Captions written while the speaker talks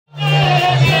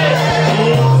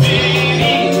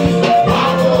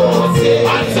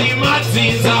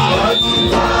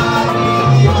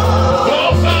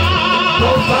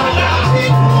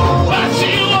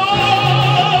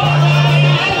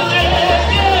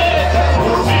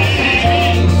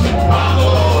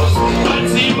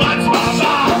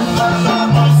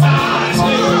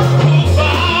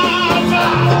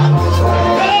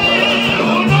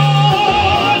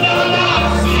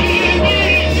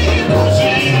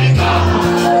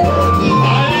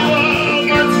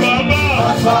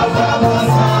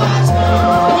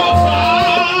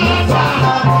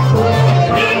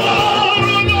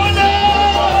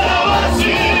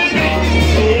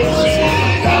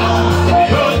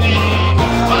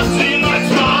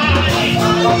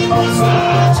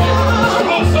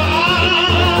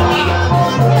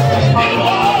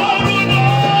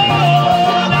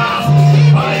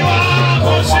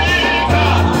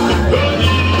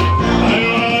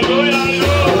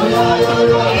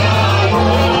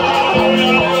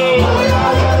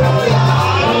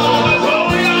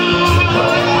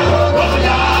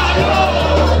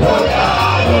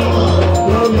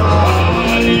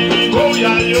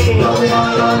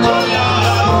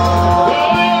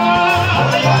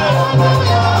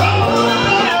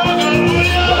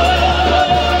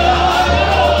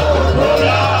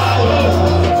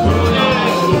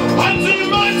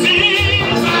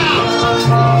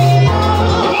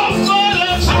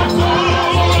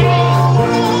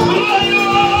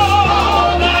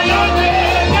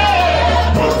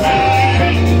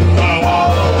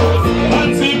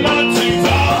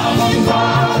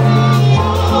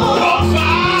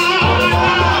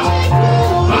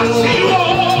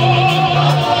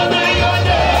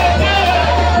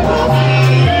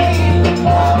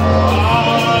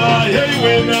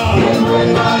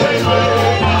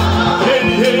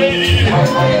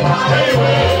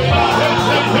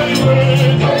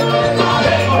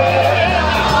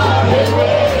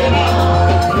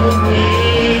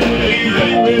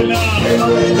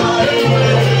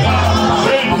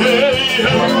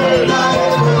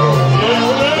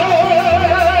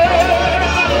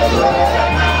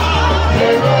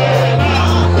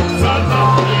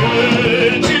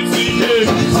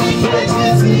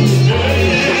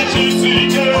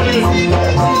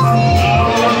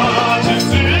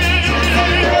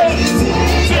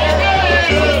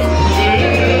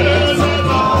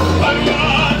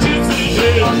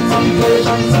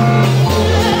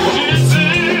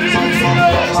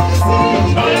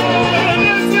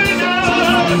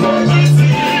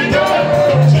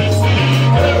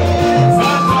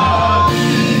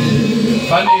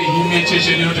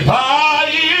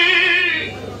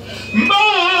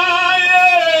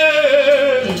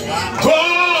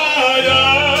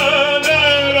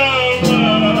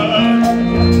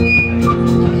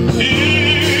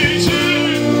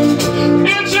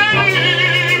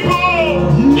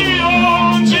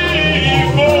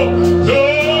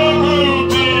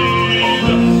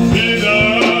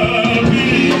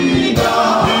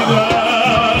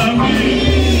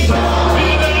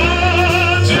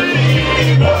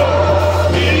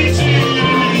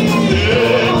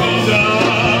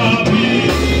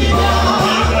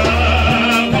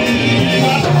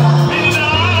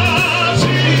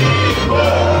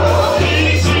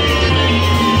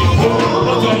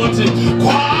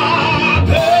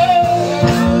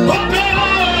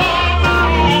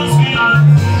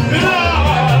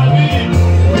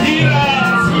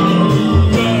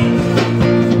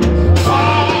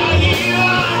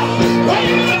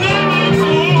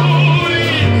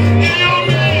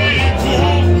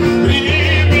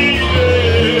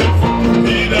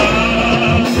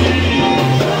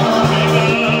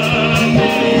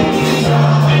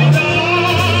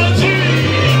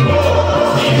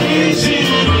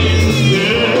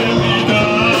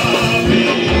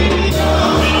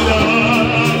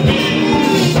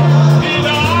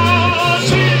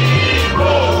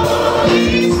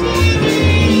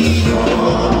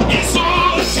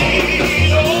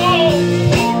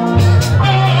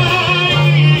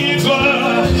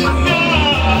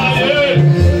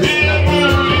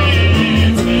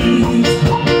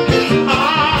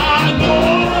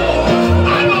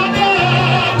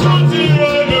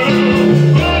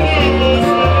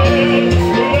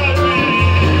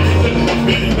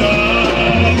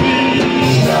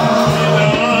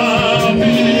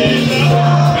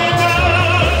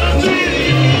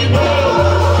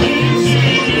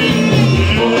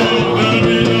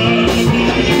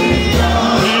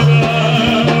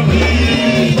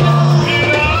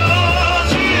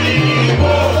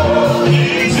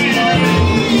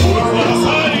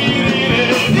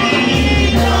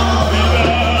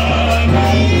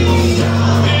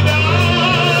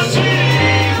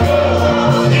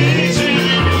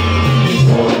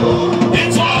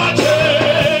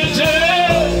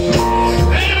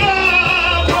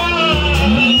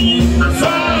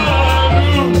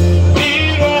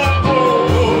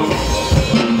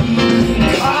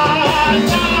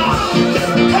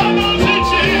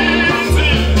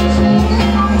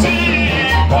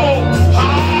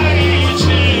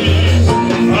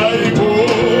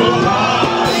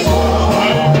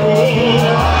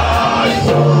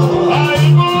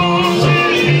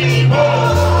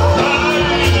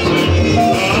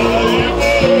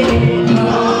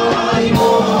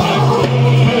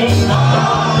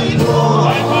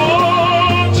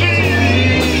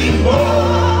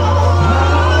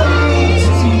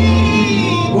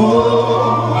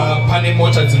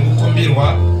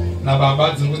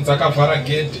Zakavara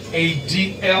gate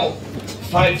ADL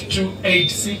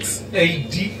 5286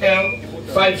 ADL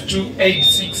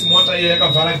 5286 mota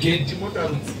yakavara gate mota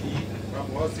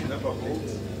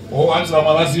hanzi vamwe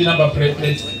havazivi number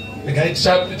plate regai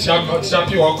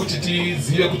tichapiwa kuti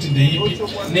tizive kuti ndeipi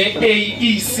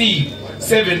neAEC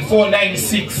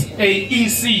 7496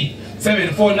 AEC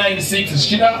 7496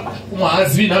 zvichida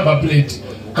umhazivi number plate.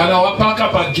 Kana wapaka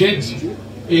pagedhi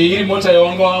iri mota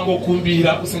yawanga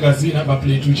wangokumbira usingazivi number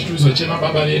plate uchiti uzochema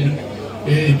baba vedu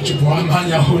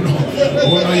uchibwamanya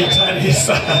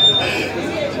unoitarisa.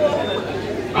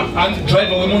 And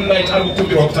driver weMoonlight ari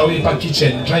kukumbirwa kuti auye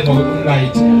pakitchen. Driver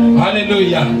weMoonlight.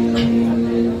 Hallelujah.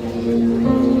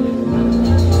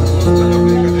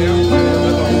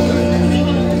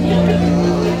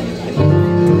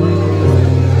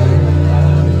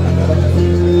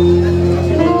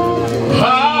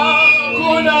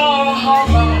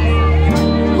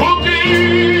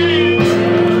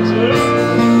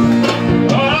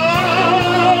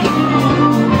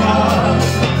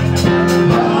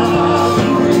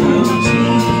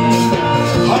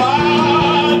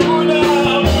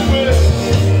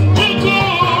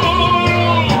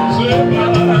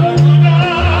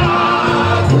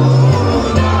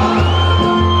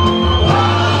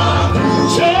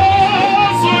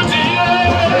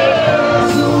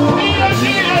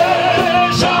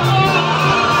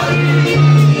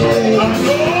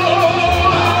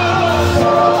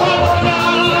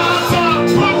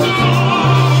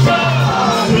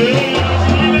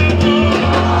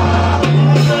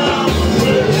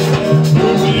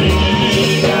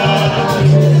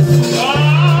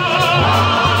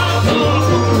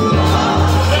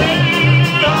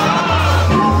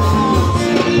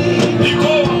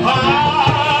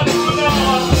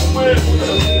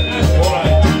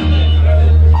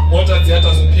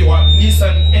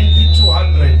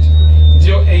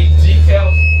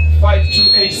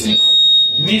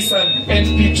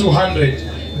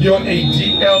 Beyond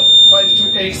ADL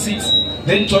 5286,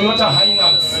 then Toyota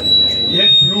Hilux,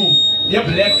 blue,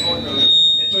 black,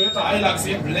 Toyota Hilux,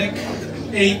 black,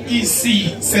 AEC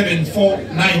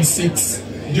 7496.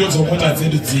 Dios o mota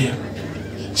zedu dia.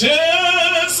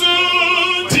 Jesus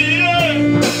dia,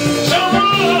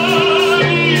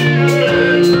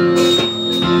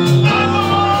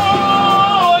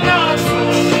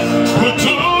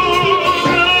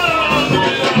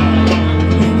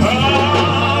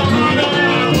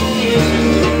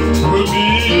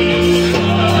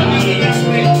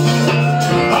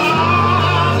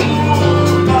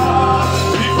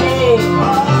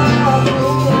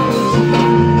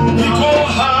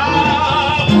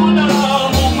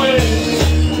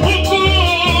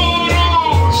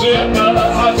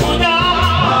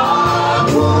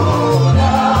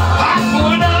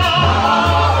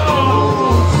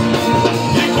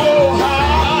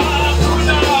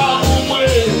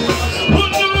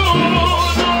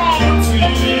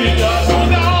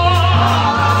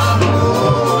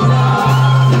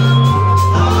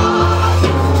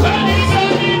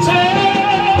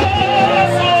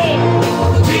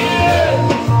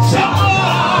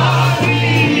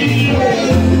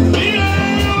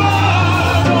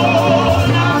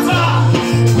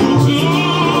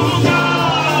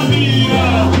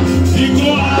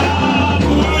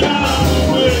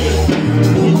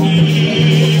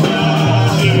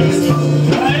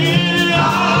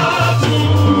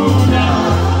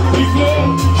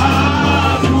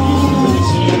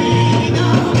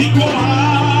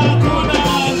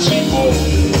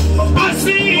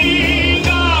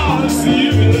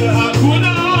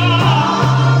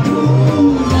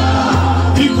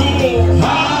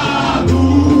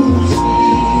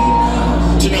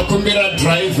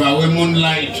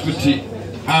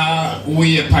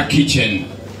 uye pakitchen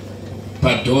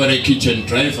padore kitchen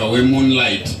driver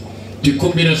weMoonlight.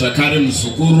 Tikumbire zvakare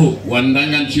muzukuru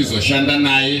wandanga ndichizoshanda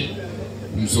naye,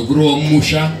 muzukuru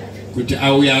womusha, kuti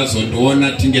auye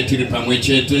azondiona tinge tiri pamwe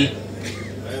chete.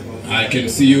 I can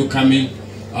see you coming.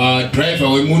 Driver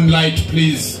weMoonlight,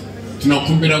 please.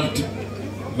 Tinokumbira kuti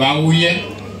vauye,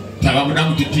 tavakuda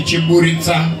kuti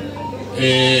tichiburitsa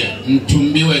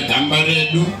mutumbi wegamba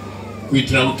redu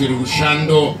kuitira kuti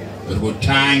rushando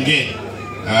rutange.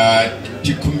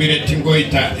 Tikumbire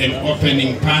tingoita an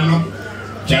opening panel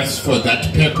just for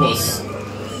that purpose.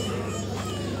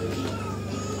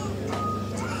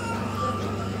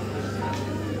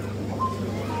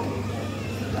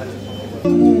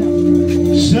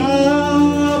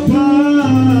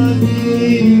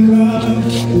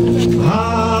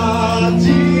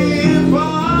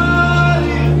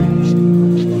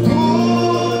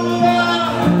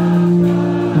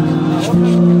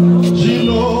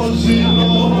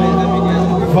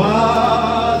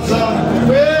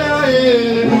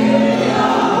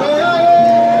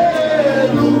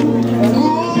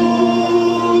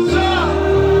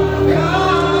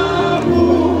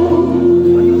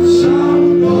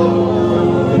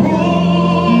 Oh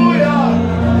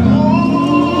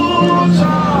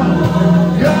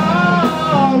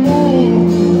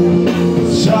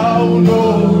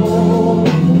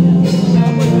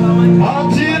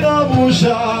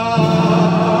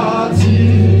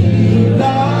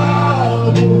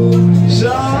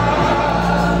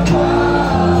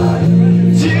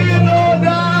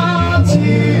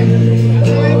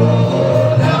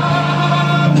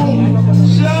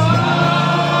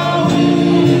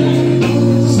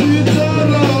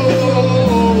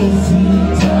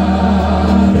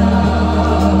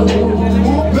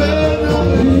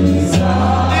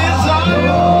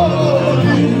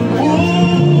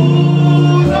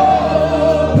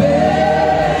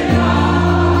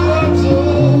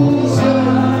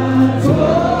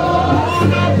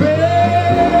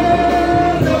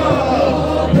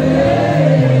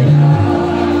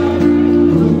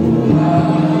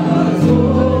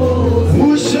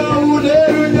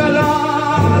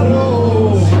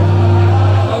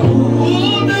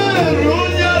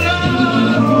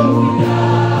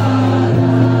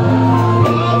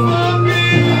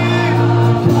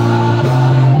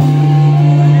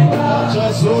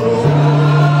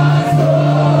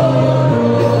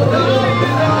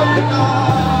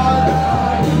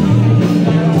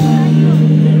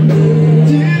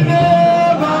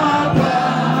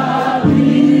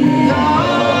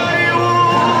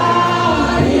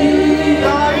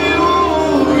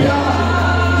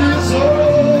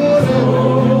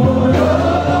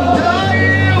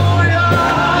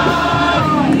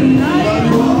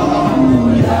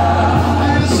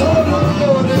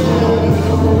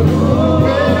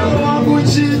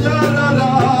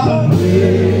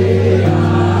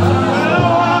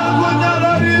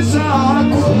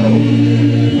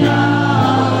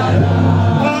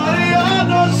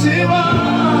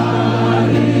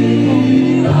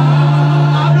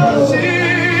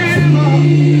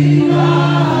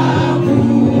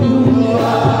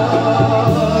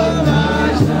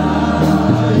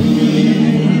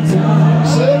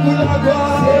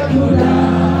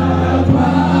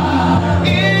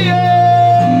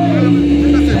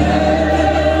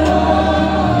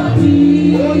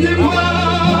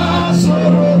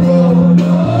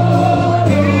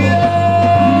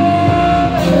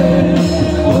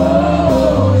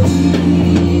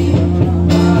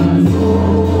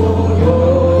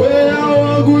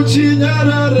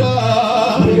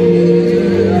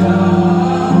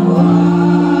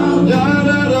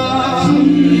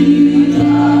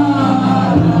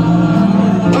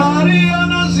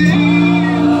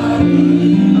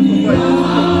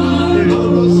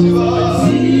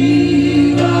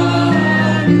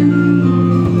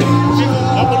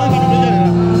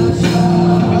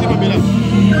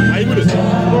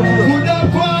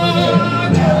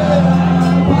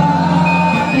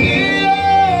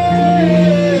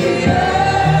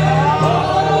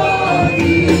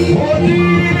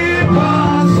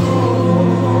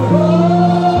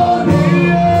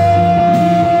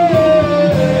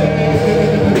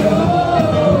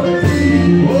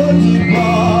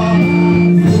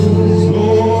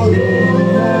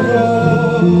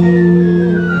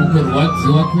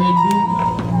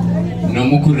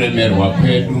Nomukuremerwa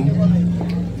kwedu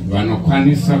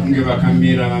vanokwanisa kunge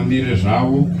vakamira vambire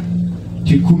zvavo.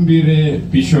 Tikumbire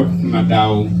Bishop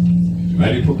Madau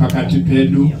varipo pakati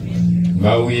pedu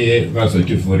vauye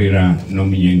vazotivhurira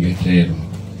nomunyengetero.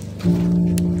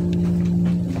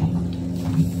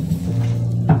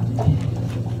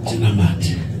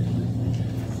 Tinamate.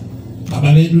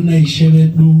 Baba vedu na Ishe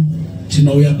vedu,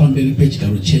 tinouya pamberi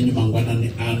pechigaro chenyu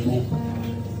mangwanani ano.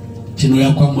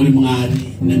 Tinouya kwamuri Mwari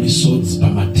nemisodzi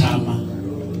pamatama.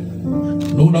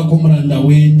 Nokuda kwomuranda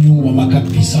wenyu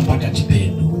wamakabvisa pakati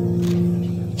pedu.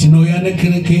 Tinouya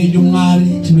nekereke yenyu Mwari,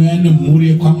 tinouya nemhuri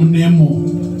yekwaMunemo,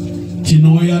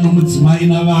 tinouya nomudzimai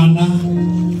navana,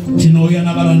 tinouya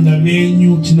navaranda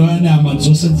venyu, tinouya nehama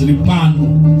dzose dziri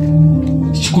pano.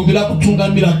 Tichikumbira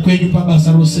kutungamira kwenyu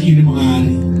pabasa rose iri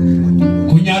Mwari.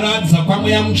 Kunyaradza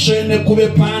kwamweya mutsvene kuve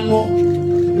pano.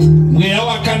 Mweya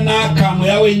wakanaka,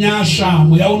 mweya wenyasha,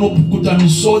 mweya unopukuta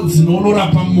misodzi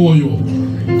nounorapa moyo.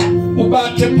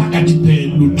 Ubate pakati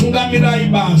pedu. Tungamirai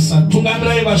basa,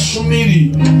 tungamirai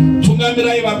vashumiri,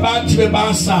 tungamirai vabati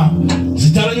vebasa.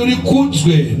 Zita renyu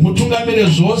rikudzwe, mutungamire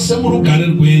zvose murugare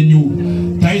rwenyu.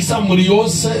 Taisa muri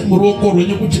yose muruoko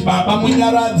rwenyu kuti Baba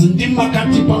munyaradze. Ndimi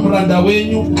makatipa muranda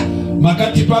wenyu,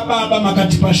 makatipa Baba,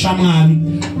 makatipa shamwari,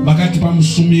 makatipa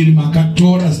mushumiri,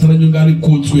 makatora. Zita renyu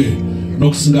ngarikudzwe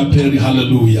nokusingaperi.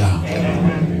 Hallelujah.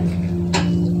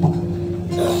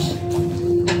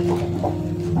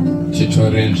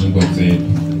 Titore nzvimbo dzedu.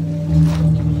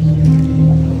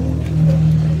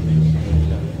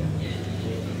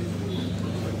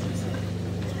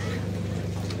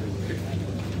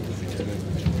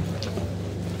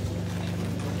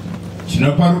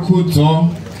 Tinopa rukudzo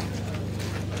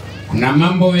kuna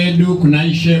mambo wedu, kuna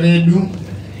Ishe vedu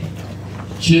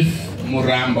Chief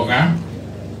Murambwa,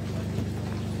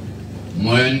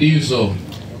 moyo ndizo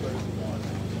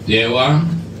dewa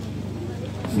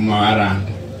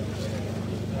fumawaranga.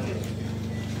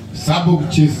 Sabu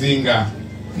Chizinga,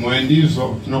 moyo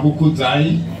ndizo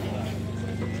tinokukudzai.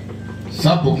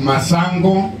 Sabu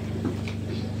Masango,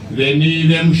 veni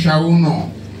vemushauno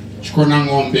chikona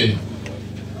ng'ombe.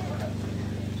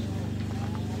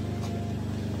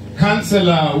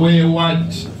 Councillor we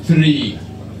Ward 3,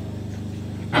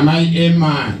 Amai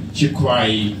Emma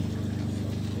Chikwai,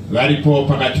 varipo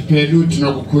pakati pedu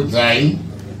tinokukudzai.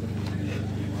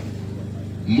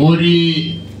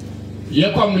 Muri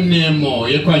yekwaMunemo,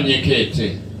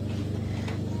 yekwaNyekete,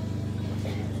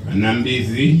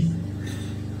 Anambizi,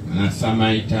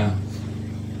 Anasamaita,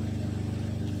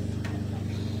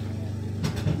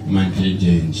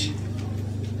 Manjejenji,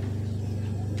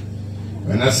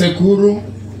 Anasekuru,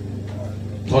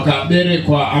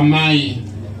 twakaberekwa amai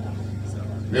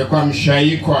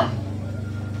vekwamshaikwa,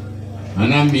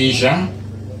 Anamisha,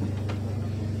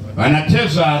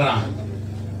 Anatezara,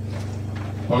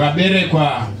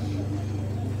 twakaberekwa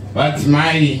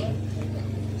Vadzimai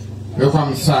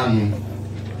vekwamusanu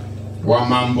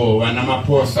wamambo vana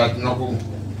maposa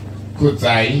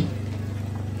tinokukudzai.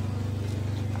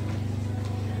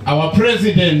 Our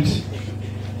president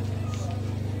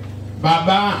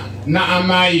Baba na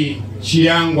Amai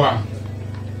Chiangwa,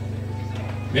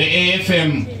 the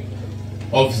AFM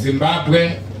of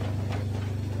Zimbabwe,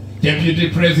 Deputy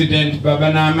President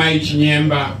Baba na Amai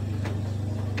Chinyemba,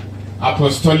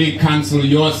 Apostolic Council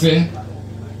Yose,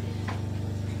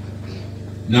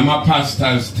 nama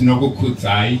pastors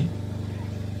tinokukudzai.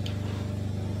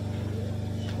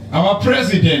 Our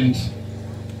president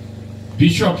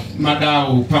Bishop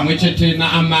Madau pamwechete na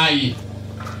Amai,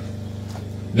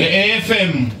 the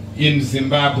AFM in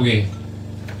Zimbabwe,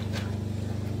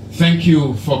 thank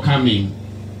you for coming.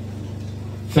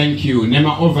 Thank you.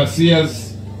 Nema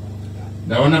overseers,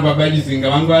 ndaona babaji zinga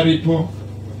wangu waripo,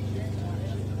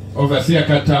 overseer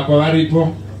Katakwa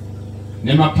waripo,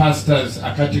 nema pastors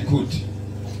akati kuti.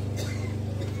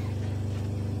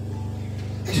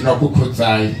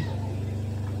 Tinokukudzai.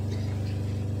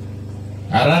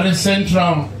 Harare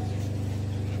Central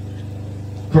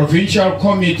Provincial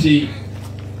Committee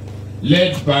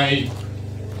led by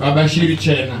Baba Shiri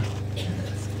Chena.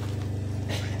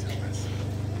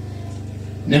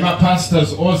 Nema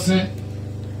pastors ose,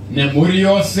 nemuri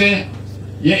ose,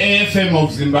 ye AFM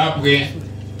of Zimbabwe,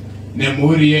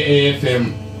 nemuri ye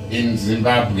AFM in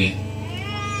Zimbabwe.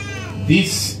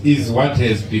 This is what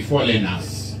has befallen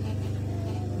us.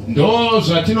 Ndo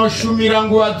zvatino shumira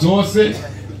nguva dzose,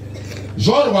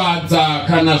 zorwadza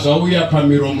kana zvauya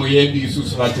pamiromo yedu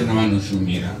isusu vatona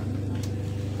vanoshumira.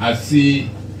 Asi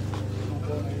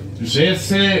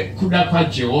zvese kuda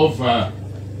kwaJehovha,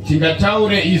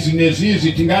 tingataure izvi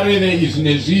nezvizvi, tingareve izvi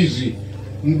nezvizvi,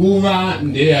 nguva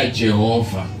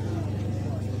ndeyaJehovha.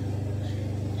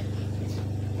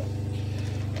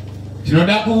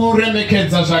 Tinoda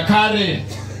kuremekedza zvakare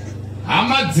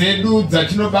hama dzedu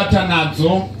dzatinobata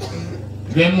nadzo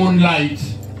veMoonlight.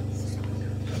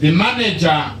 The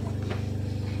manager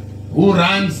who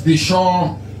runs the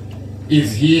show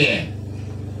is here.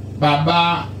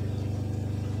 Baba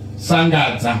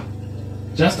Sangadza.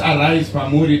 Just arise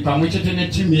pamuri pamwechete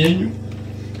netimu yenyu.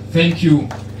 Thank you.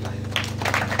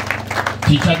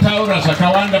 Tichataura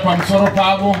zvakawanda pamusoro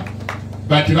pavo,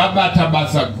 but vabata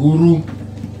basa guru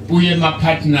uye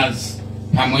mapartners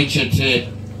pamwechete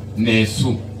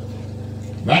nesu.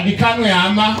 Vadikanwe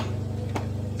hama,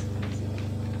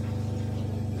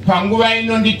 panguva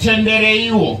ino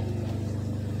nditendereiwo,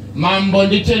 mambo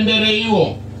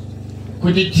nditendereiwo,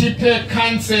 kuti tipe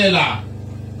kansela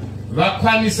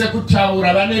vakwanise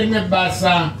kutaura vane rimwe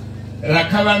basa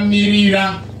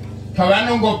rakavamirira.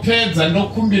 Pavanongopedza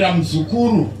ndokumbira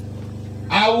muzukuru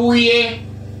auye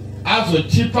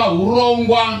azotipa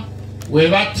urongwa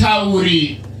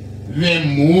hwevatauri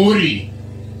vemhuri.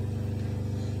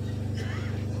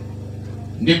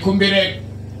 Ndikumbire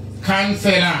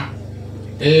kansela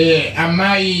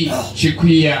Amai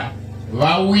Chikwiya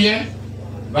vauye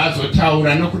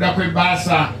vazotaura nokuda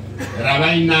kwebasa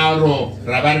ravainaro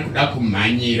ravari kuda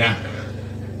kumhanyira.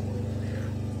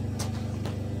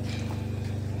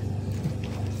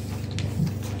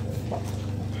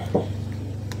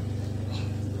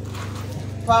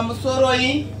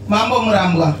 Pamusoroi mambo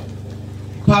murambwa,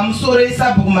 pamusoroi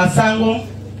sabhuku masango,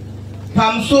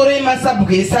 pamusoroi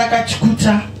masabhuku esaka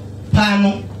chikuta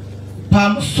pano,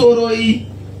 pamusoroi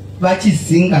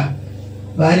vachizinga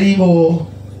varivo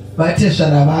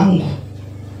vatezvara vangu.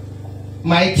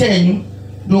 Maitenyu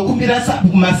ndokumbira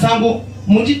sabhuku masango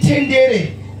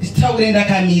munditendere nditaure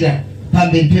ndakamira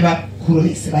pamberi pevakuru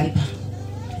vese vari pano.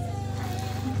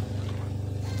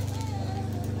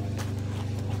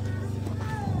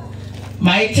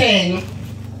 Maitenyu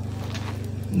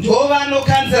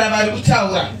ndovanokanzira vari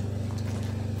kutaura,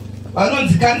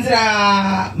 vanonzi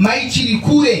kanzira Maichiri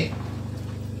kure.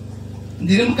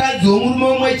 Ndiri mukadzi womurume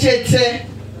umwe chete,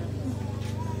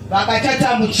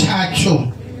 vakatata muchacho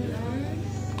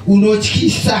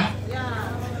unotyisa.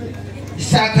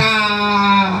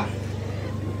 Saka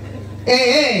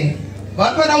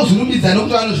vanofana kuzvirumbidza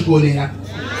nokuti vanozvigonera.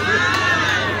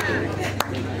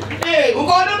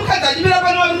 Ukaona mukadzi achimira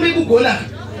pano varume kugona.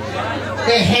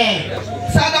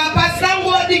 Saka pasina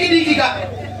nguva diki-dikika,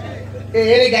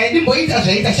 regai ndimboita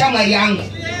zvaita shamwari yangu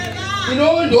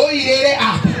inondoirere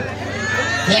apa.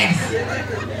 Yes.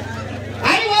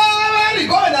 Aiwa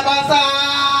varigona basa,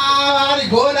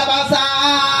 varigona basa,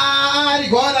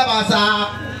 varigona basa,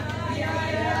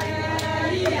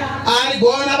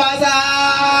 varigona basa,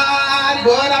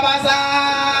 varigona basa,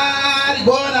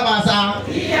 varigona basa.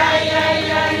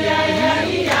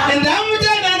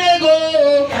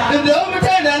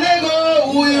 Ndamutenda nego,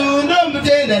 uyu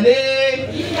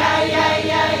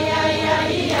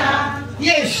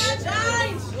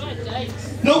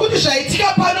nekuti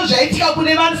zvaitika pano zvaitika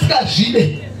kune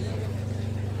vasikazvide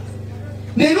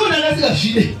nenuni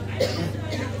akasikazvide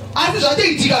asi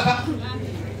zvatoitika ka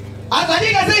asi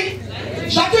zvatoika sei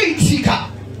zvatoitika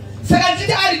saka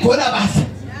titi arigona basa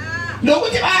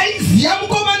nokuti vaiziva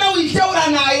mukomana uyu ichitaura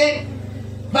naye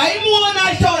vaimuona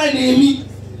achitaura nemi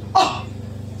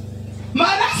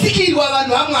marasikirwa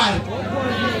vanhu vaMwari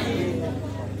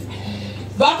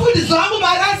vafundisi vangu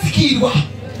marasikirwa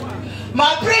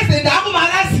mapresident angu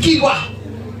marasikirwa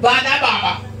vana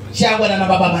baba chiyangwana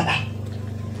nababa bada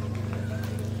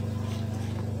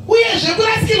uyezve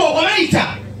kurasikirwa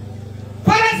kwamaita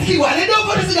kwarasikirwa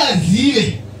nedoko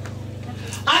risingazive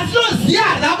asi noziva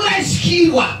harina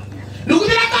kurasikirwa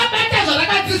nokuti rakabata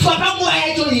zvarakadzidziswa panguva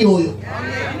yacho iyoyo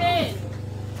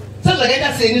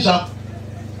sezvakaita seni zvangu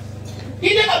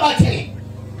indakabatei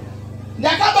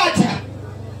ndakabata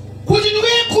kuti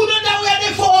ndiuye kuno ndauya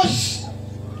nefosi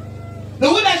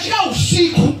nokuti ndasvika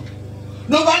usiku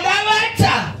nobva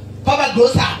ndavata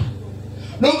pamagrosapa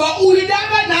nobva uyu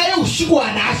ndava naye usiku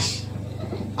hwanhasi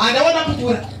handaona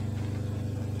kupura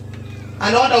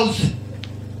handaona usi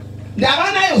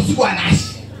ndava naye usiku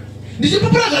hwanhasi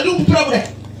ndichipupura zvandiri kupupura kudai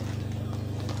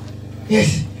yes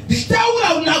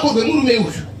ndichitaura runako rwemurume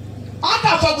uyu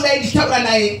akafa kudai ndichitaura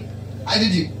naye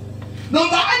handiti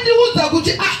nobva andiudza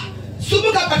kuti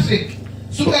sumuka Patrick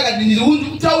sumuka kati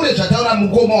ndikutaure zvataura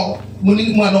mukoma wako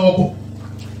mwana wako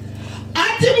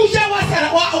ati musha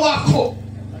wasara wako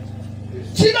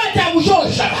chibata musho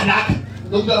zvakanaka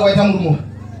ndokutaura waita murume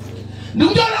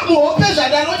ndikutaura muhope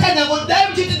zvadanota nyango dai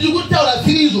muchiti ndiri kutaura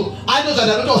zvirizvo ando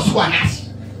zvadanota usiku hwanhasi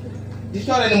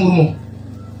ndichitaura nemurume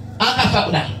akafa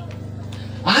kudai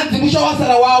hanzi musha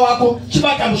wasara wako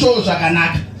chibata musho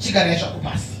zvakanaka chigarai zvako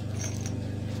pasi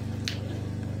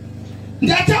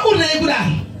ndataurei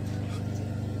kudaro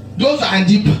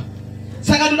ndozvaandipa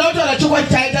saka ndoda kutaura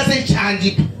chokwadi chaita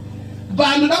sechaandipa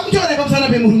vanhu ndoda kutaura pamusana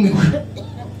pemurume uyu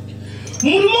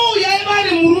murume uyu aiva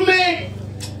ari murume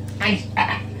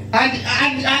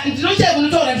ndinochai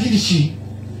kunotaura ndiri chii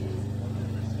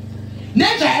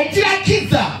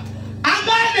nezvaitirakidza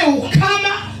anga ane ukama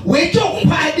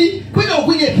hwechokwadi kwete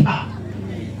kunyepa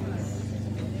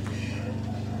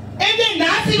ende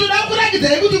nhasi ndoda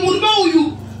kurakidzai kuti murume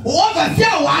uyu overseer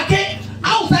hwake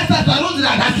ausasadzwa ronzi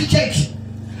ranhasi church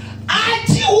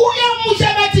achiuya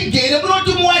musha matigere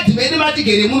munoti muwadhimeni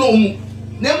matigere munomu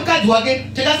nemukadzi wake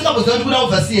takasingaboziva kuti kuna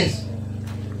overseers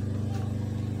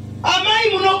amai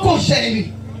munokosha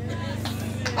imi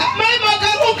amai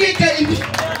makarongeka imi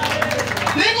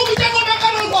nekumuchako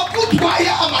makarongwa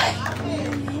kutwaya amai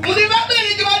mune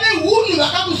vabereki vane hunhu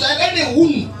vakakuzvaka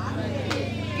nehunhu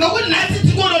nokuti nhasi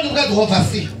tikonoti mukadzi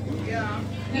overseer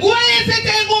nguva yese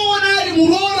taingoona ari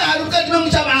muroora ari mukati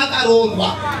memusha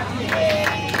maakaroorwa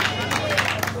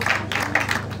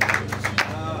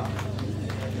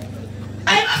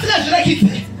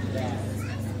aivasingazvirakidze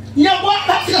nyange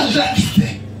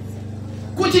vasingazvirakidze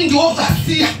kuti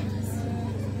ndiovhasiya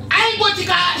aingoti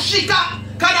kaasvika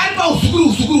kana ari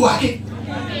pauzukuru hwake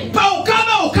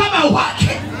paukama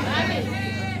hwake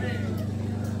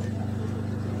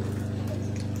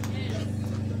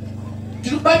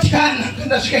tinobatikana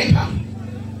kandasvika ipapo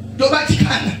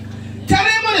tobatikana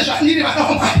taremo nezvandiri vana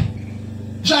vaMwari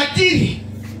zvatiri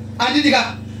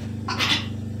handitika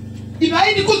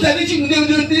ivaindikudza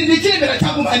nechirembera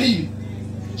changu manini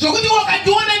zvokuti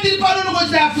wakandiona ndiri pano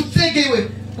nokoti afutseke iwe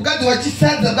mukadzi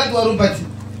wachisadza mukadzi warobati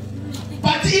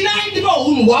but inaindipa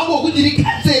unhu hwangu hwokuti ndiri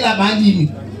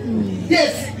manini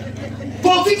yes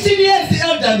for 15 years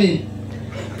elderman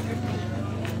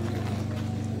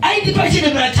aindipa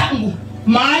chirembera changu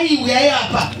mai uyai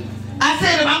apa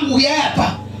asere vangu uyai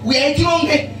apa uyai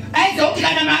tironge aiziva kuti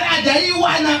kana mari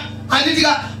adaiwana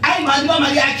handitika aimhandiva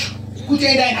mari yacho kuti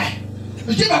endai nayo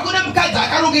zvichibva kune mukadzi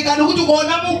akarongeka nokuti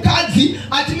kuona mukadzi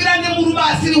atimira nemurume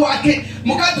asiri wake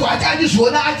mukadzi wacho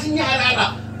andizviona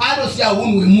achinyarara anosiya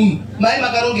hunhu hwemunhu mai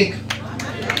makarongeka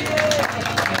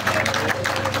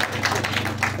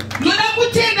ndoda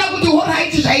kutenda kuti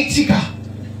horaiti zvaitika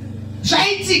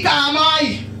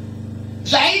amai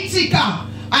zvaitika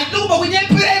handidi kubva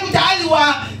kunyepirei kuti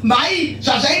haiwa mai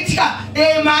zvazvaitika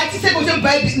matiseko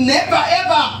semubhaibheri never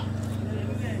ever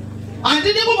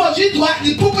handidi kumbozvidzwa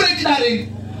ndipupuretidareni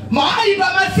mai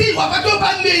pamasirwa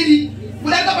patopamberi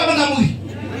kudanga pamanga muri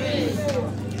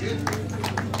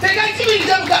peka chiviri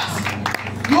chemukadzi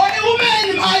yone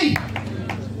umeni mai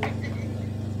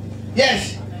yes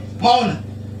maona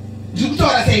ndiri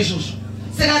kutaura saizvozvo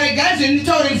saka regai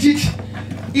zvenditaure ndichiti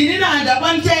inini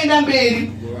handakwanitaenda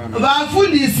mberi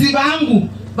vafundisi vangu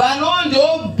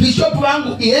vanondio bhishopu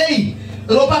vangu hei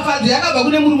ropafadzo yakabva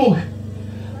kune murume uyu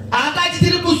akati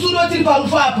tiri musuro tiri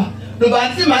parufu apa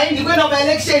ndobati mai ndikwenda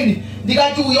kumaelection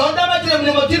ndikati uya undamatire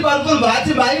mune motiri pari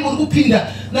kunobati mai muri kupinda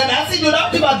nanhasi ndoda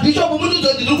kuti mabhishopu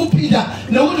mundizoti ndiri kupinda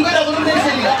nekuti kwenda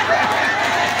kunomination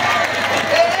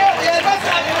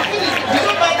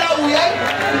ndinobata uyai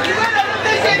ndikwenda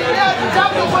kunomination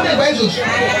takutofonegwa izvozvo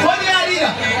foniyarira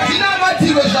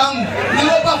ndinamatiro zvangu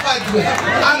ndinopafadzwe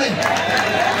amen.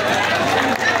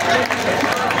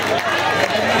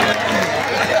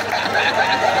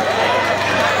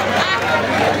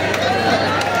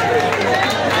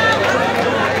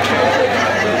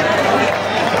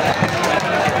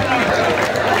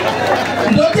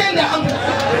 Ndotenda hangu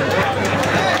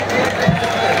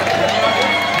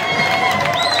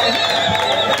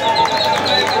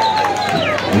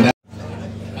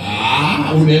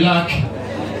unelake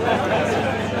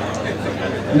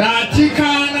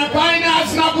ndatikana paine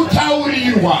asina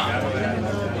kutaurirwa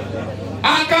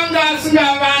akanga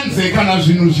asingavanze kana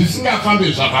zvinhu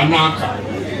zvisingafambe zvakanaka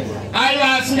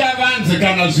aiva asingavanze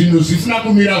kana zvinhu zvisina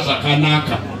kumira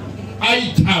zvakanaka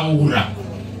aitaura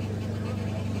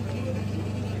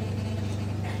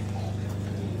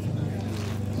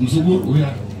mzukuru uya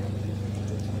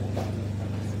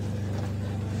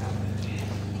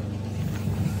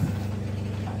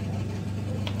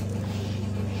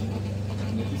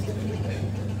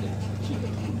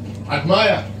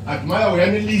admire we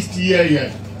any list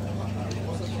here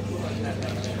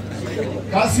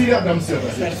kasi ya damsia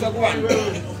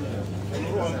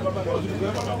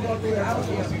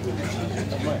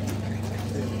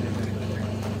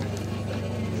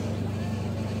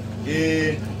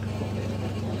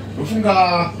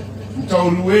ufunga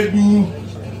mtauri wedu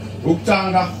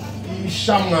ukutanga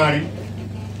ishamwari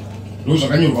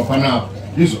ndozvakanyorwa panapa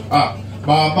izvo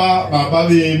baba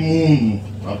vemunhu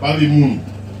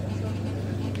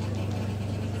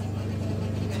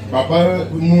baba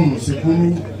munhu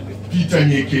sekuru Peter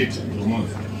Nyekete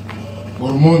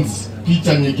Goromonzi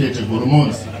Peter Nyekete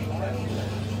Goromonzi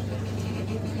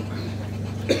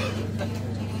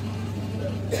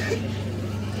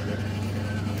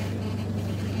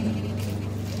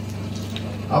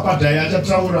apa dai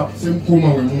achataura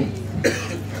semukoma wemunhu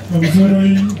pamusoro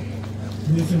ino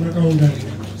nese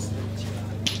makaungarira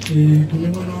kune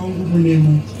mwana wangu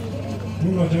Munemo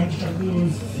munhu watati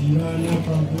takuzivana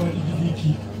panguva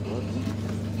diki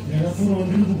ndakakurawo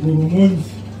ndiri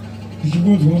kuGoromonzi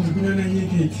ndichingonzwa kunzi kunana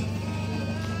Nyekete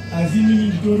asi inini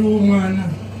nditoriwo mwana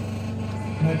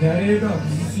madhara edu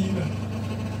hakuzisina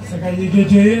saka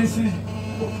Nyekete yese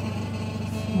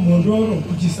Mhondoro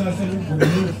kuchisasa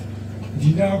neGoromonzi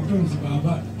ndindaa kutonzi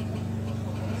baba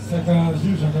saka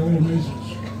zvinhu zvakaoma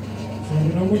izvozvo saka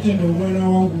ndinangotendawo mwana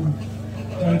wangu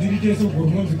tandiri tese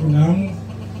kuGoromonzi kunhamo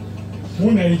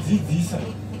munhu aidzidzisa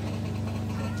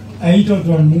aita kuti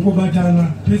vanhu mungobatana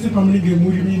pese pamunenge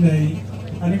muri minaye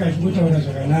anenge achingotaura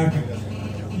zvakanaka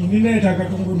ini naye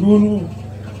takatongondono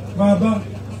baba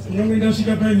nyangwe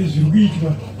ndasvika paine zviri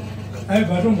kuitwa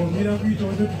aibva atombomira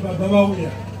kuitawo toti baba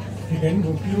vauya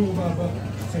ndikanimbopirawo baba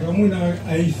saka munhu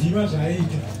aiziva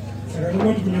zvaaita saka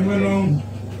ndingoti kune mwana wangu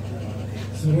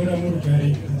zinoona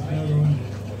murugare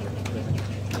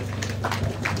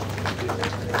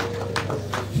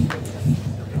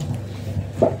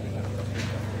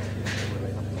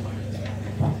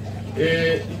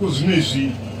iko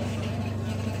zvinezvi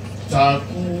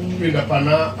takuenda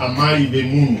pana amai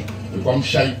vemunhu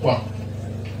vekwamushaikwa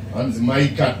hanzi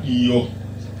maikadiyo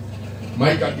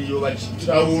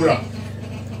vachitaura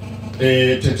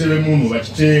tete vemunhu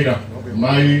vachiteera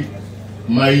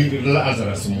mai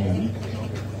Lazarus Mungu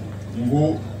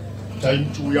ngo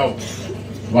taituyawo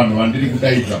vanhu vandiri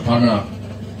kudaidza pana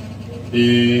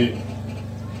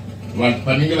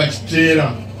vanenge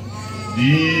vachiteera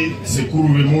ndi sekuru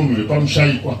vemunhu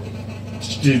vepamushaikwa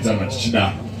tichiteedzana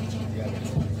tichidaro.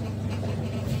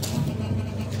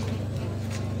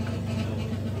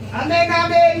 Amen,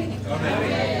 amen.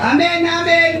 Amen,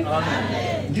 amen.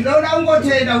 Ndinoda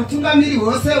kungotenda utungamiri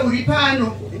hwose uri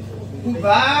pano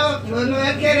kubva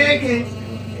nokereke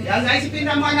yanga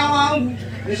ichipinda mwana wangu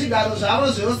nezvigaro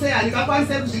zvavo zvose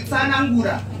handingakwanise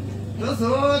kuzvitsanangura.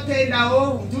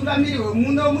 Ndozotendawo utungamiri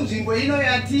hwemuno munzvimbo ino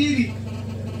yatiri.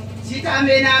 Chiti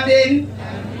amen, amen.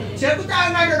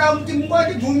 Chekutanga ndoda kuti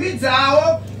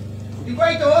mungondibvumidzawo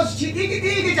ndikoitawo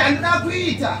zvichidiki chandinoda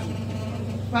kuita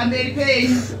pamberi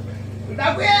penyu.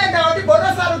 Ndoda kuenda kuti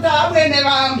bonosaruta hamwene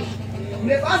vangu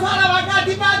nebasa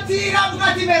ravakatibatira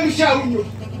mukati memusha uno.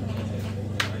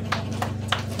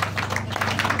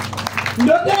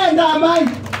 Ndotenda amai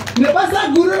nebasa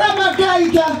guru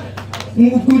ramakaita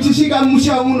mukutisvika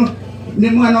mumusha uno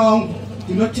nemwana wangu.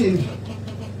 Ndinotenda.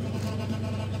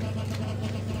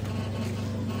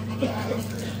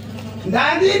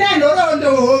 ndandine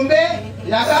nhoroondo hombe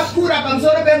yakakura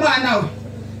pamusoro pemwana uyu.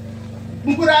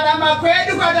 Mukurarama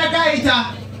kwedu kwatakaita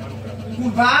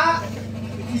kubva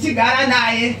tichigara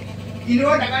naye,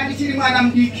 iniwo ndakanga ndichiri mwana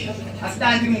mudiki asi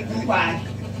dandi mukuru kwaari,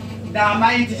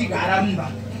 naamai tichigara mumba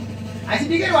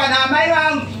achibikirwa naamai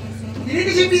vangu, ndiri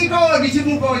ndichibikawo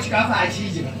ndichimupawo chikafu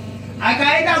achidya.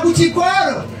 Akaenda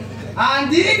kuchikoro,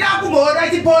 handina kumboona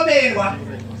chipomerwa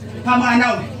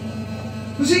pamwana uyu.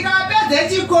 Kusvika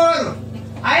apedze chikoro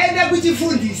aende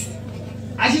kuchifundisi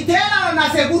achiteerana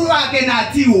nasekuru vake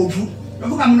natihovu,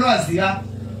 ndofunga munovaziva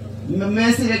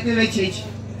mese vechechi.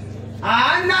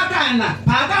 Haana kana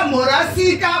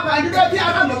pakamhorasika pandinoti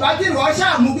akambobatirwa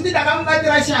shamu kuti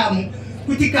ndakamubatira shamu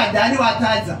kuti kadhani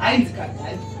watadza. Ainzi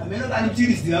kadhani ameno kana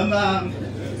muchiriziva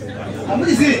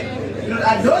hamuzive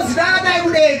ndozida radai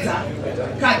kudedza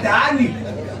kadhani.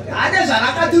 Hane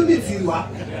zvarakatumidzirwa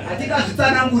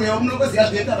hatikazvitsanangurewo, munongoziva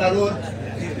zvinoita varora,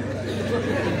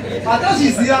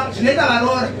 vatozviziva zvinoita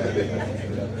varora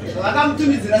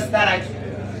zvavakamutumidzira zita rake.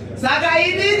 Saka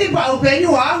inini paupenyu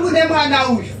hwangu nemwana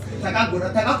uyu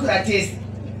takakura tese,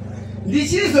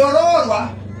 ndichizoroorwa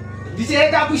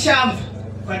ndichienda kushamva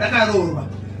kwandakaroorwa,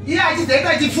 iye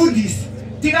achizoita chifundisi.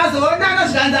 Tikazoonana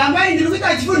zvikanzi amai ndiri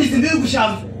kuita chifundisi ndiri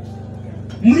kushamva,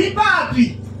 muri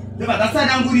papi? Ndobva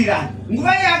tasanangurirana.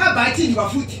 Nguva iye akabhatidwa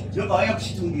futi ndobva wauya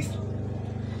kuchitungisa.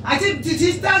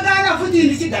 Tichitangana futi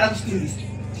ndichigara kuchitungisa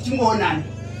tichimboonana.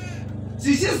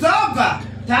 Tichizobva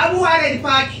tamuwareni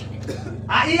pake,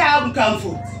 iye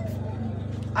amucomfort.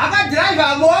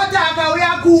 Akadhiraivha mota akauya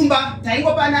kumba,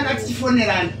 taingopanana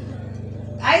tichifonerana.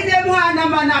 Aine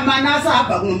mwana manasa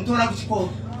abva kunomutora kuchikoro.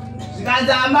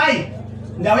 Zvikanzi amai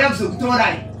ndauya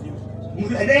kuzokutorai,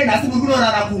 nhasi muri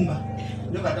kunorara kumba.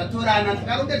 Ndobva tatorana,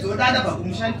 takarongedzodada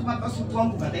pakumushandi kumapasuku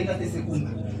wangu bvataenda tese kumba.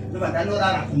 Ndobva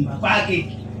ndanorara kumba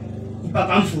kwake kupa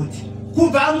comfort.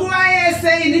 Kubva nguva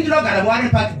yese ini ndinogara muwane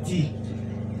park D,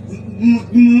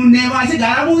 Munemo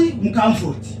achigara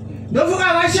mucomfort.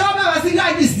 Ndofunga vashoma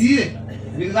vasingandizive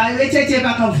vecheche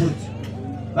pacomfort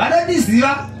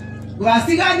vanondiziva,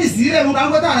 vasingandizive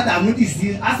mungangotaura kuti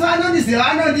hamundizive, asi vanondiziva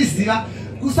vanondiziva.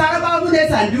 Kusara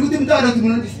kwamunetsa handiri kuti mutaure kuti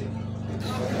munondiziva,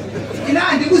 ina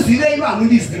handikuzivei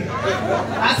hamundiziva,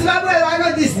 asi vamwe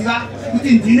vanondiziva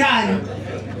kuti ndinani.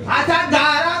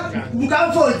 Atagara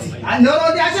mucomfort,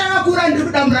 nhoroondi achakakura ndiri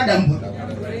kudambura dambura.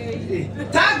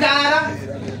 Tagara,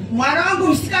 mwana wangu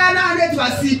musikana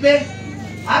anoitwa Sipe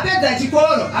apedza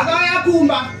chikoro akauya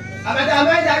kumba akati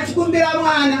amai ndachikumbira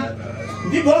mwana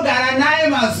ndimbogara naye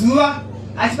mazuva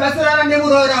achipasirana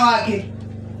nemuroora wake.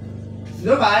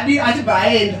 Ndobva achibva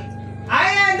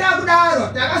aenda kudaro,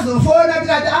 takazofona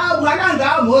tikati mwana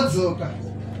anga amhodzoka.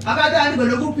 Akati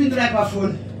andigone kupindurai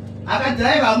pafoni,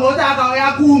 akadhiraivha mota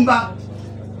akauya kumba.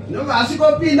 Ndobva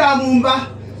asvikopinda mumba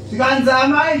tikanzi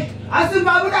amai, asi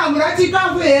mbamuda hamuna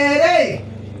chikafu here?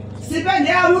 Sipe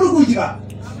ndeyamuri kudya.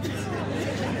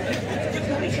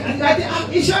 Ndikati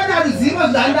ishona ruzivo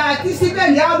zvandati, Sipe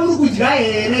ndeyamuri kudya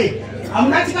here?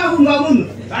 Hamuna chikafu mba muno?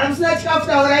 Kana musina chikafu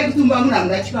taurai kuti mba muno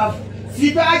hamuna chikafu.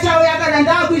 Sipe achauya kana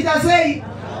ndakuita sei?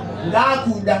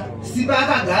 Ndakuda. Sipe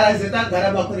akagara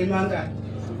zvetagara makore mangani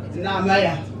namai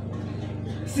ake.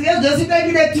 Siyezvo Sipe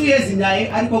ndine 2 years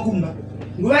naye ariko kumba.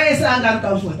 Nguva yese anga ari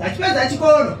comfort. Achipedza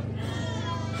chikoro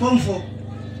form 4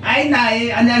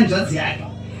 ainaye ane hanzvadzi yake.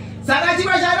 Saka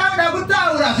chimwe chandauda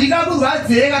kutaura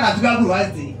zvingakurwadzei kana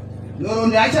zvingakurwadzei,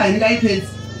 nhoroondo yacho handingaipedzi.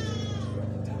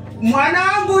 Mwana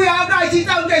wangu uyu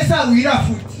akachiita kunge sahwira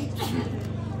futi.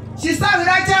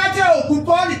 Chisahwira chacho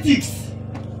kupolitics.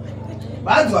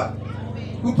 Vadzwa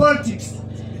kupolitics.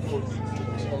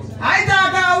 Aita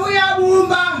akauya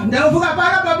mumba, ndakufunga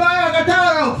pana baba vayo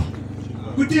vakataura uku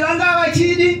kuti vanga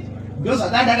vachidi,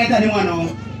 ndozvakandakaita nemwana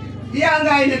wangu. Iye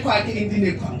anga aine kwake,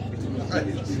 indine kwangu.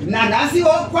 Nanhasiwo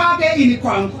kwake, ini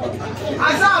kwangu.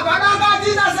 Asi hapana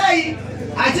akatina sei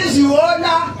achizviona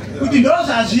kuti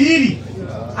ndozvazviri.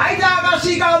 Aita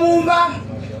akasvika mumba,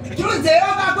 tiudzewo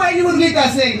kakwenyu muri kuita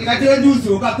sei? Ndikati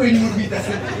ndiudzewo kakwenyu muri kuita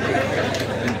sei?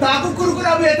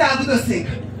 Takukurukura muye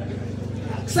takutoseka.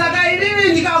 Saka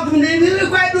inini ndikagumnini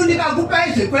kwedu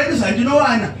ndikakupai zvekwedu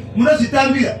zvandinowana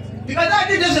munozvitambira. Ndikati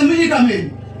atite zvemunyika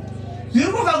menyu zviri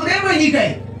kubva kune imwe nyika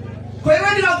iyi.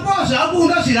 Kwaiwe ndikakupawo zvangu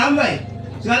unozviramba here?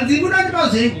 Zvikanzi munondipa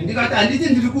zvenyu, ndikati handiti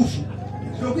ndiri kufu,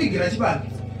 ndinokuigira chibage.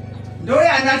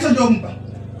 Ndouya nacho ndomupa.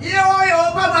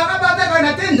 Iyewoyo pamwe akabata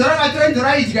kana tendora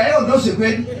katendora idya, iyo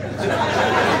ndozvekwedu.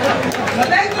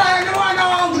 Zvataitana nemwana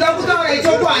wangu ndakutaura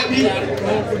ichokwadi.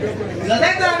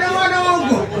 Zvataitana nemwana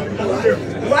wangu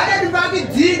vane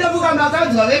ndipaki ndomuka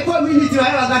makadzwa vecommunity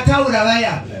vaya vakataura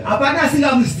vaya, hapana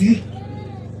asingamuzivi.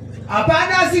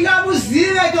 Hapana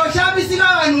singamuzive toshamisika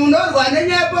vanhu unorwa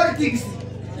nenyaya yepolitics.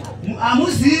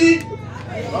 Amuzivi.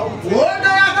 Hondo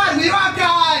yakarwiwa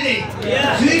kare.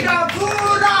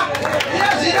 Zvikapfuura. Iyo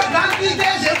zvinogadzike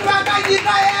zvekuvaka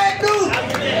nyika yedu.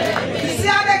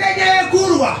 Zvisiyane nenyaya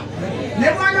yekurwa.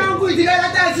 Nemwana wangu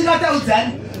ndingatati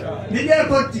asingataudzani nenyaya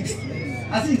yepolitics.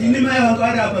 Asi ndine mai vangu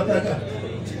ari apa kaka.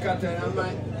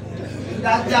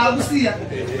 Ndakusiya.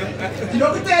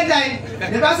 Ndinokutendai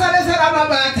nebasa rese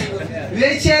ramabata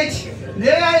vechechi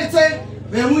nevaitse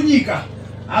vemunyika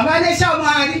hama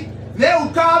neshamwari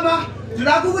veukama.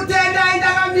 Tinoda kukutendai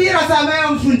ndakamira samai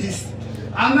vamufundisi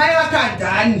amai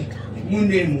vakadhani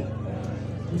Munemo.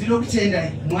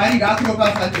 Ndinokutendai Mwari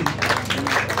ngaakuropafadzei.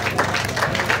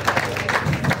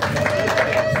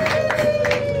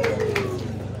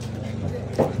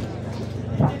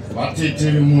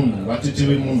 Vatete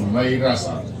vemunhu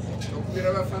vairasa.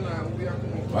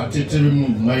 Vatete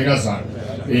vemunhu vairasa.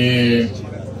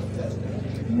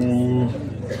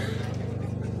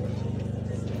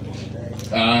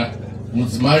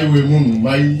 Mudzimai wemunhu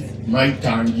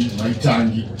maitangi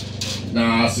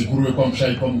na sekuru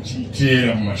wekwamushaipa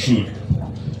muchiteera mumashure.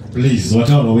 Please,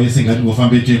 wataura wese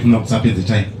ngatingofambe twe kuna kusapedza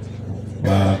time.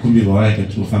 Vakumbirwa vaike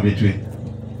tingofambe twe.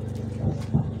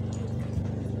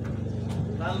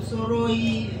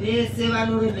 Pamusoroi vese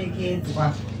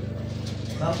vanoremekedzwa.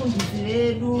 Vafundisi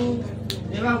vedu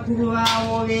nevakuru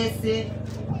vavo vese.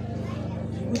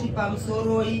 Kuti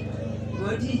pamusoroi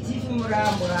ngoti chifu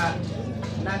Murambwa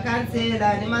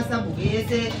nakansela nemasabhuku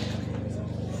ese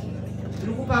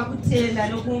ndiri kupa kutenda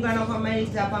nekuungana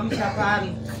kwamaita pamusha pano.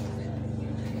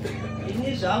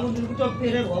 Ini zvangu ndiri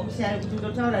kutopererwa kushaya kuti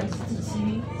ndotaura ndichiti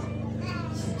chii.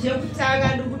 Chekutanga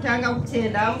ndiri kutanga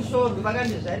kutenda amushovi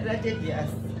vakandizvarira Tedious.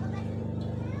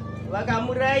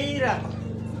 Vakamurayira.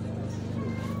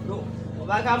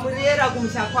 Vakamurera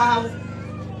kumusha kwavo.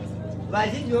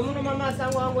 Vazhinji vemuno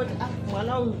mamasango vangoti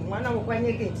mwana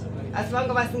wekwanyekete asi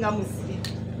vanga vasingamuzivi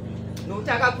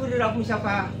nokuti akakurira kumusha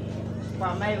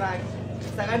kwamai vake.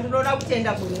 Saka ndinoda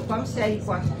kutenda mhuri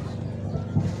yekwamushaikwa.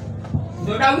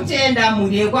 Ndoda kutenda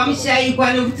mhuri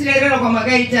yekwamushaikwa nekutirerera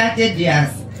kwamakaita Tedious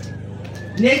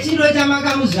nechiro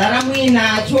chamakamuzvara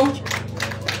muinacho.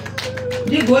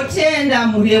 Ndigotenda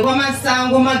mhuri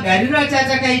yekwamasango magariro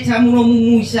atatakaita muno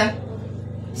mumusha.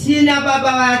 Tina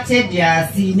baba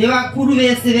vaTedious nevakuru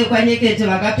vese vekwanyekete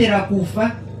vakapera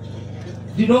kufa.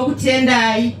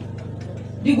 Ndinokutendai.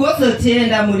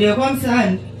 Ndigozotenda mhuri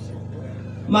yekwamusani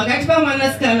makatipa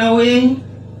mwanasikana wenyu.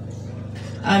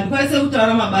 Handikwanise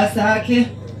kutaura mabasa ake.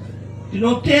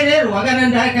 Ndinopererwa kana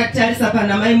ndakatarisa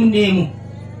pana mai Munemo.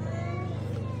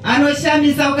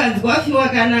 Anoshamisa ukanzi kwafiwa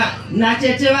kana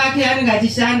natete vake anenge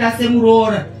achishanda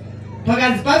semuroora.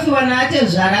 Pakanzi pafiwa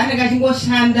naatezvara anenge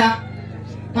achingoshanda.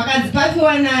 Pakanzi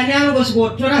pafiwa nani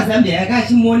anongosvikotora zambia yake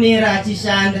achimonera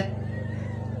achishanda.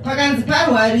 Pakanzi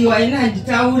parwariwa ina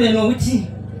handitaure nokuti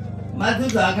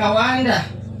madzodzo akawanda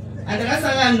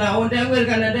andakasangana nawo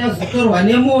ndaingwerikana ndazotorwa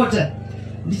nemota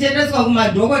ndichiendeswa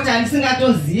kumadhokota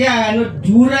andisingatoziya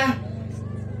anodhura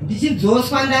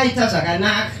ndichidzoswa ndaita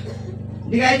zvakanaka.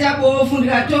 Ndikaita bofu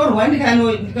ndikatorwa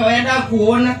ndikauya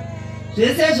ndakuona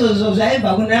zvese izvozvo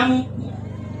zvaibva kuna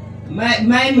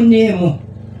mai Munemo.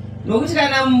 Nokuti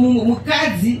kana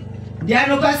mukadzi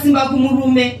ndianopa simba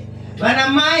kumurume, vana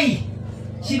mai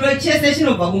chiro chese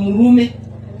chinobva kumurume.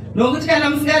 Nokuti kana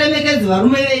musingaremekedzi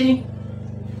varume venyu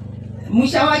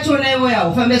musha wachona iwoyo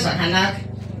haufambe zvakanaka.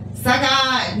 Saka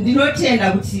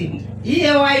ndinotenda kuti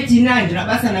iye waiti ina ndina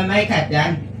basa namai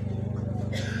Kadhani.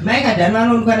 Mai Kadhani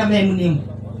vanoonekwa namai Munemo.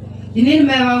 Inini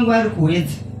mai vangu vari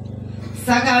kuwedza.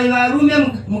 Saka varume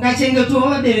mukachengetwa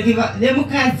vabereki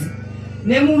vemukadzi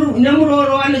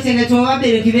nemurooro vanochengetwa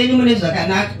vabereki venyu mune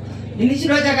zvakanaka. Ini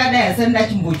chiro chakadai hasa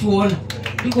ndachimbochiona.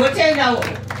 Ndigotenda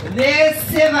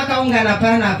vese vakaungana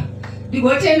panapa.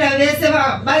 Ndigotenda vese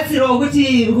vabatsirawo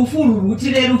kuti rufu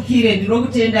rutirerukire.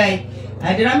 Ndinokutendai.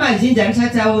 Handina mazhinji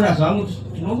andichataura zvangu.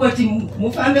 Ndinongoti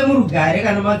mufambe murugare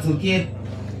kana madzokera.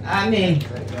 Amen.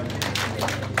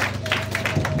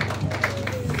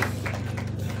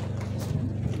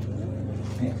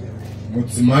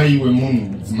 Mudzimai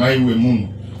wemunhu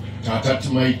tatati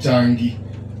maitangi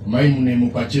mai Munemo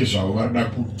pachezvavo varida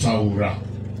kutaura.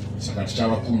 Saka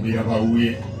tichavakumbira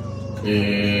vauye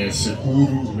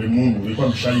sekuru vemunhu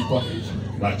vekwamushaikwa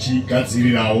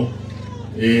vachigadzirirawo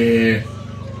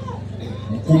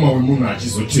mukoma wemunhu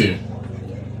achizotera.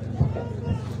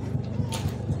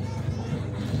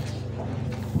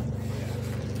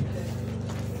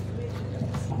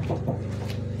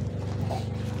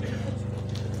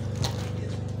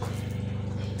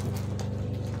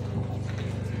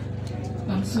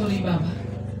 I'm sorry, Baba.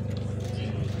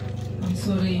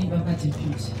 Sorry, Baba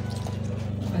Deputy,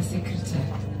 Baba Secretary,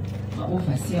 Baba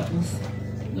Overseer ose,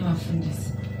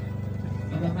 Nabafundisi,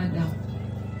 Baba Madam,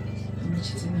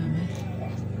 Amuchitiname,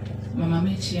 Mama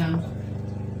Mechi yangu,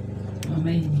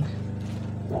 Mama Inyika,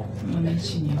 Mama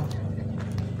Mechinyo,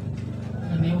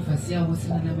 Mama Overseer ose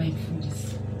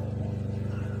Nabafundisi,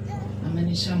 Mama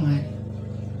Nishamwari,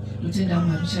 Lutenda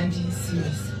Mwari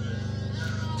uchandisirisa,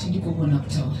 kuti ndikogona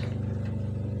kutaura.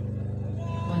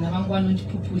 Vana vangu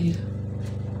vanondipupurira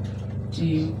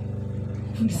kuti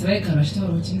fundisi vaigara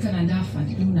vachitaura kuti kana ndafa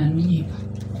ndiri munhu anonyepa.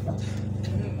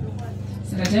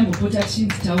 Saka taimbopota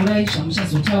tichinzi taurai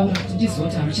zvamuchazotaura kuti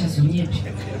ndizoti hamuchazonyepi.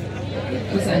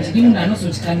 Kuti handidi munhu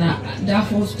anozoti kana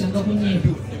ndafa wozotanga kunyepa.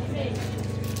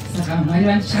 Saka Mwari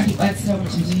vandichandibatsira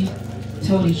kuti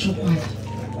nditaure chokwadi.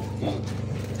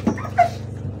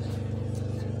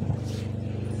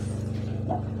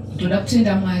 Ndoda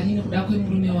kutenda Mwari nekuda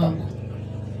kwemurume wangu.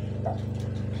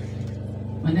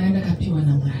 Mwana ndakapiwa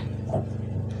naMwari.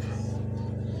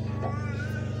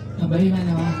 Baba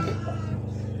vevana vangu.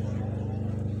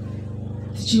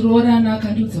 Tichiroorana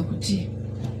akandiudza kuti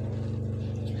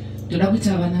ndoda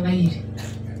kuita vana vairi.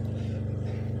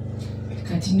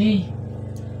 Ndikati nei?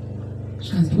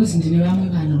 Zvikanzi because ndine vamwe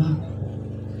vana vangu.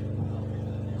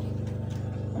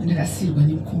 Ndakasirwa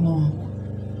nemukoma wangu.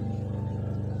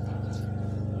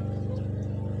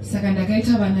 Saka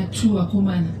ndakaita vana 2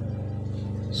 vakomana.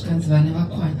 Zvikanzi vana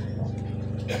vakwana.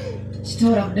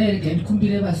 Chitaura kudai rega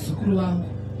ndikumbire vazukuru vangu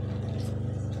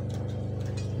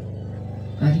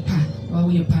vari pano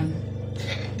vauye pano.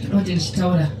 Ndinoti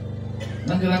ndichitaura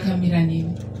vange vakamira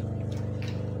neni.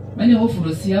 Vane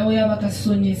hovhorosi yavo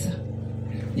yavakasonesa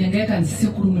yanga yakanzi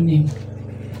Sekuru Munemo.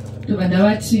 Ndobva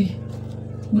ndavati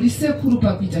muri sekuru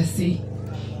pakuita sei?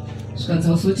 Zvikanzi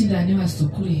hausoti ndane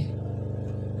vazukuru here.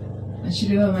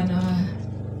 Vachireva vana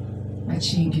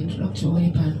vachenge ndoda kuti vauye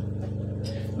pano.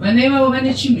 Vana ivavo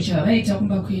vane chinhu chavaita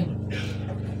kumba kwedu.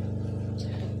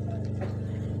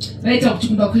 Vaita kuti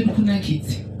kumba kwedu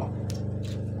kunakidze.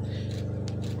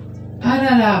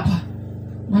 Ararapa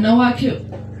mwana wake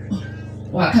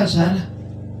wakazvara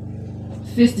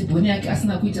first born yake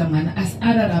asina kuita mwana asi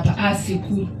ararapa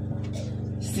asekuru.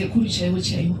 Sekuru chaiwo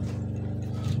chaiwo.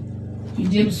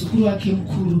 Ndiye muzukuru wake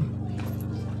mukuru.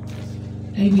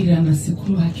 Aiwirana na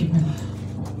sekuru wake mwana.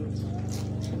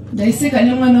 Ndaiseka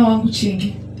nemwana wangu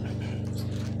Chenge.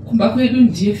 Kumba kwedu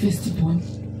ndiye first born.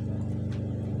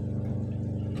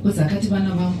 Because akati vana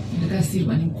vangu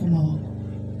ndakasirwa nemukoma wangu.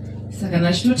 Saka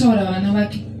ndachitotaura vana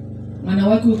vake. Mwana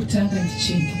wake wekutanga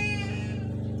ndiChenge.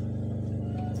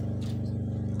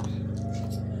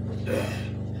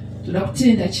 Toda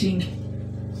kutenda Chenge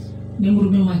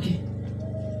nemurume wake.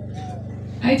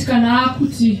 Aiti kana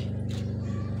akuti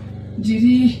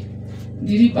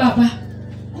ndiri baba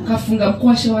kafunga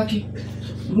mkwasha wake.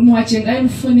 Murume waChenge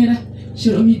aimufonera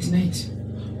chero midnight.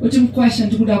 Oti mkwasha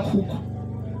ndikuda kuku.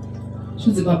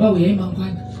 Zvinzi baba uyai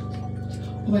mangwana.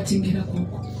 Kuvatengera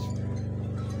kuku.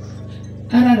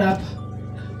 Ararapa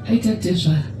aita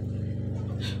tezvara.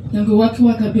 Nyange wake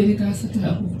wakabereka asati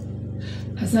akura.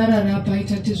 Asi ararapa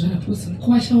aita tezvara because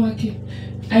mkwasha wake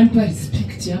aimupa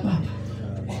respect yababa.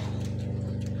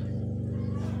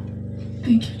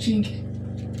 Thank you Chenge.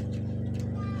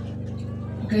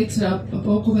 Akaitira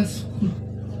baba wako vazukuru.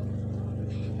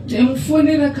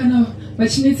 Ndaimufonera kana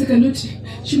vachinetseka ndoti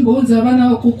chimbounza vana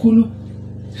vako kuno.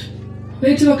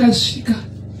 Vaiti vakasvika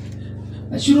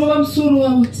vachirova musoro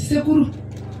wavo kuti sekuru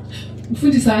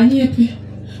mufundisa anyepe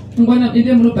mangwana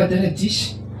ende munobhadhara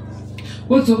dhishi.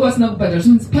 Vodzoka vasina kubhadhara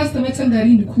zvinonzi pastor vatanga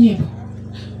rini kunyepa.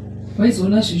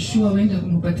 Vaizoona zveshuwa vaenda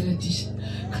kunobhadhara dhishi.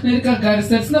 Kana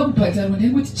rikagarisa risina kubhadharwa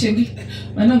ndaingoti Chenge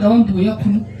vana ngavambouya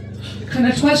kuno.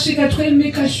 Kana twasvika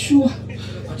twaimeka shuwa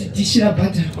kuti dhishi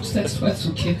rabhadhara kusati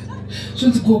twadzokera.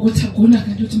 Zvonzi gogo tagona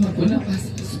akandoti magona basa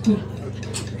vazukuru.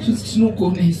 Zvonzi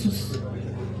tinogona isusu.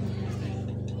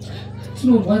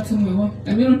 Tinorwadza mwoyo wangu.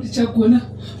 Ameno ndichagona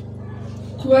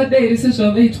kuvadaire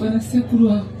sezvavaitwa nasekuru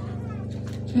wavo.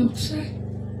 I will try.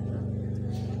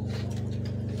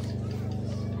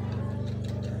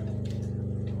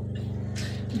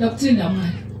 Ndoda kutenda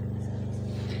Mwari.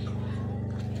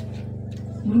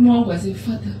 Murume wangu as a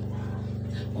father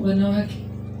kuvana vake.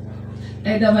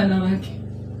 Aida vana vake.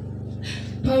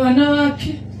 Pavana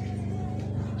vake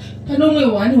panomwe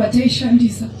wani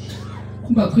wataishandisa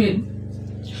kumba kwedu.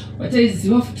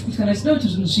 Wataiziva futi kuti kana chida kuti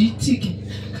zvinhu zviitike,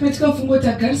 kana tikafunga kuti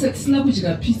tagarisa tisina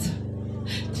kudya pizza,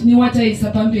 tine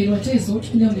wataisa pamberi wataiziva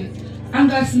kuti kunyange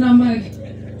anga asina mari,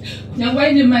 kunyange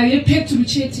aine mari yepeturu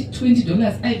chete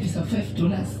 $20 aibvisa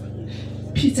 $5,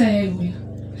 pizza yaiuya.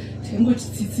 Taingoti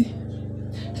tsitsi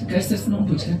tagarisa tisina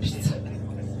kumbodya pizza.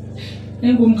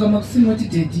 Naingomuka makusini wati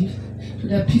daddy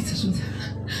toda pizza zvonzi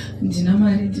ndina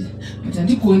mari but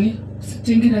handigoni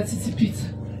kusatengera tsitsi pizza.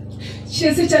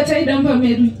 Chese chataidamba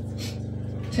medu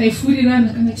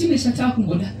taifurirana kana chine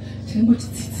chatakungoda taingoti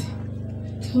tsitsi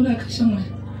taura kashamwari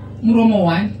muromo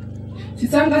 1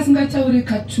 tsitsi anga asingataure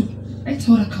ka2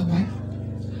 aitaura ka1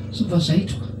 zvobva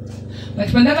zvaitwa.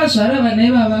 But pandakazvara vana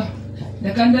ivava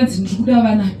ndakandanzi ndiri kuda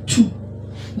vana 2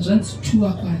 zvanzi 2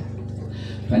 akwana.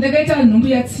 Pandakaita nhumbu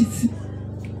yatsitsi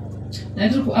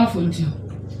ndandiri kuavondeo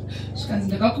zvikanzi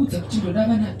ndakakudza kuti ndoda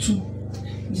vana 2.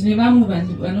 Ndine vamwe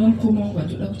vana wemukoma wangu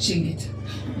vandoda kuchengeta,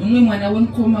 nomumwe mwana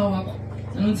wemukoma wako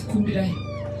anonzi Kumbirai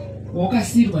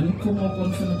wakasirwa nemukoma wako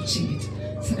anofanira kuchengeta.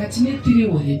 Saka tine 3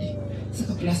 already,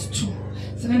 saka plus 2.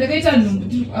 Saka ndakaita nhumbu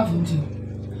ndiri kuavondeo.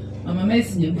 Mama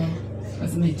Maizinyemba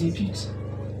was my deputy.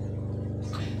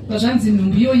 Pazvanzi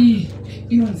nhumbu iyoyi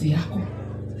inonzi yako.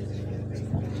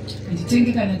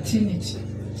 Nditenge kana teneti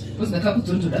because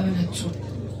ndakakudza ndoda vana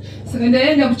 2. Saka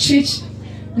ndaenda kuchechi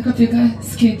ndakapfeka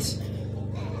sketi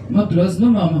mablouse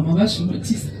nomama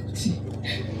mavazvinotisa kuti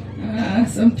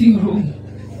something wrong.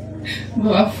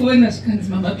 Vafona zvikanzi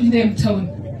mama pindai mutauni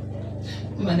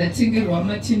kuva ndatengerwa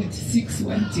maternity 6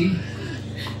 one day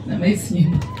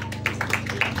naMaizinyemba.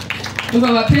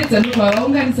 Ndobva vapedza ndobva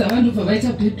vaunganisa vanhu ndobva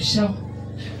vaita baby shower.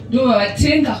 Ndobva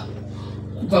vatenga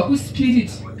kubva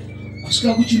kuspirit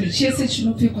kusvika kuchinhu chese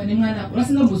chinopfekwa nemwana ako.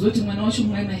 Vasingambozoti mwana wacho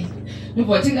mwanai.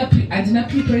 Ndobva vatenga handina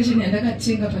preparation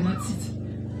yandakatenga pana tsitsi.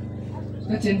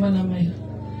 Zvakatengwa namai.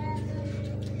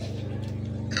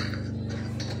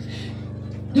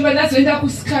 Ndobva ndazoenda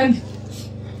kusikani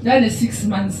ndane 6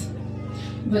 months.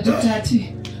 Madhokota ati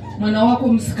mwana wako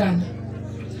musikana.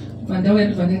 Ndobva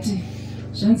ndati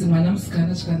zvanzi mwana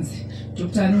musikana zvikanzi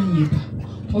dhokota anonyepa.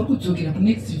 Pauri kudzokera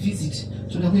kunext visit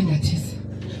toda kuenda tesa.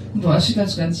 Ndobva vasvika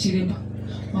zvikanzi chiremba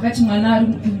makati mwana ari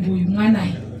mudumbu uyu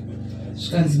mwanai.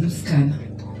 Zvikanzi musikana.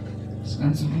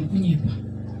 Zvikanzi uri kunyepa.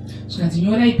 Zvikanzi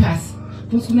nyorai pasi.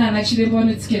 Posi kuna ana chiremba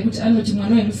vanotsikia kuti anoti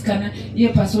mwana wemusikana iye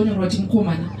pasi onyorwa kuti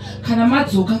mukomana. Kana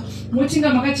madzoka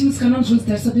motinga makati musikana unozonzi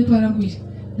tarisa pepa rangu iri.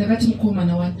 Ndakati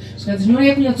mukomana wani. Zvikanzi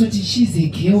nyorai kunyatsoti she's a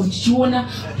girl. Ndichiona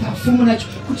pafomu nacho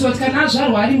kuti kana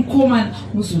azvarwa ari mukomana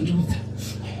muzondiudza.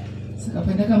 Saka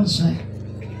pandakamuzvara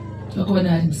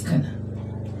ndakaona ari musikana.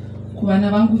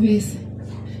 Kuvana vangu vese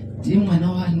ndiye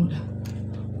mwana waanoda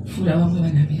kupfuura vamwe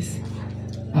vana vese.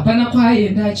 Hapana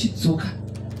kwaaenda achidzoka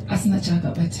asina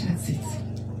chaakabatira tsitsi.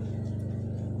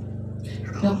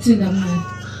 Ndakutenda Mwari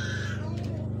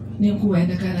nenguva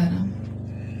yandakararama.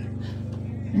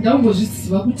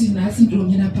 Ndambozviziva kuti nhasi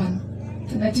ndomira pano.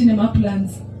 Tanga tine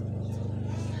maplans.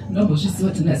 Ndambozviziva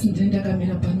kuti nhasi ndine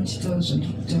ndakamira pano chitaura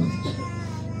zvandiri kutaura.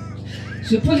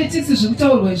 Zvepolitics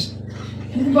zvekutaurwa izvi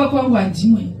kumba kwangu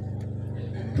handimwe.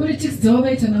 Politics dzavo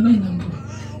vaita namai nambo.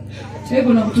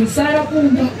 Taigona kutosara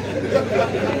kumba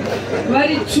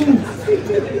vari 2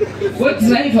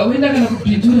 godriver wenda kana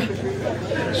kupindura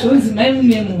zvonzi mai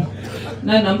Munemo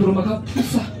nanhamburo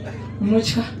makapusa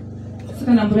munotya.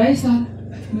 Saka nhamburo aisara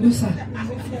ndosara.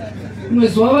 Mumwe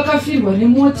zuva vakafirwa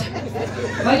nemota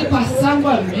vari pasango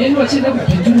mheni vachienda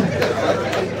kupindura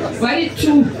vari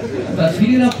 2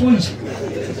 vavhirira ponja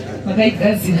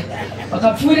vakaigadzira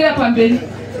vakapfuurira pamberi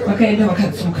vakaenda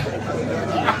vakadzoka.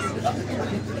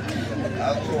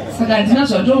 Saka handina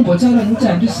zvandombotaura nokuti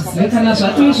handizvizive. Kana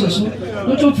zvato izvozvo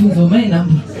notobvunzwa mai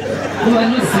nhamburo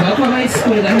ndovanoziva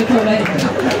kwavaiswera nekwavaenda.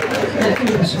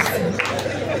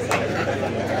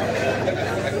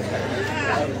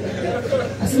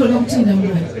 Asi ndoda kutenda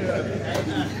Mwari.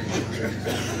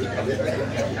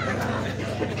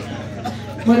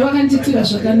 Mwari vakandiitira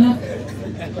zvakanaka.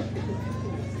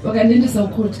 Vakandiendesa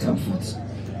kucourt comfort.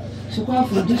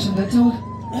 Zvekuavhonde zvangataura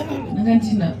ndanga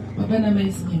ndina baba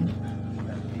naMaizinyemba.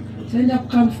 Taenda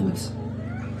kucomfort.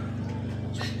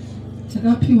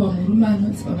 Takapiwa murume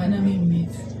anonzi baba namai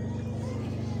Mumedzi.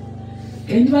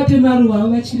 Ndivape maruva avo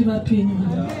vachiri vapenyu.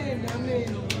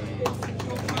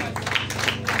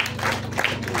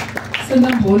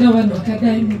 Sandamboona vanhu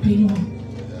vakadai mupenyu wangu.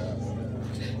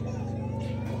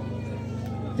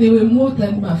 They were more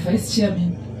than my vice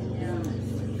chairman.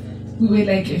 We were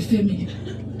like a family.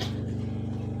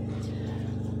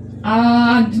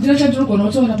 Ndina chandinogona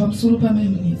kutaura pamusoro pamai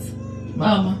Munedzi.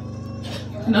 Mama,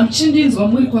 kana muchindinzwa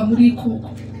muri kwamuri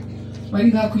ikoko,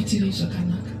 Mwari ngaakuitirei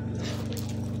zvakanaka.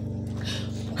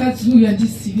 Mukadzi uyu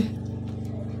handizive.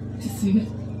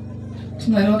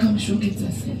 Kuti Mwari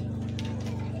wakamushongedza sei.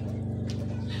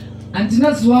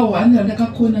 Handina zuva 1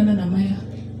 randakakonana namai angu.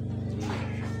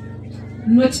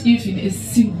 Not even a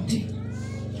single day.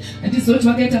 Handizoti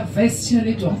vakaita vice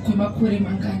chairlady wangu kwemakore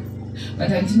mangani. But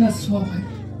handina zuva 1.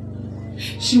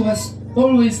 She was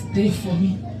always there for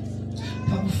me.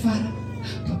 Pakufara,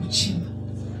 pakuchema.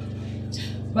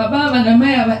 baba ava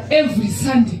namai ava every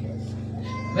Sunday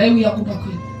vaiuya kupa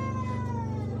kwenu.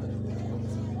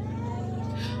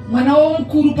 Mwana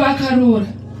womukuru paakaroora,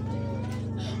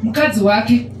 mukadzi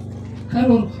wake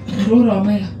karoorwa muroora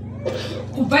wamai ava.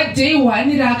 Kubva day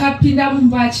 1 raakapinda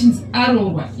mumba achinzi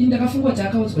aroorwa, ini ndakafunga kuti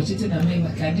akaudzwa chete namai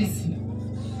vake, handizivi.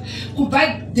 Kubva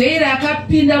day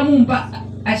raakapinda mumba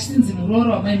achinzi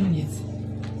muroora wamai Munetsi,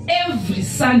 every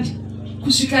Sunday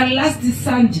kusvika last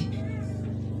Sunday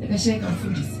yakashayika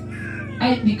mufundisi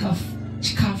aibika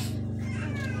chikafu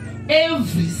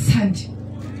every Sunday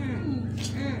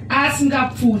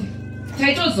asingapfuuri.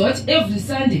 Taitoziva kuti every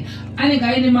Sunday anenge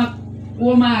aine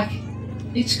maoma ake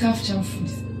echikafu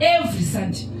chamufundisi every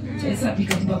Sunday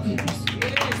taisabika kumba kwedu.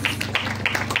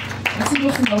 Asi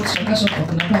ndofunga kuti zvanga zvabva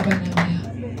kuna baba namai.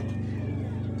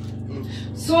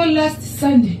 So last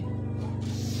Sunday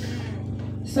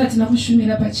satina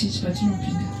kushumira pachechi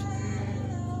patinopinda,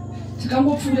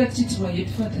 takangopfuura tichitirwa Happy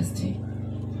Father's Day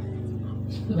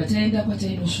kubva taenda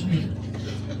kwatainoshumira.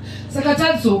 Saka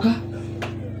tadzoka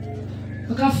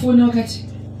vakafona vakati,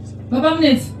 baba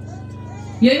Munetsi,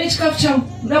 yeye nechikafu changu,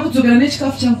 uda kudzokera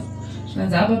nechikafu changu.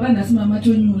 Zvikanzi baba nhasi mama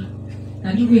tonyura,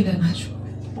 handiri kuenda nacho.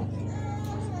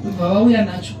 Ubva vauya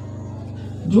nacho,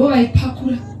 ndo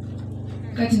vaipakura.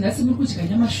 Kati nhasi muri kudya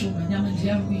nyama shoma, nyama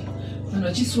ndiyangu iyi. Vanhu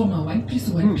vachisoma 1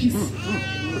 piece.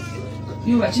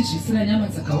 Ivo vachizvisira nyama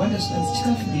dzakawanda, zvikanzi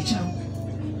chikafu ndechangu.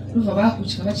 Ndobva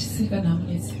vakudya vachiseka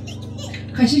naMunetsi.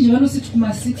 Kazhinji vanositi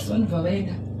kuma6 vanobva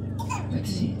vaenda. But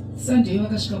Sunday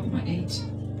vakasvika kuma8.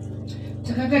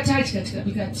 Takanga tadya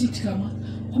tikabika tea tikamwa.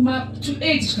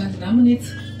 Kuma2:8 zvikanzi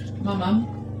naMunetsi, mamamu,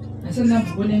 nhasi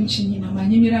ndambogone muchinyi, mama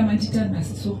nyimira mandita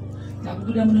nhasi so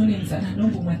ndakubuda munonenzana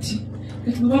ndombomwa tea.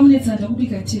 Kati baba Munetsi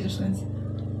handakubika tea, zvikanzi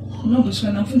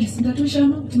unombosvika namufundisi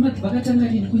ndatoshama kuti madzi vakatanga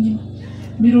rini kunyima,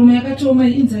 miromo yakatoma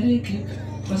inzara yegeka,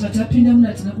 vasatapinda muna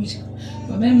hatina kudya.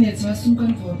 Baba Munetsi vasumuka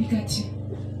ndobva vabika tea,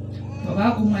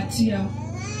 vavakumwa tea yavo.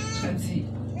 Zvikanzi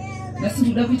nhasi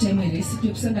ndoda kuita imwe recipe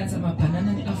yekusanganisa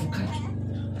mabhanana neavocado,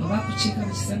 vavakucheka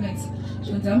vachisanganisa.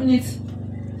 Zvikanzi Munetsi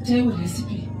taiwo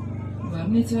recipe. Baba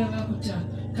Munetsi vavakuti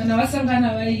kana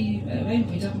vasangana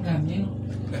vaimboita kunga mheno,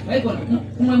 vaigona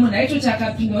umwe munhu aitoti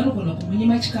akapinda vanogona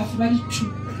kumunyima chikafu vari 2.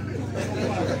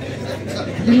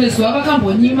 Rimwe zuva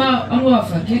vakambonyima vamwe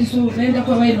vavhangeri, so vaenda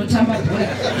kwavainotamba bhora,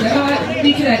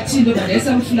 ndakavabikira tea ndobva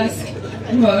ndaisa muflaski,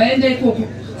 ndobva vaenda ikoko.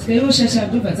 Saka ivo shasha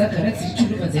ndobva dzagara dziri 2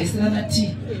 ndobva dzaisirana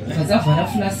tea, ndobva dzavhara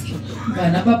flaski.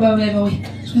 Vana baba vai vauya,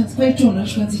 zvikanzi kwaitonha,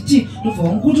 zvikanzi tea, ndobva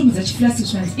wangutumudza chiflaski,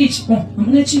 zvikanzi ichi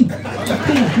hamuna chinhu.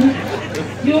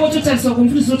 Ivo vototarisa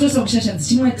kumufundisi, vototarisa kushasha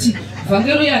dzichimwa tea.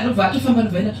 Vhangeri uya ndobva atofamba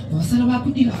ndobva enda, vasara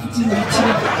vakudira futi imwe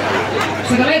tea.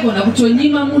 Saka vaigona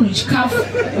kutonyima munhu chikafu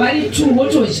vari 2,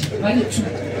 votodya vari 2.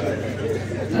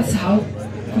 That's how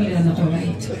kuirana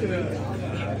kwavaita.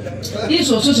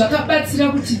 Izvozvo zvakabatsira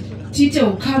kuti tiite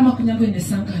ukama kunyange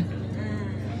nesangano.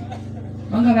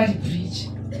 Vanga vari bridge,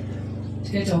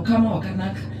 tikaita ukama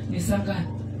hwakanaka nesangano.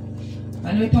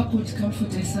 Vanhu vepakoti,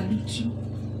 Comfort, I salute you.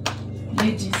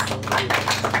 Ladies,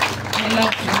 I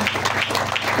love you.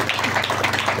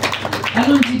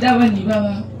 Vanondida vanhu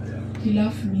ivava, he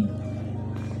love me.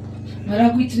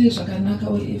 Varakuitire zvakanaka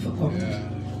uyeeva kwamuri.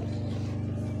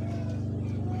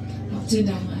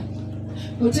 Nakutenda Mwari.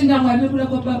 Nakutenda Mwari nekuda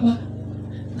kwababa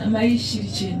namai Shiri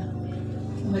Chena,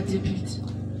 vaDeputy.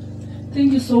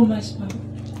 Thank you so much, Baba.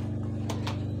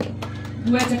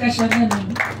 Nguva yatakashanda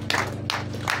nemi,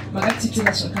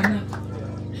 makatitira zvakanaka.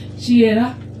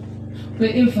 Chiera,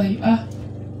 wherever you are,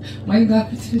 Mwari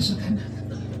ngaakuitire zvakanaka.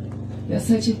 You are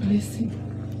such a blessing.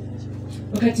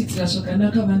 Vakatitira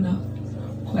zvakanaka vana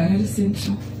Harare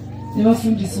Central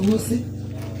nevafundisi vose.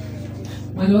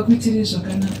 Mwari vakuitire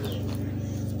zvakanaka.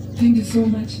 Thank you so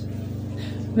much.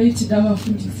 Vaitida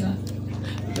vafundisa,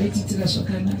 vaititira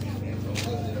zvakanaka.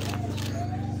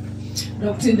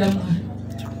 Ndakutenda Mwari.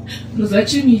 Ndoziva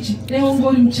chinhu ichi dai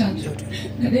ungori muchato,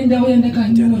 ndadai ndauya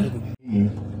ndakanyora.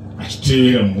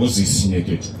 Achiteera Moses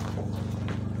Nyekete.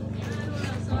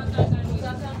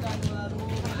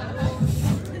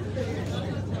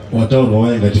 Wataurwa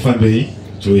waye ngatifambei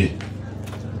Joe.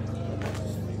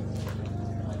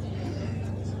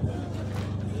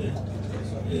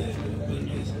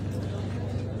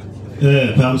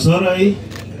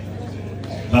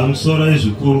 Pamusorai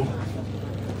zvikuru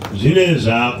zvine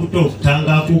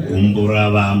zvakutotanga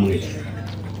kugumbura vamwe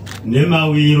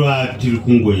nemawiro atiri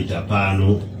kungoita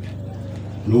pano,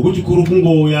 nokuti kuri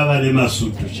kungouya vane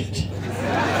masutu chete.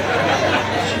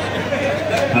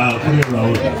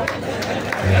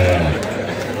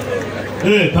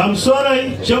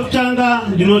 Pamusorai chokutanga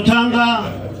ndinotanga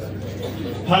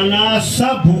pana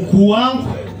sabhuku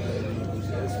wangu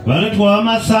vanoti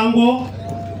wamasango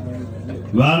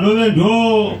vanove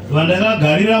ndo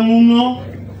vandakagarira muno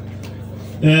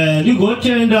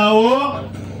ndigotendawo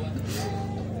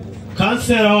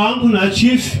kansera wangu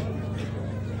nachief,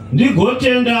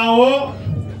 ndigotendawo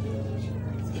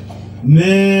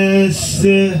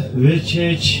mese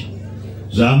vechechi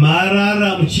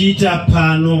zvamarara muchiita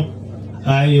pano.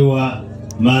 Aiwa,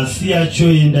 masi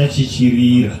achoenda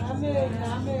chichirira.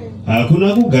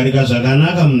 Hakuna kugarika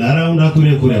zvakanaka munharaunda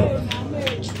kure kure.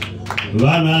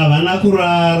 Vanhu havana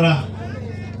kurara,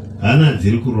 hana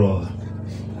dziri kurova.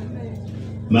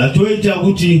 Matoita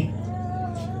kuti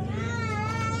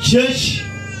chechi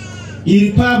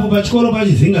iri papo pachikoro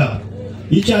pachiZimbabwe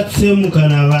ichatsemuka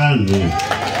navanhu.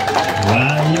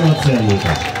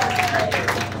 Vanotsemuka.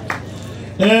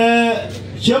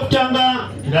 Chekutanga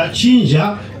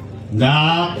ndachinja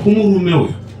ndakumurume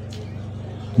uyo.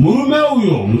 Murume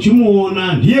uyo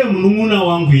muchimuona ndiye munun'una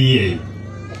wangu iyeyo.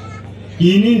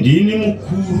 Ini ndini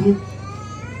mukuru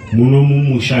muno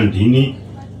mumusha, ndini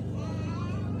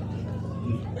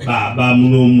baba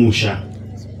muno mumusha.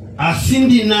 Asi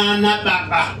ndinana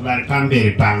baba vari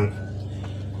pamberi pangu.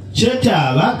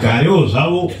 Cheta vagarewo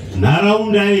zvavo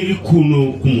nharaunda iri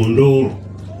kuno kuMhondoro,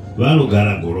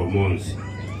 vanogara Goromonzi.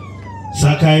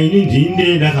 Saka ini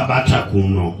ndinde ndakabata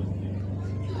kuno.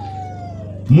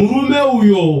 Murume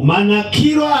uyo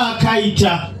manakiro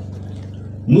akaita,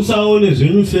 musaone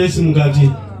zvenyu fesi mukati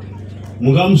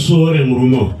mukamusore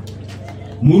murume uyo.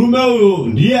 Murume uyo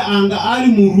ndiye anga ari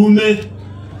murume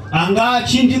anga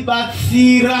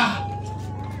achindibatsira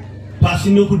pasi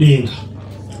nekudenga.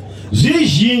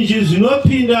 Zvizhinji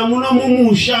zvinopinda muno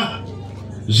mumusha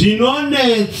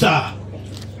zvinonetsa,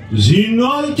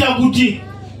 zvinoita kuti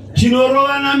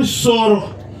tinorovana misoro.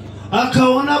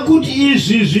 Akaona kuti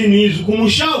izvi zvinhu izvi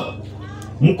kumusha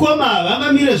mukoma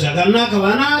havangamire zvakanaka,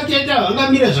 vana ateta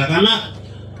havangamire zvakanaka,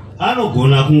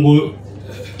 anogona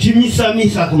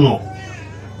kungotimisa kunoko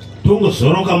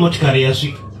tongozoroka motikari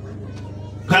yasvika,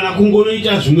 kana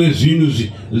kungonoita zvimwe zvinhu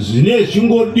zvine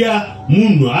zvingoda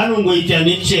munhu anongoita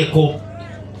necheko.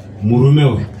 Murume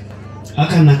uyu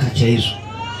akanaka chaizvo,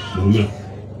 murume uyu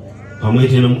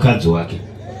pamwete nomukadzi wake.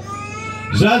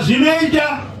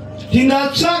 Zvazvinoita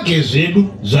tingatsvage zvedu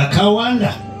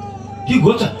zvakawanda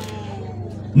tigota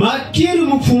matiri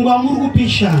mupfungwa muri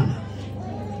kupishana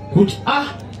kuti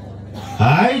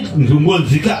hai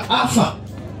ndumbonzika afa,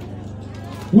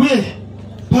 uye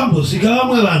pambosvika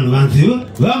vamwe vanhu vanzive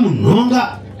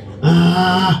vamunhonga.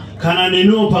 Kana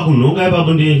neniwo pakunhonga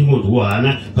ipapo ndiye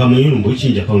ndingodwahana, pamwe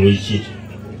inombochinja pamwe ichinja.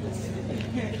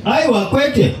 Aiwa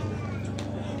kwete,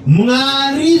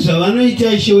 Mwari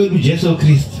zvavanoita Ishe wedu Jesu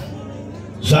Kristu,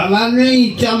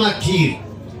 zvavanoita matiri,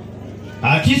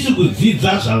 hatisi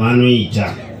kudzidza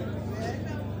zvavanoita.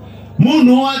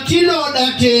 Munhu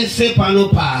watinoda tese pano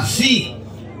pasi,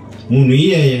 munhu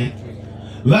iyeye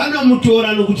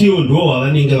vanomutora nokuti iwo ndo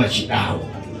wavanenge vachidawo.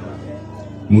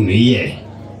 Munhu iyeye,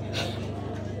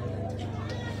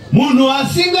 munhu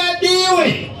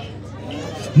asingadiwe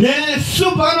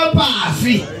nesu pano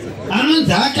pasi,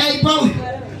 anonzi akaipa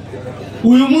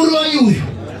uyu muroyi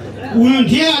uyu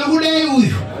ndiye ari kudai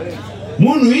uyu.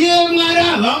 Munhu iyeye Mwari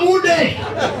havamude,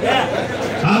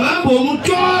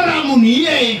 havambomutora munhu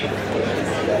iyeye,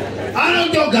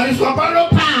 anotogariswa pano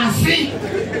pasi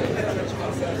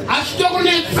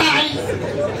achitokunetsai.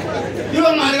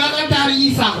 Ivo Mwari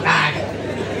vakatarisa kudai,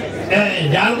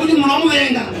 ndari kuti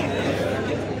munomuvenga.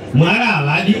 Mwari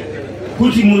havadi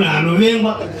kuti munhu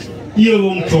anovengwa iye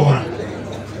vomutora.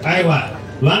 Aiwa,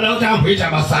 vana kuti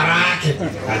amboita basa rake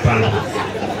hapana.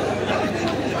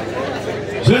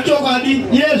 Zvechokwadi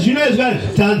iye zvino izvi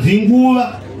tanzi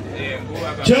nguva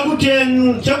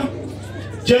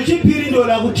chechipiri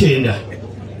ndoda kutenda.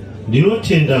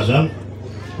 Ndinotenda zvangu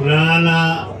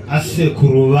kunana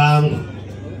asekuru vangu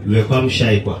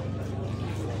vekwamushaikwa.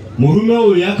 Murume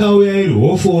uyu yakauya iri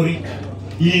hofori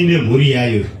iine mhuri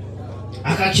yayo,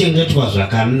 akachengetwa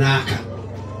zvakanaka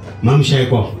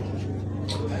mamushaikwa,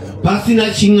 pasina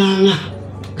ching'ang'a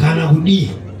kana kudii.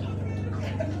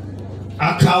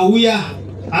 Akauya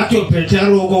atopeta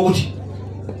roko kuti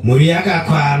mhuri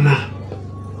yakakwana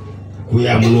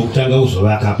kuya muno kutanga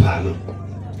kuzovaka pano.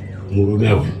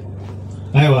 Murume uyu,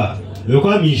 aiwa,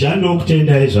 vekwamizha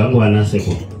ndokutendai zvangu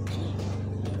vanasekuru.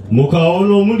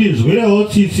 Mukaona mundinzwirewo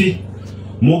tsitsi,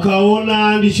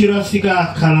 mukaona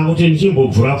ndichirasika kana kuti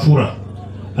ndichimbobvura-pfura,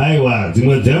 aiwa,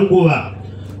 dzimwe dzenguva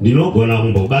ndinogona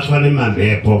kumbobatwa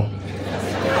nemamhepo.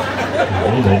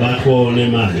 Kumbobatwawo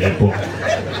nemamhepo.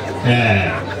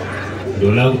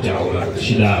 Ndoda kutaura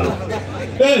tichidaro.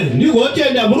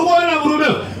 Ndigotenda, muri kuona murume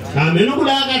hamene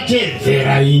kuda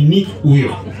akatedzera ini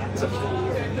uyo.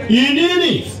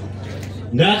 Inini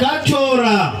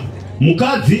ndakatora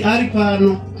mukadzi ari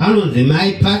pano anonzi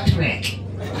Mai Patrick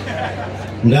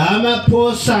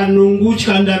ndamaposa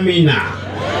nungutya ndamina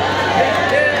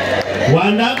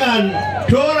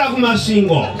wandakatora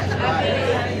kumasingo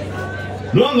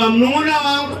nonga munun'una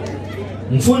wangu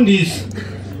mfundisi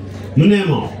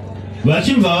Munemo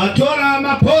vachibva vatora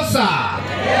maposa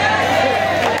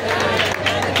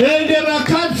ende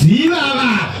vakadzi ivava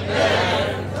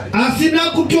asina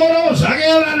kutorawo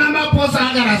zvake vana maposa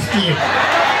akarasikira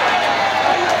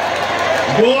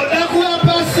ndoda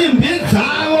kuvapa simbi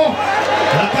dzavo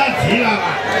vakadzi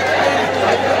ivava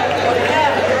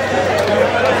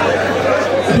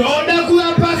ndoda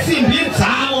kuvapa simbi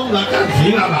dzavo vakadzi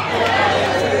ivava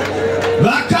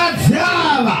vakadzi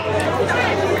ava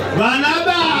vana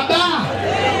baba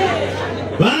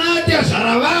vana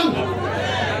tezvara vangu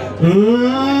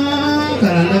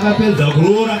kana ndakapedza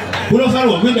kuroora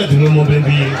unofanirwa kuenda dzimwe mombe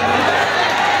mbiri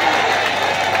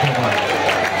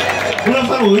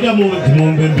unofanirwa kuenda dzimwe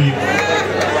mombe mbiri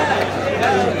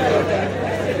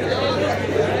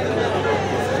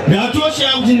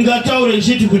ndatosheya kuti ndingataure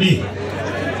ndichiti kudii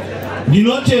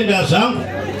ndinotenda zvangu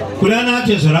kuna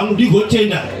tezvo rangu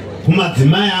ndigotenda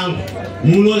kumadzimai angu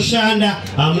munoshanda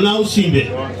hamuna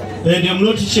usimbe ende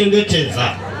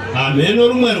munotichengetedza ameno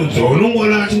rumwe rudzo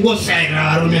unongona vachingosayira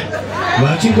varume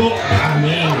vachingo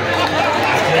ameno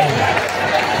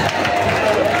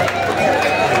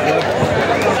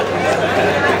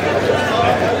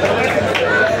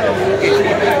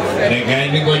regai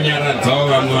ndingonyaradzawo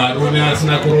vamwe varume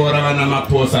vasina kuroora vana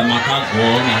maposa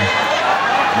makagona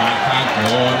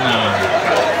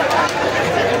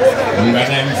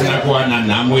mungadai musina kuwana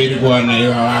nhamo iri kuwana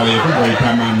ivavavo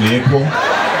yekungoita mamhepo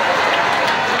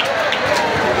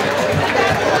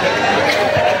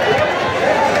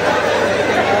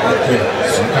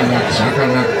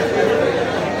zvakanaka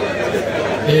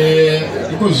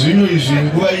iko zvino izvi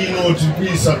nguva ino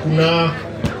tirikuisa kuna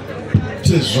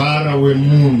tezvara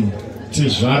wemunhu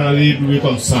tezvara vedu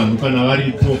vepamusanhu kana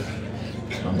varipo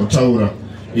ambotaura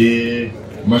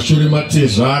mashure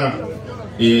matezvara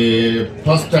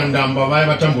Pastor Ndamba vai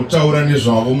vatambotaura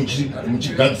nezvavo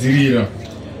muchigadzirira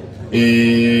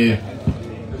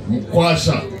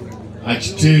mukwasha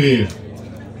achitevera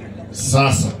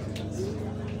sasa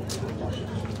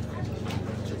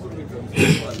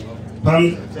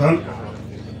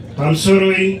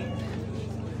pamusoro iyi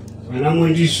vana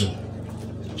Mondizo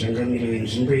changamiro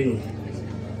wenzvimbo ino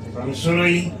pamusoro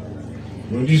iyi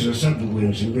Mondizo sabhuku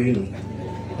wenzvimbo ino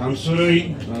pamusoro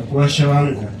iyi vakuwasha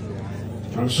vangu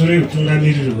pamusoro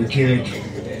utungamiriri hwekereke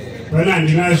pana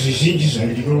handina zvizhinji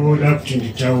zvandinoda kuti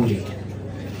nditaure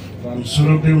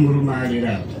pamusoro pemurume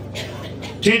arirapo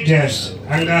Tedious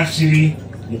anga asiri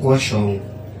mukuwasha wangu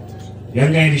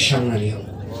yanga iri shamwari yangu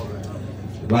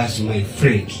was my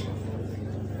friend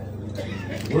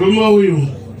murume uyu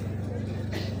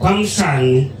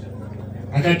kwamusanu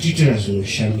akatiitira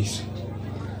zvinoshamisa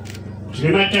tine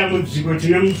matambudziko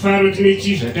tine mufaro tine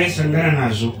chii zvataisangana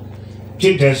nazvo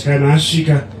Tedious kana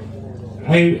asvika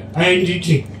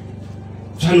ainditi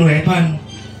tanouya pano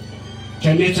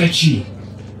chanetsa chii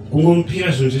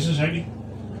kungomupira zvinhu zvese zvadi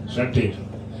zvapera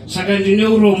saka ndine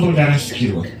urombo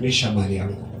ndarasikirwa neshamwari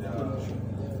yangu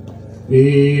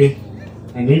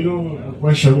andendo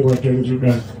kwashangu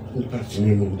watandiuda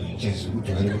kupadzimwe munhu ichazi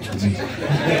kuti vari kutii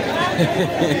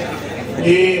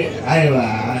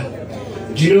aiwa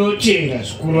ndinotenda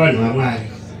zvikuru vanhu vamwari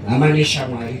hama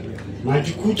neshamwari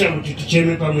matikuta kuti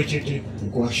ticheme pamwe chete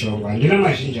mukuwasha wangu handina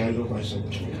mazhinji andokwanisa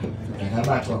kuti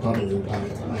ndakabatwa pamunhu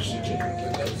pangu masvite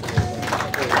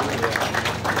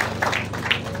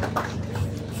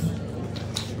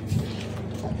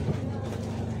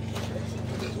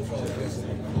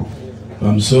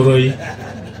pamusoro iyi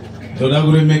toda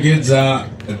kuremekedza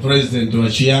president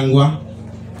waChiyangwa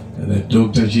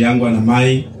Dr. Chiyangwa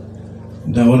namai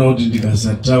ndaona kuti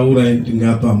ndikasataura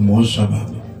ndingapa mhosva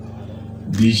baba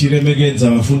ndichiremekedza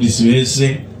vafundisi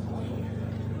vese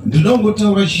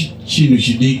ndinongotaura chinhu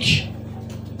chidiki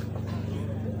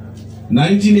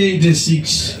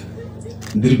 1986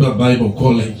 ndiri paBible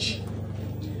College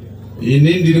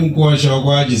ini ndiri mukuwasha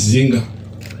wakwachizinga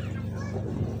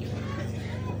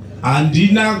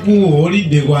handina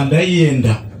kuholiday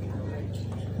kwandaienda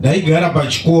ndaigara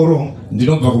pachikoro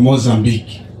ndinobva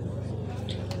kuMozambique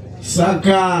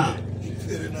saka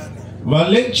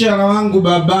valecturer vangu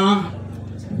baba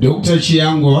Dr.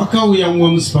 Chiyangwa vakauya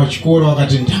mumwe musi pachikoro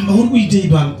vakati Ndamba uri kuitei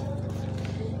pano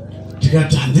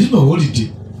tikati handiri paholiday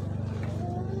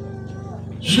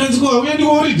zvikanzi kwauya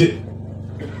ndiholiday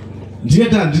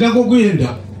ndikati handina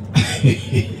kokuenda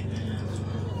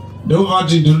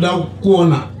ndovati ndinoda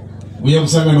kuona uya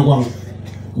kusangana kwangu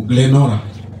kuGlenora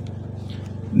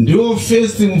ndio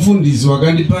first mfundisi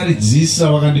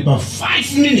wakandiparidzisa wakandipa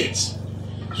 5 minutes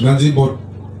zvikanzi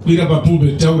kwira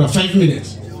papulpit taura 5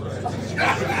 minutes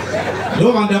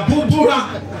ndo vandapupura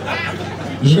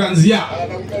zvikanzi ya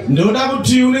ndoda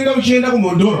kuti unenge uchienda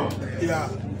kuMhondoro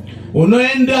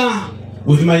unoenda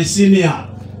with my senior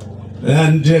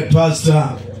and pastor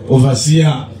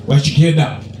overseer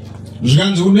wachigeda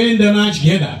zvikanzi unoenda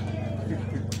nachigeda.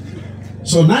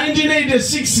 So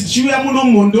 1986 chiuya muno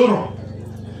Mhondoro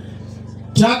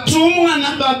tatumwa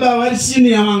nababa vari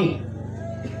senior vangu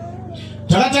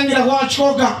takatangira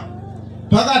kwavachikoka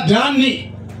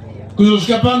pakadhani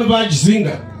kuzosvika pano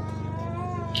pachizinga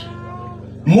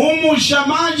mumusha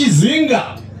machizinga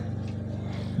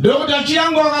Dr.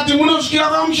 Chiyango wakati munosvikira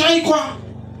kwamushaikwa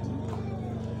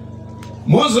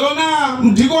mozoona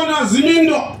mudhikona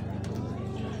Zimindo.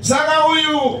 Saka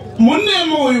uyu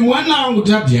Munemo uyu mwana wangu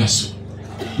Tedious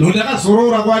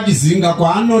ndakazorora kwachizinga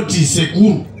kwaanoti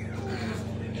sekuru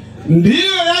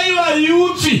ndiyo yaiva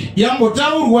yuthi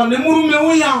yambotaurwa nemurume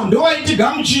uya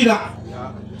ndowaitigamuchira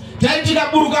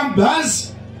taitikaburuka mubhazi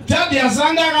Tedious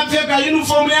anga akapfeka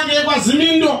uniform yake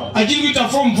yekwazimindo achiri kuita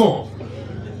form 4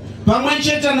 pamwe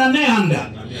chete nanehanda.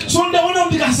 So ndaona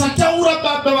kuti ndikasataura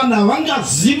baba vanhu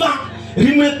vangaziva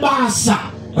rimwe basa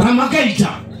ramakaita.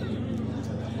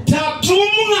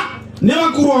 Tatumwa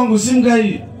nevakuru wangu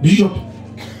Simgai Bishop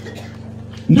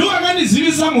ndo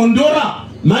vakandizivisa Mhondoro.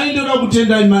 Mai ndoda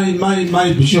kutendai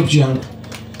my Bishop changu.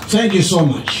 Thank you so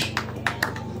much.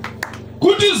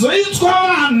 Kuti zoitwa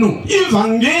vanhu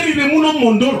ivhangeri remuno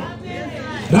Mhondoro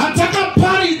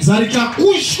ratakaparidza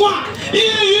rikakushwa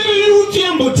iri yuti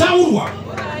yambotaurwa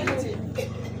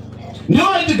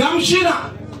ndowaitigamuchira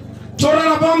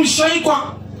torara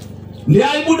pamushaikwa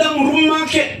ndiaibuda murume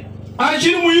make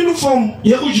achiri muuniform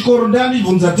yekuchikoro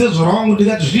ndanibvunza tezora wangu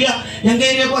ndikati zviya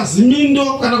yanga iri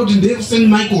yekwazimindo kana kuti ndeyekuSt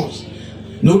Michael's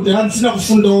nokuti handisina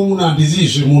kufundawo muno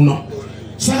handizizve muno.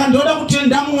 Saka ndoda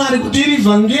kutenda Mwari kuti iri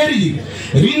vhangeri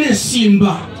rine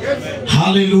simba.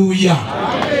 Haleluya.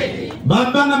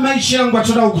 Baba namai changu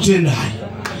atoda kukutendai.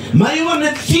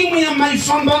 Maione theme ya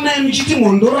maifamba naye mchiti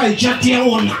Mhondoro haichati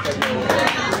yaona.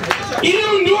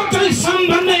 Iyo ndio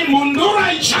taifamba naye Mhondoro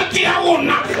haichati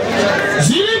yaona.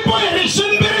 Zilipo ere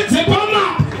shembere zepana.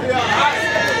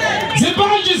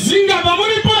 Zepana chizinga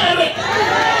pamuripo ere.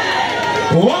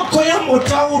 Hoko ya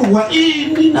motaurwa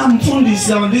ini na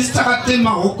mfundisi ndisitakatema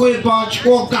hoko yepa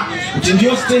chikoka kuti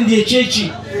ndiyo stand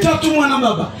yechechi tatumwa na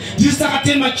baba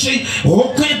ndisitakatema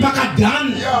hoko yepa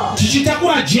kadhani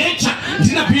tichitakura jecha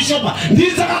ndina bishopa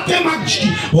ndisitakatema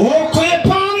hoko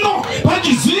yepano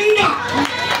pachizinga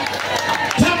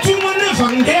tatumwa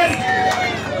nevhangeri.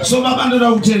 So baba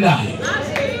ndoda kutendai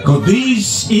because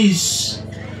this is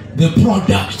the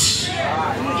product.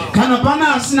 Kana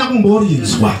pana asina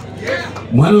kumborinzwa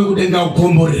Mwari wekudenga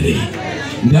ukomborere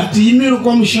ndati imiro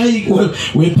kwa mushaiko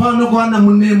wepano kwana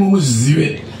Munemo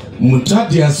muzizive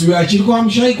Tedious we achiri kwa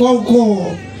mushaiko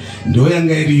uko ndo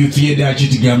yanga iri youth yedu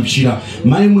achitigamuchira.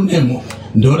 Mai Munemo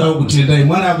ndoda kutendai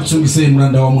Mwari akutsungise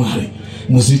muranda wa Mwari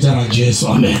muzita ra Jesu.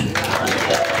 Amen.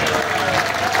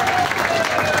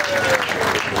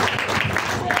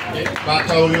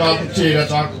 Vatauri vakutera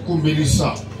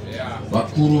takukumbirisa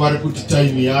vakuru vari kuti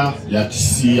time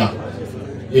yatisiya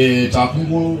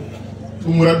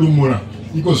takungodumura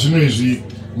iko zvino izvi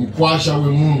mukwasha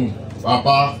wemunhu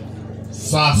baba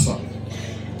sasa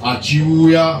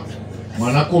achiuya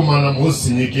mwanakomana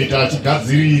Moses Nyekete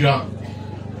achigadzirira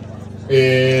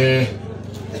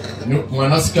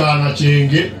mwanasikana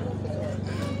Chenge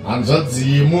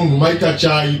hanzvadzi yemunhu maita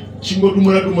chai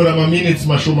chingodumura maminutes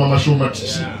mashoma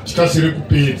tikasiri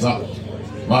kupedza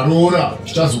varora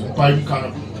tichazokupai mukana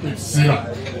kupedzisira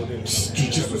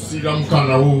tichizosira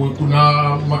mukana wowe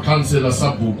kuna makansela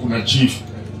sabhuku na chief.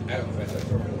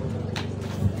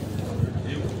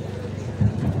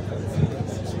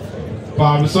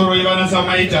 Pamusoro ivana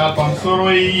samaita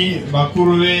pamusoro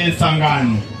vakuru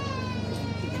vesangano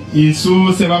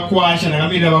isu sevakuwasha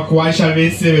ndakamira vakuwasha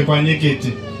vese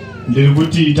vekwanyekete ndiri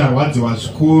kuti tarwadziwa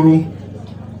zvikuru.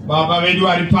 Baba vedu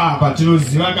vari papa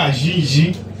tinoziva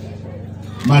kazhinji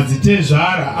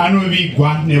madzitezvara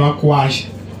anovigwa nevakuwasha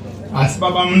asi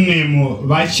baba Munemo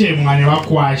vachemwa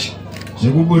nevakuwasha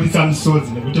zvekuburitsa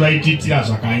musodzi nekuti vaitiitira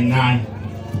zvakanyanya.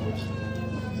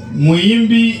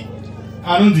 Muimbi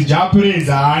anonzi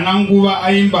Japreza haana nguva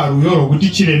aimba rwiyo rwokuti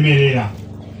chiremerera.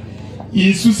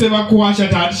 Isu sevakuwasha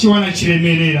taatichiwana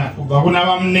chiremerera kubva kuna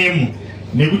vaMunemo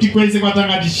nekuti kwese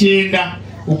kwatanga tichienda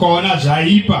ukaona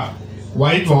zvaipa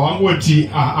waibva wangoti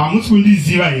hamusi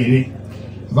kundiziva here.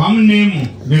 VaMunemo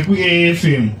veku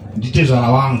AFM nditezvara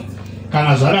wangu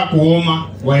kana zvada kuoma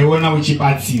waiona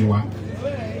uchibatsirwa.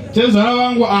 tezvara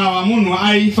vangu ava munhu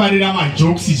aifarira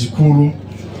majokisi zvikuru.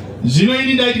 Zvino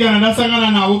ini ndaiti kana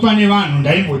ndasangana navo pane vanhu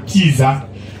ndaimbotiza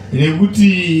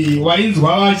nekuti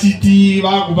wainzwa vachiti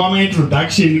vakupa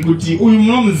maintroduction kuti uyu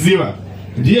munomuziva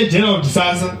ndiye Gerald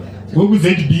Sasa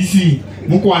wekuZBC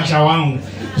mukuwasha wangu.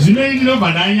 Zvino ini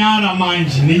ndinobva ndanyara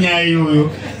manje nenyaya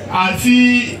iyoyo,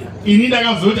 asi ini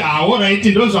ndakazoti alright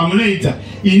ndozvamunoita.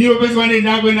 Iniwo pese pane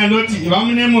ndakwenda ndoti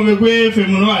vamunemo vekuefe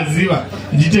munovaziva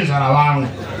nditezvara vangu.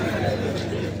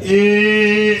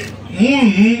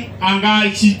 Munhu anga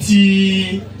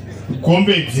achiti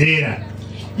gombedzera,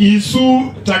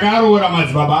 isu takaroora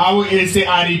madzibaba avo ese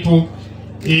aripo,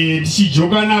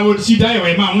 tichijoka navo tichiti aiwa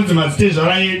imamunzi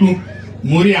madzitezvara yedu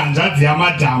muri hanzvadzi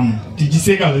yamadhamu,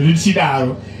 tichiseka zvedu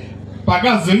tichidaro.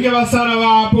 Pakazonge vasara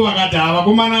vapo vakati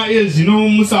havakomana zvino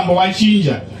musambo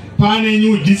wachinja, pane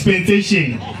new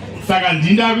dispensation, saka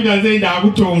ndinda kuita sei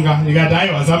ndakutonga. Ndikati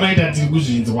aiwa samaita tiri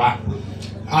kuzvinzwa,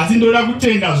 asi ndoda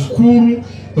kutenda zvikuru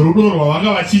rudo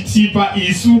rwavanga vachitipa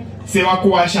isu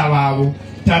sevakuwasha vavo.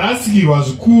 Tarasikirwa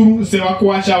zvikuru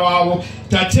sevakuwasha vavo,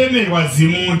 tatemerwa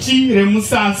zimuti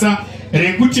remusasa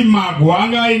rekuti magwa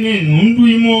anga aine nhundu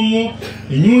imomo,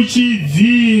 nyuchi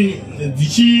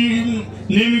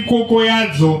nemikoko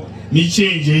yadzo,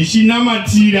 michenje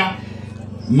ichinamatira,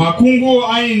 makungu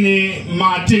aine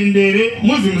matendere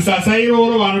muzimusasa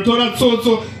iroro, vanotora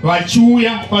tsotso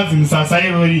vachiuya pazimusasa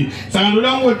irori. Saka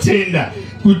ndoda kungotenda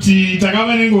kuti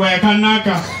takava nenguva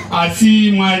yakanaka,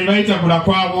 asi Mwari vaita kuda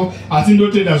kwavo, asi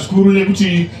ndotenda zvikuru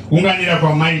nekuti unganira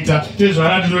kwamaita.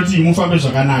 Tezvara tinoti mufambe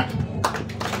zvakanaka.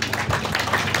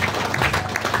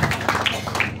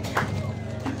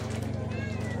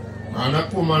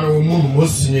 Anakomana womunhu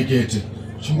Moses Nyekete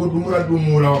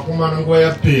chingodumura wakomana nguva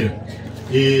yapera,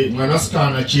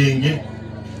 mwanasikana Chenge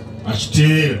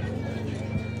achiteera.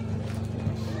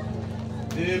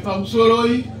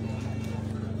 Pamusoroi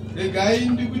regai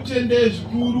ndikutendei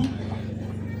zvikuru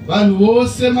vanhu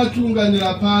vose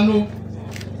matiunganira pano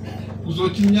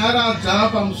kuzotinyaradza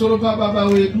pamusoro pababa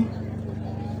wedu.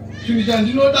 Chinhu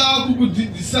chandinoda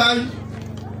kukudzidzisai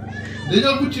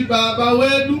ndechekuti baba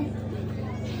wedu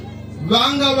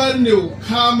vanga vari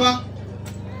neukama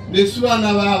nesu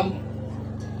vana vavo.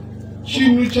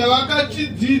 Chinhu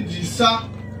chavakatidzidzisa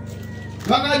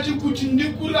vakati kuti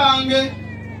ndikurange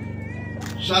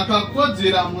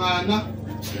zvakakodzera mwana,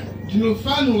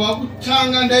 ndinofanirwa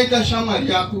kutanga ndaita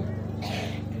shamwari yako,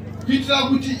 kuitira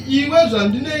kuti iwe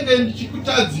zvandinenge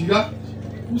ndichikutadzira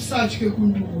usatye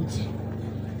kundiudza,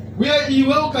 uye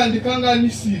iwe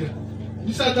ukandikanganisira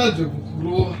ndisatadze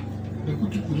kukurova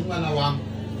nekuti kuri mwana wangu.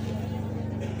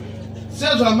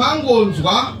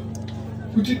 Sezvamangonzwa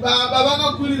kuti baba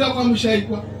vakakurira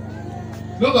kwamushaikwa,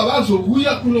 ndobva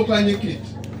vazouya kuno kwaNyekete.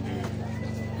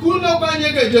 Kuno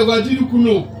kwaNyekete kwatiri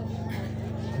kuno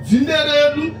dzinde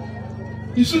redu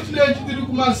isu tiri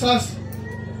kumasasi,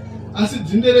 asi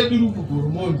dzinde redu riri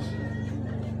kuGoromonzi.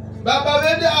 Baba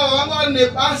vedu ava vanga vari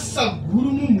nebasa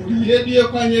guru mumhuri yedu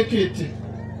yekwaNyekete,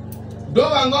 ndo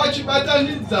vanga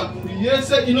vachibatanidza mhuri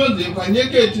yese inonzi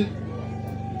yekwaNyekete.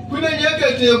 Kune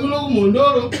Nyekete yekuno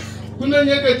kuMhondoro, kune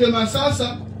Nyekete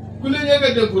Masasa, kune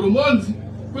Nyekete Goromonzi,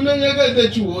 kune Nyekete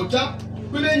Chihota,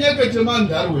 kune Nyekete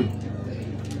Mandarwe.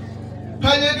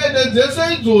 Panyekete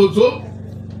dzese idzodzo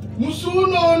musi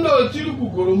unono tiri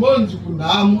kuGoromonzi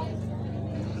kunhamo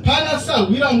pana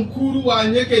sahwira mukuru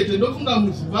waNyekete, ndofunga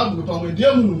muZimbabwe pamwe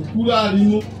ndiye munhu mukuru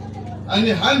arimo,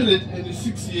 ane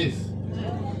 106 years.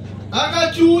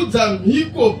 Akatiudza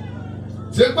mhiko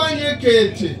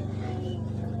dzekwaNyekete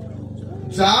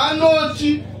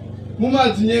dzaanoti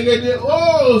mumadzinyekete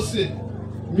ose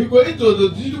mhiko idzodzo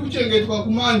dziri kuchengetwa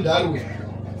kuMandarwe.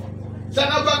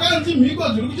 Saka pakanzi mhiko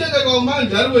dziri kuchengetwa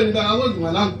kuMandarwe, ndakangoti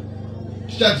mwanangu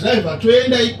tichadhiraivha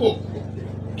toenda ikoko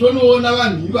tonoona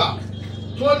vanhu ivavo,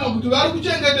 toona kuti vari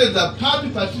kuchengetedza papi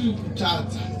patiri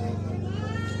kutadza.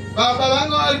 Baba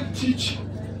vanga vari kutichi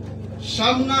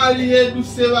shamwari yedu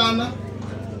sevana,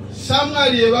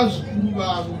 shamwari yevazukuru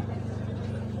vavo.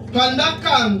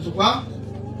 Pandakanzwa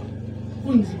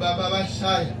kunzi baba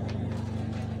vashaya,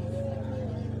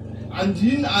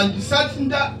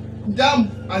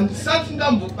 handisati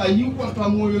ndambobayikwa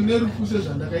pamwoyo nerufu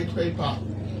sezvandakaitwa ipapo.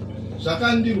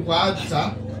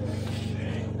 Zvakandirwadza,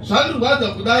 zvandirwadza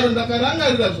kudaro.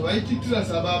 Ndakarangarira zvavaitiitira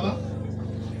sababa.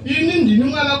 Ini ndini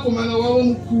mwanakomana wavo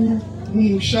mukuru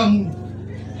mumusha muno.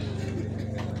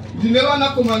 Ndine vana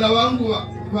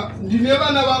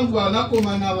vangu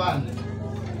vanakomana vana.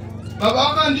 Baba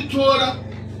vakanditora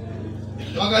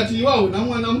vakati iwa huna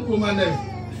mwana mukomana iwe,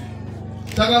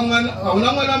 saka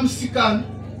hauna mwana musikana,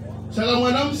 saka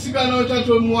mwana musikana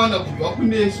utatomuwana kubva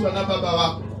kunesu vana baba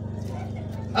vako.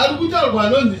 Ari kutaurwa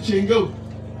anonzi Chenge uyu,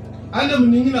 ane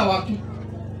muning'ina wake.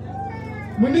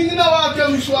 Muning'ina wake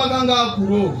musi wakanga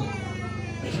akurohwa.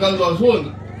 Tikanzwa zvona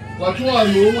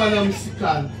watiwaniwo mwana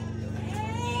musikana.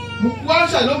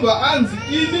 Mukuwasha nobva anzi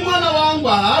ini mwana wangu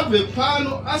haabve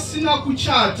pano asina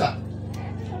kuchata.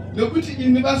 Nekuti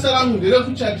ini basa rangu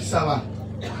nderekuchatisa vanhu.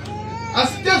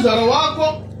 Asi tezvara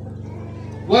wako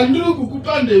wandiri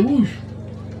kukupa ndeuyu.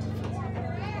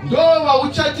 Ndova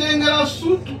uchatengera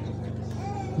sutu.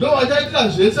 Ndova uchaitira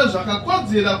zvese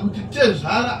zvakakodzera kuti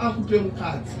tezvara akupe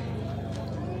mukadzi.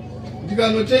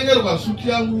 Ndikanotengerwa sutu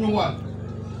yangu nyowani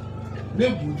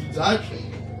nebhutsu dzacho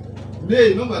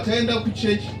nobva taenda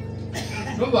kuchechi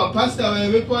nobva pasita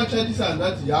vaivepo vachatisa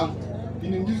hanzvadzi yangu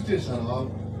ini ndiri tezvara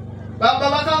wangu. Baba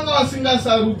vakanga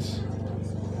vasingasarudzi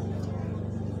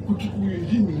kuti uyu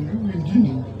ndinhingi uyu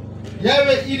ndinhingi.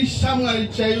 Yaive iri shamwari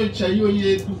chaiyo chaiyo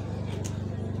yedu.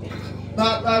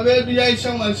 Baba vedu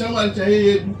yaishamwari shamwari chaiyo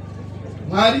yedu.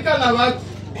 Mwari kana vati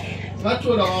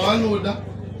vatora wavanoda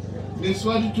nesu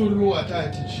vatitoriwo wataya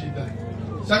tichida.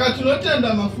 Saka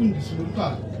tinotenda mafundisi muri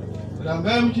pano.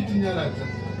 Rambai muchitinyaradza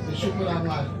neshoko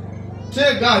raMwari.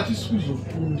 Tega hatisi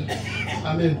kuzokunda.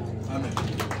 Amen. Amen.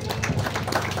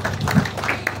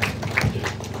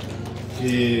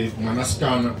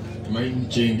 Mwanasikana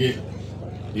mainchenge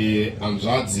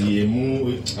hanzvadzi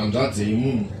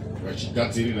yemunhu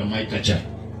vachigadzirira maikachai.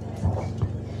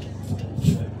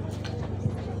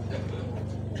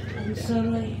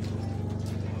 Musoro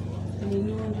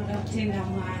ninoondoda kutenda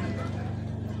Mwari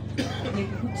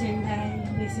nekutendai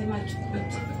vese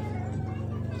machukuta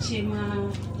chema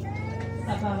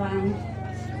baba vangu.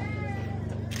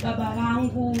 Baba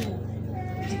vangu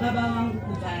ndibaba vangu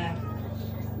kubva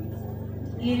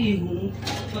iri nhungu.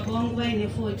 Baba vangu vaine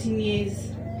 14 years.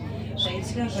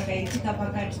 Zvaitika zvakaitika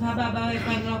pakati pababa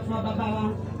vaifanira kuva baba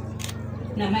vangu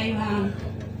namai vangu.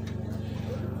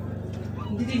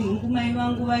 Ndiri nhungu, mai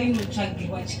vangu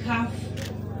vainotsvagirwa chikafu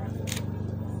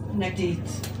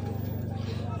nadeti.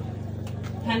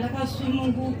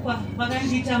 Pandakasunungukwa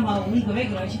vakandiita mahungo,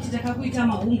 vaigara vachiti takakuita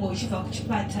mahungo uchibva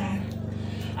kuchipatara.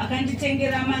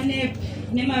 Akanditengera manepi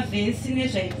nemavhesi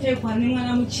nezvaipfekwa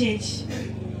nemwana muchechi.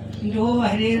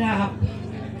 Ndovarera apa.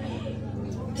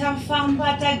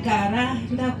 Tafamba tagara,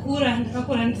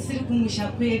 ndakakura ndisiri kumusha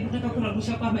kwedu, ndakakura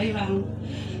kumusha kwamai vangu.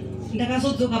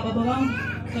 Ndakazodzoka baba vangu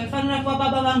vaifanira kuva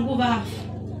baba vangu vafa.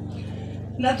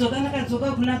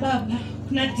 Ndakadzoka kuna baba,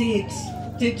 kuna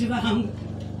dedi vangu.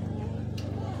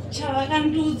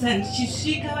 Chavakandiudza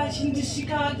ndichisvika,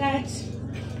 vachindisvika vakati,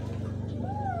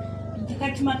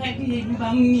 ndakati makadini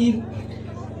bamunini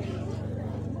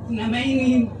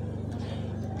namainini.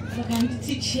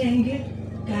 Vakanditi chenge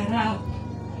garapo.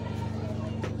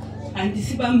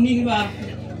 Handisi bamunini vako,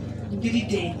 ndiri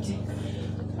dedi.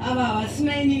 Ava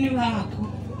havasimainini vako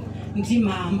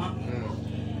ndimama.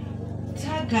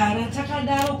 Tagara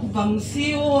takadaro kubva musi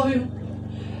iwoyo.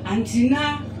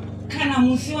 Handina kana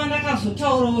musi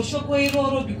wandakazotaurawo shoko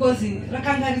iroro because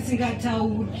rakanga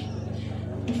risingatauri.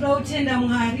 Ndoda kutenda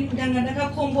Mwari, ndanga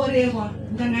ndakakomborerwa,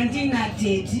 ndanga ndina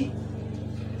dedi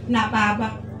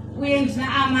nababa uye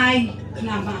ndina amai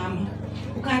namama.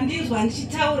 Ukandizwa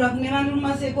ndichitaura kune vanhu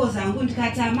mumaseko zangu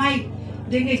ndikati amai,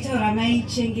 ndenge chitaura mai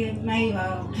chenge, mai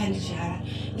vakandizvara.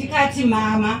 Ndikati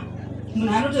mama,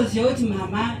 munhu anotoziva kuti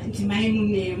mama ndimai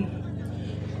Munemo.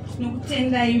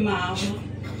 Tinokutendai mavo,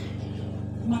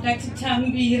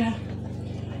 makatitambira,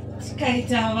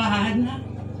 tikaita vana,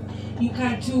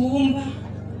 mukatiumba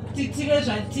kuti tive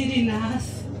zvatiri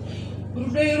nhasi.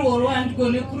 Rudo irworwo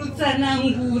handigone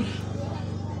kurutsanangura.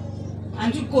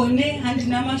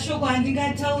 Handina mashoko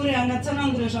handingataure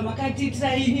angatsanangura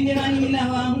zvamakatiitira ini nevanun'una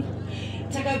vangu.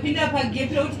 Takapinda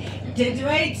pagepi rokuti dedi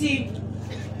vaiti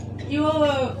iwewe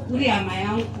uri hama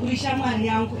yangu, uri shamwari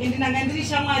yangu, ende ndanga ndiri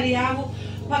shamwari yavo.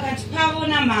 Pakati pavo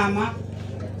namama,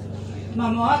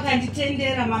 mama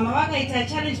vakanditendera, mama vakaita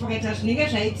challenge, vakaita zvinenge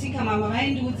zvaitika. Mama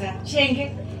vaindiudza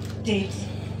chenge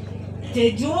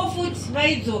dediwo futi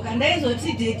vaidzoka.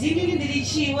 Ndaizoti dedi inini ndiri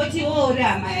chii? Voti iwo uri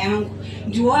hama yangu,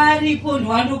 ndiwo aripo,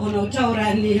 ndiwandogona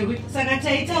kutaura newe. Saka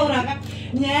taitaura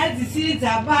nyaya dzisiri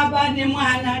dzababa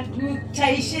nemwana,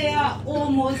 taishare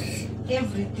almost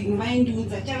everything.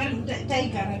 Vaindiudza chavari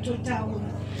taigara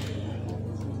totaura.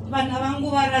 Vana vangu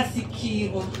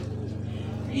varasikirwa,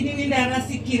 inini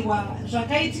ndarasikirwa.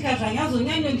 Zvakaitika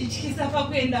zvanyazonyanyondityisa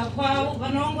pakuenda kwavo.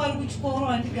 Vana vangu vari kuchikoro,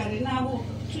 handigare navo,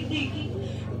 tudiki.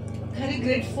 Kari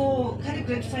grade 4, kari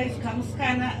grade 5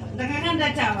 kamusikana. Ndakanga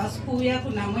ndati havasi kuuya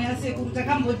kunhamo yasekuru.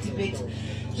 Takambodhibheta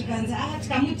zvikanzi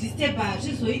tikamudhisturba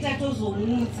hazvizoita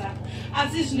tozomutsa.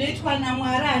 Asi zvinoitwa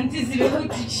naMwari handizive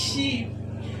kuti chii.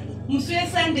 Musi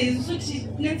weSunday isusu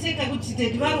tinetseka kuti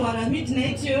dedi varwara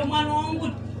midnight yoyo mwana wangu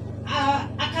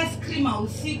akaskri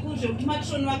mausiku zvekuti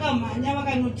matroni vakamhanya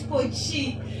vakanoti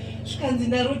kochi zvikanzi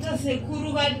ndarota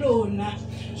sekuru vadonha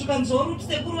zvikanzoruti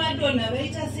sekuru vadonha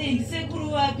vaita sei ndisekuru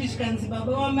vapi zvikanzi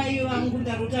baba wamai vangu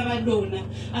ndarota vadonha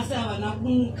asi havana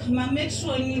kumuka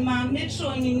mametroni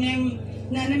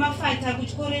nemafata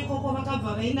kuchikoro ikoko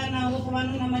vakabva vaenda navo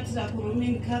kwavanonamatira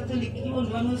kuroman catholic ivo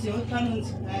ndo vanoziva kuti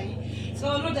panonzi kudai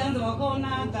saka vanodhanza vakaona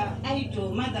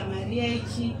idol mother maria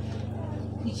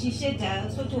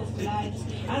ichishedha sort of blood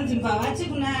hanzi mvavati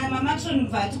kuna mamatron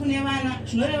mvati kune vana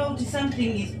zvinoreva kuti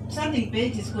something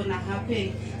bad is gonna happen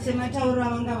sematauro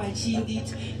avanga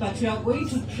vachiindita but we are going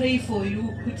to pray for you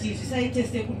kuti zvisaite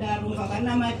sekudaro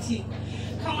mvavanamatiko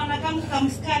kamwana kangu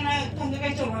kamusikana kanga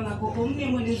kaitorwa nagogo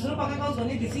Munemo nezuro pakakauzwa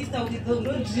nedhisister kuti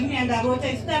ndo dream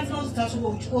yandarota isu tanzinozvitasvika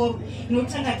kuchikoro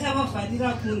nokutanga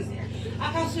tavavharira kunze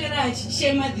akaswera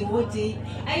achichema the whole day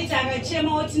aiti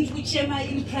akachema oti ndikuchema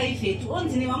in private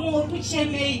onzi nevamwe uri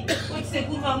kuchemei oti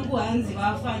sekuru vangu hanzi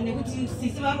vafa nekuti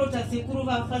sisi varota sekuru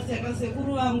vafa saka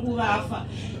sekuru vangu vafa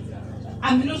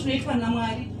ambino zvinoitwa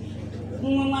naMwari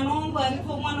mumwe mwana wangu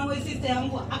ariko mwana wesister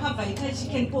yangu akabva aita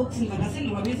chicken pox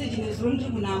ndakasenderwa message nezuro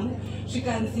ndiri kunamo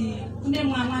zvikanzi kune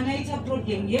mwana aita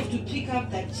problem you have to pick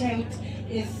up that child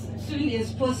as soon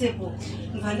as possible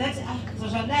ndibva ndati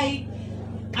zvadai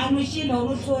anochienda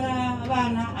unotora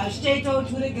vana hazvichaita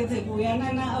kuti uregedze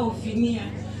kuuyana naAlvinia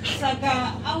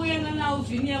saka auyana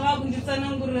naAlvinia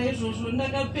vakunditsanangurira izvozvo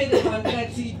ndakapererwa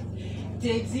ndikati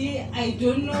Daddy, I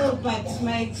don't know, but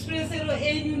my experience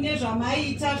enyu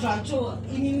nezvamaita zvacho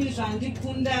inini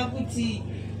zvandikunda kuti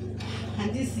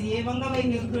handizive vanga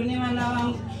vaine rudo nevana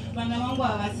vangu vana vangu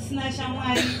havasisina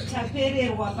shamwari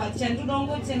tapererwa but chandoda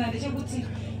kungotenda ndechekuti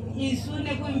isu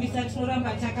nekuimbisa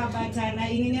tinoramba takabatana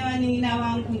ini nevanin'ina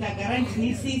vangu ndagara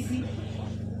ndine sisi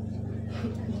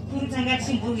kuri tanga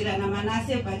tichimbovirana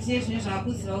Manase but iye zvine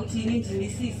zvaakuziva kuti ini ndine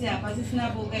sisi hapasisina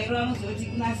boka iro vanoziva kuti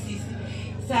kuna sisi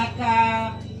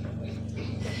saka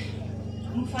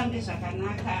mufambe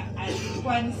zvakanaka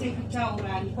handikwanise kutaura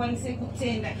handikwanise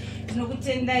kutenda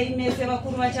ndinokutendai mese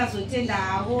vakuru vachazotenda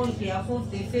havo on behalf of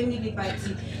the family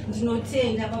but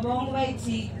ndinotenda baba vangu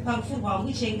vaiti parufu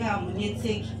rwangu chenge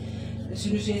hamunetseki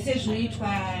zvinhu zvese zvinoitwa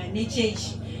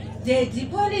nechechi dedi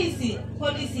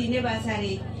polisi ine basa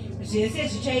rei zvese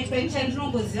zvichaitwa ini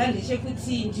chandinongoziva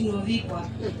ndechekuti ndinovigwa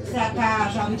saka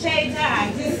zvamuchaita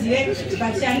handizive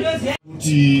but chandoziva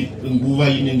kuti nguva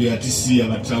inenge yatisiya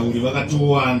vatauri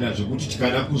vakatowanda zvekuti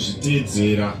tikada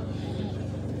kuzviteedzera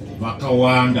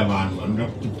vakawanda vanhu vanoda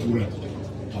kupupura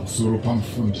pamusoro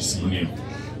pamufundisi Munemo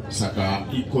saka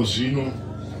iko zvino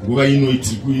nguva ino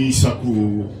tiri kuisa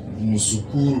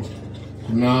kumuzukuru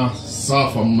kuna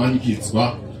Safa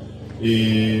mumanikidzwa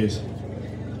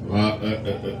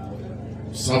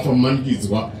Safa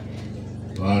mumanikidzwa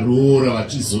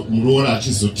muroora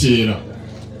achizotera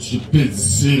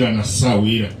tichipedzisira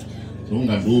naSawira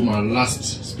ndonga ndo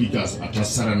malast speakers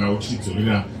atasara nawo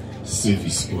tichidzorera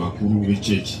service kuvakuru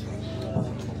vechechi.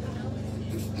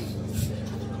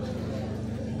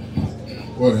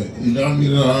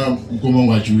 Indamirira mukoma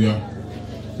wangu achiuya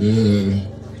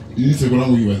ini seko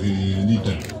rangu iwa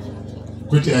leader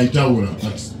kwete aitaura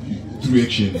but through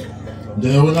action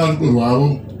ndaona rudo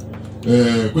rwavo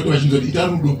kwete vachinzoti ita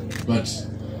rudo but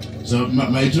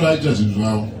maitiro aita zvinhu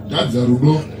zvavo ndadza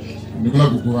rudo ndikuna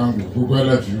guku vangu guku I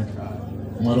love you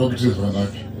mwari wakuitire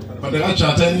zvakanaka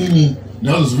pandakachata inini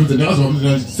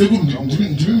ndakazovudza sekuru ndimi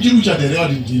muchiri kuchata here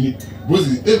kuti ndini because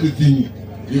everything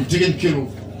you've taken care of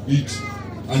it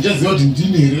andichaziva kuti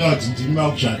ndini here kuti ndini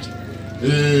makuchata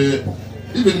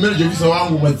even manager officer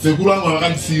wangu madzikuru vangu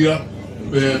avakandisiya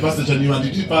pastor Chaniva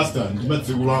nditi pastor ndi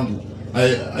madzikuru vangu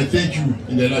I thank you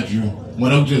and I love you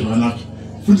mwari wakuitire zvakanaka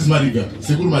fundisi Mariga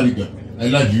sekuru Mariga I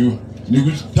love you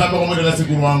nekutamba kwamwenda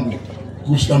nasekuru wangu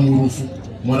kusvika murufu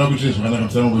mwari wakuitire zvakanaka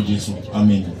muzita raJesu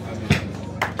amen.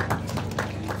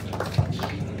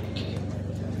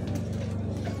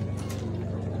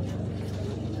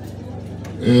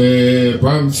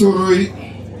 Pamusoro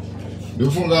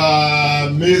ndofunga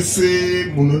mese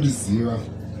munondiziva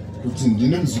kuti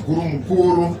ndine muzukuru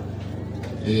mukuru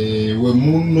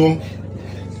wemuno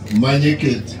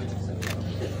Manyekete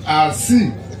asi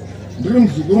ndiri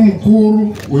muzukuru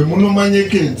mukuru wemuno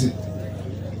Manyekete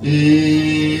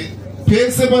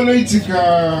pese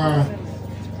panoitika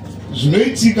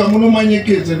zvinoitika muno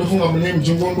Manyekete ndofunga mune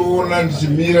muchingondoona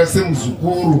ndichimira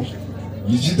semuzukuru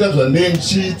ndichiita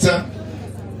zvandenchiita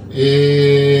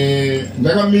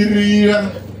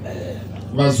ndakamirira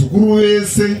vazukuru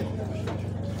vese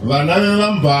vana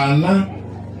vevambana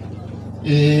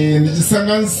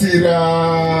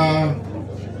ndichisanganisira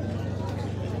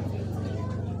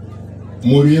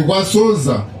mhuri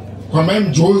yekwaSoza kwaMai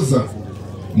Mjoza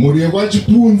muri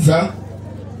yekwachipunza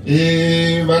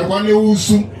vari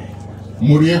kwaneusu,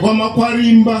 muri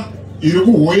yekwamakwarimba iri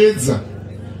kuhwedza,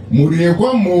 muri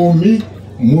yekwamhumi.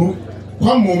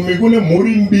 Kwamhumi kune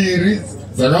mhuri mbiri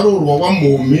dzakaroorwa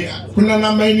kwamhumi, kuna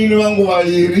namainini vangu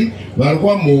vairi vari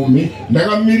kwamhumi.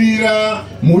 Ndakamirira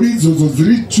mhuri idzodzo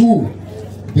dziri 2,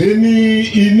 then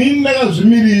ini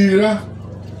ndakazvimirira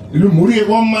iri mhuri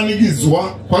yekwamanikidzwa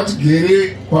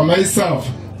kwatigere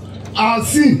kwamaisafa.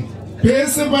 Asi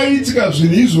pese paitika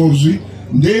zvinhu izvozvi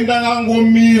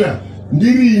ndendakangomira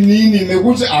ndiri inini,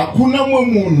 nekuti hakuna mumwe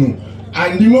munhu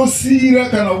andinosiyira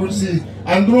kana kuti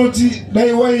andinoti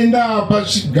dai waenda apa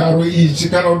chigaro ichi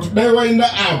kana kuti dai waenda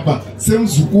apa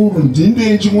semuzukuru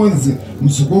ndinde chingonzi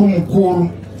muzukuru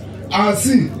mukuru.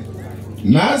 Asi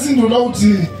nhasi ndoda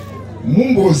kuti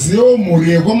mumbozivewo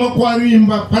mhuri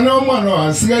yekwamakwarimba. Pane vamwana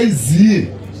vasingaiziye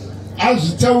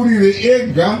azvitaurire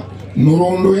ega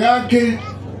nhoroondo yake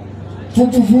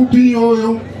pfupi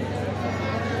iyoyo.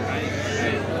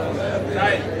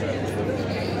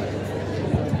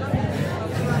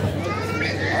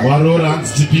 Warora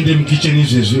hanzi tipinde mukicheni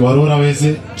izvezvi, warora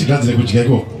wese tigadzire kudya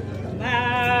ikoko.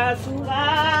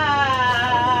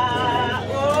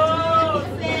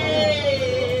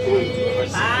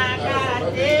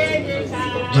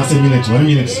 Just a minute, 1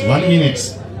 minute, 1 minute.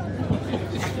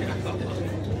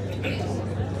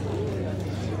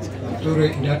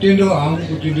 Ndatenda hangu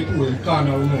kuti ndipuwe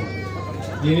mukana uno.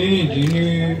 Inini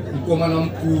ndini mukomana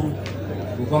mukuru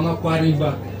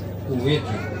wekwamakwarimba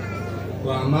kuwedza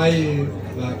kwamai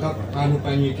vakabva pano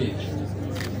paNyekete.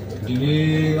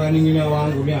 Ndine vaning'ina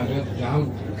vangu nehanzvadzi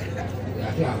dzangu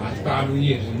ngati havasi pano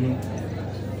iye zvino,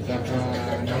 saka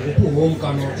ndakupuwawo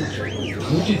mukana wekuti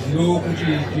mutizivewo kuti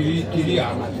tiri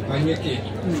hama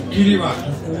dzepaNyekete, tiri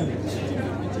vazukuru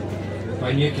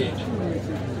paNyekete.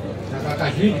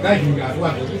 Saka kazhinji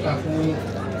hatiwanzosvika kuno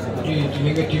kuti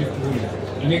tinenge tiri kure,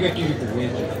 tinenge tiri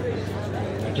kuwedza.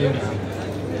 Atenda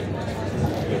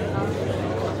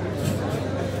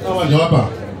Awajawapa.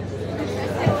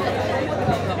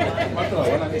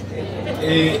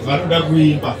 Vanoda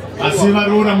kuimba. Asi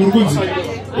varora murukunzi.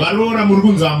 Varora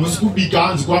murukunzi hamusi kubika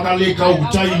hanzi kwakaleka uku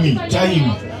time.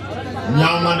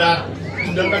 Nyama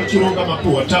ndanga chironga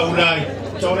mapuwa taurai.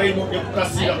 Taurai moke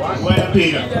kukasira nguva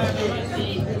yapera.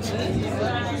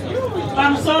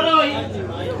 Pamsoroi.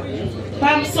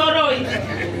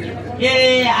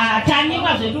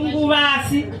 Tanyika zvedu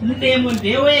nguvasi Munemo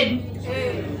ndewedu.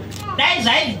 Dai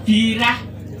zvaibvira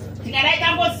tikadai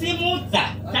tambosimudza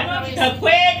tanovika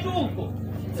kweduko.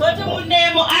 Soti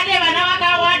Munemo ane vana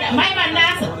vakawanda. Mai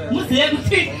Manasa muzive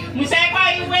kuti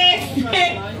mushaikwai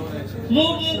wese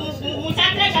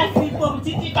muchateka sipo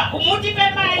muchitipa umutipe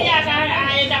mari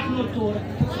aenda kunotora.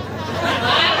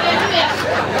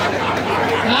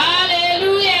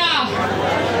 Haleluya.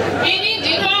 Ini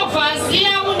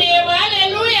ndinovhazira Munemo.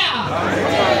 Haleluya.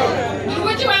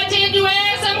 Ndikuti vatendi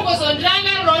vese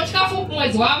mukuzondirangarirawo chikafu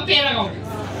mwedzi wamupera kauku.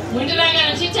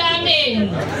 Mundirangara chiti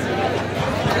ameni.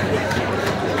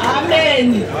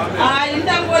 Ameni.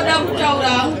 Ndangoda kutaura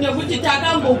hangu nekuti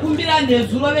takambokumbira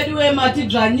nezuro vedu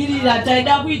vematibvanirira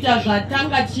taida kuita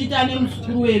zvatanga tichiita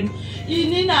nemuzukuru wedu.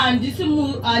 Inini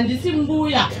handisi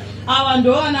mbuya, ava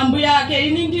ndovana mbuya ake,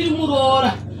 ini ndiri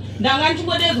muroora. Ndanga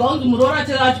ndichingodedzwa kunzi muroora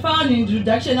tichipa vanhu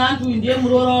introduction antu ndiye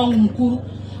muroora wangu mukuru.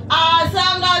 Asi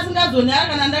anga asingazonyara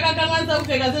kana ndakakanganisa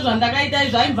kupfeka sezvandakaita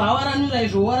zvaibva awaranura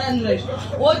izvo.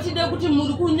 Otide kuti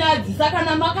muri kunyadzisa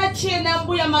kana makachena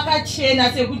mbuya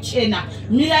makachena sekuchena.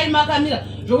 Mirai makamira.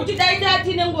 Zvokuti dai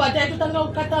tatine nguva taitotanga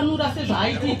kukatanura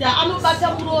sezvaaitiita.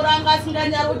 Anobata muroora anga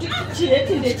asinganyara kuti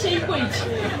chiheti ndecheiko ichi.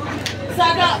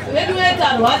 Saka vedu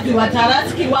vetarwadziwa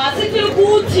tarasikirwa, asi tiri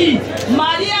kuti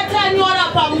mari yatanyora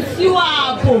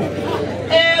pamusiwapo.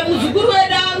 Muzukuru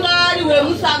wedu anga ari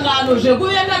wemusangano,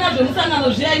 zvekuvengana zvemusangano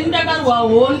zviya, ini ndakarwa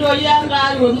hondo yanga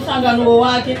ari wemusangano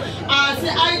wake. Asi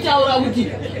aitaura kuti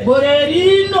gore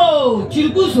rino tiri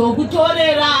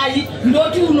kuzokutorerai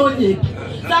ndoti unonyepi.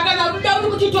 Saka nakuda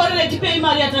kuti kutitorere tipei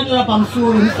mari yatanyora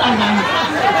pamusoro musangano.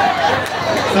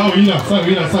 Sawira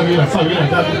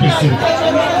ndakupisira.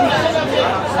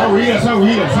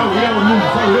 Sawira umuntu.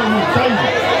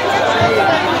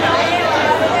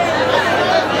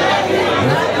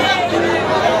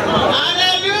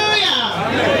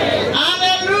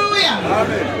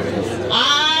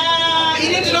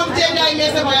 Ini ndinokutenda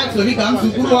imese mayadzovika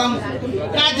muzukuru wangu.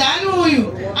 Kadhani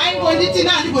uyu aingonditi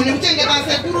nandigone kuchengeta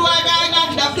sekuru wake, anga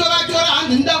achida kutovatora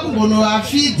hanzi ndida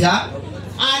kumbonowafidha.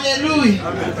 Haleluya.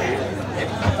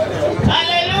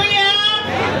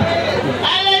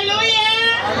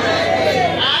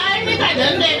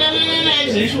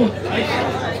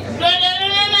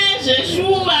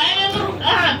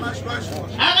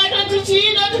 akatoti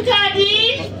chino tikadi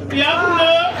yakuno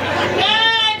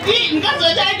kadi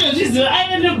mukazoti aitozviziva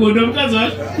aine negondo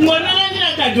mukazoti ngonanandira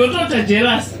kadi otota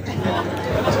jealous.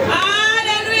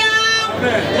 Haleluya,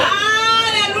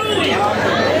 haleluya.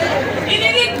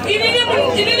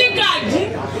 Inini kadi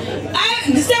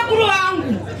ndisekuru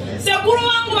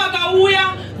vangu vakauya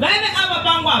vaine ava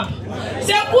pangu apa.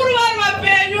 Sekuru vari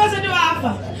vapenyu vasati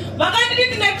vafa vakanditi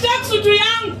ndine tracksuit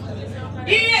yangu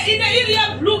iri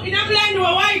yeblue ine mlandi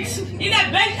wewhite ine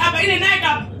belt apa ine Nike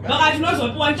apa vakati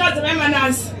nozopiwa nchadzo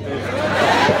vemanasi.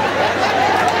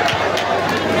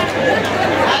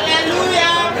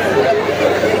 Haleluya,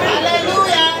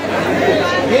 haleluya.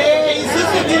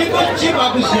 Isusu tiri kuchibva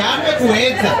kuzvihambe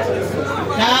kuhedza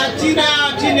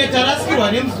tine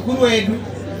tarasikirwa nemuzukuru wedu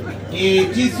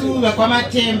tisu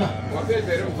vakwamatemba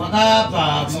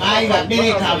vakabva mai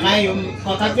vabereka mai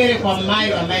vakaberekwa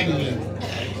mai vamai Munemo.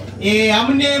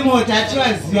 Hamunemo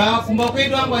tativaziva kumba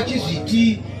kwedu vangu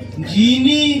vachizviti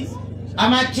ndini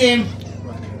amatemba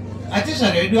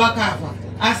atezvara vedu vakafa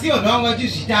asi vanhu vangu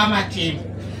vachizvita amatemba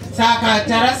saka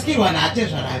tarasikirwa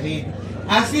naatezvara vedu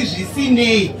asi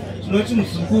zvisinei tinoti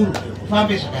muzukuru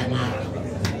ufambe zvakanaka.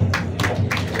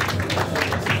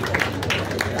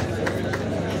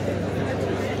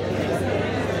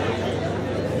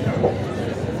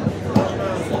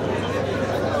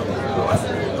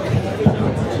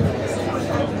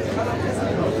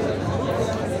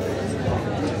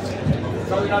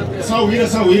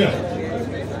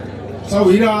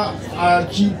 Sawira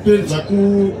achipedza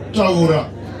kutaura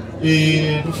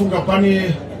ndofunga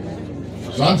pane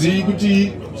zvanzi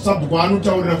kuti sabhuku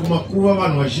anotaurira kumakuva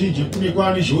vanhu vazhinji kune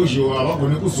kwani zhozho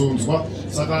havagone kuzonzwa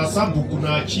saka sabhuku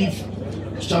nachief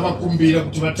tichavakumbira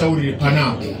kuti vataurire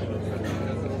panapo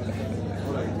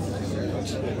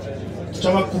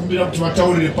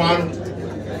pano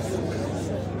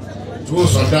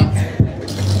ndozvada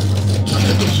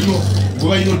zvino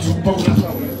nguva ino tiri kupa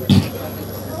kunataura.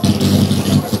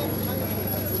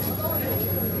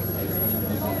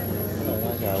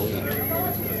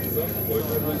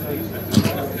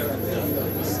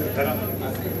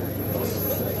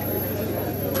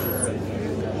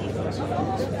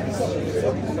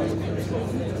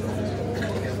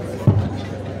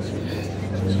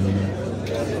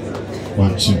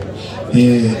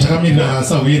 Takamira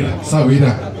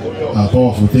Sawira,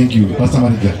 powerful. Thank you, Pastor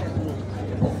Mariga.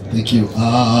 Thank you.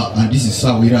 And this is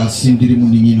Sawira Sindiri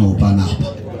Muningino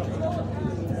Panapa.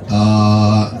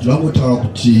 Dwangotaura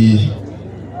kuti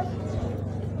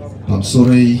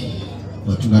pamusoro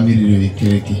vatungamiriri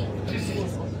vekereke,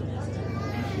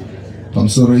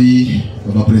 pamusoro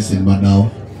Baba President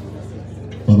Madao,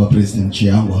 Baba President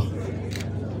Chiangwa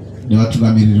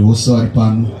nevatungamiriri vose vari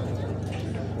pano,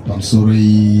 pamusoro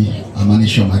amane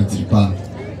shamwari dziri pano.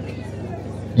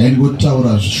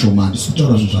 Ndaingotaura zvishoma, ndisi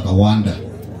kutaura zvinhu zvakawanda,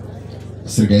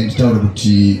 saka nditaura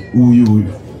kuti uyu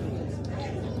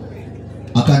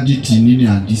akanditi nini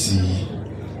handisi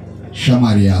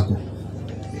shamwari yako.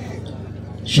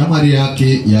 Shamwari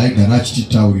yake yaaigara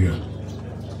achititaurira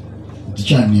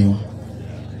ndichaniwa.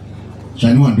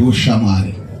 Chaniwa ndiwo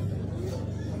shamwari.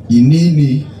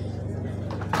 Inini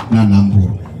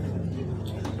naNhamburo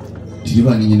tiri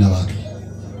vanini vake.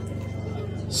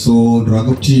 So ndoraga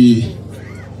kuti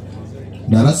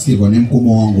ndarasikirwa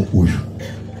nemukoma wangu uyu.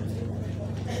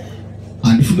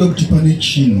 Handifunga kuti pane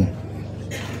chinhu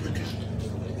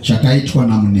chakaitwa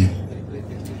naMunemo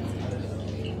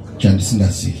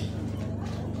chandisingazivi.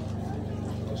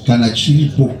 Kana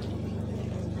chiripo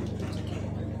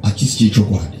hachisi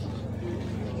chechokwadi,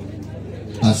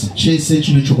 asi chese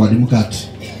chine chokwadi mukati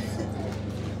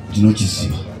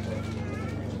ndinochiziva.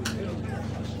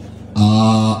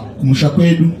 Kumusha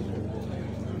kwedu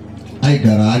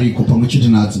aigara ariko pamwe chete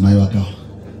naadzimai vakawa.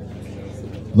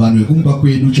 Vanhu vekumba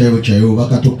kwedu chaivo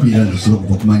vakatokwira nezuro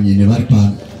kubva kumanyene vari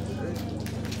pano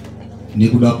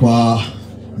nekuda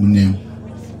kwaMunemo.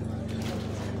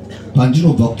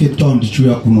 Pandinobva kuCape Town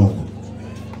ndichiuya kunoko,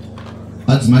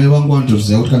 adzimai vangu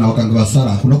vanotoziva kuti kana vakanga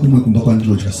vasara hakuna kumwe kumba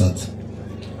kwandinodya sadza.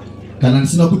 Kana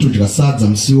ndisina kutodya sadza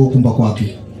musi wokumba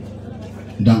kwake,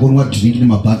 ndangonwa dhiringi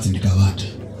nemabhanzi ndikavata.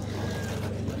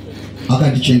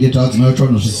 Akandichengeta, adzimai vacho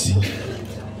vanozviziva.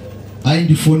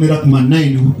 Aindifonera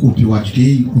kuma9 uri kupi,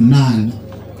 wadyei, unani,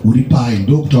 uri pai,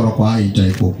 ndokutaura kwaaiita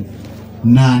ikoko.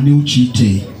 Nani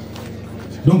uchiitei?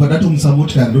 Ndobva ndatomutsa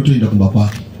motikari ndotoenda kumba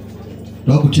kwake.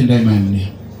 Ndoda kutendai mai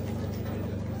Munemo.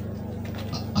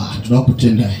 Ndoda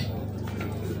kutendai.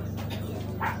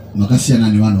 Makasiyana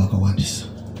nevanhu vakawandisa.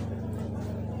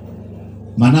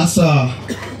 Manasa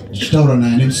ndichitaura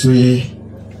naye nemusi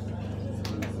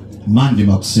weMonday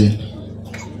makuseni,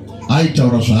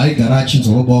 aitaura zvaaigara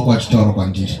achinzwa baba wako achitaura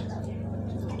kwandiri.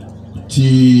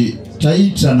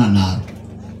 taitana naro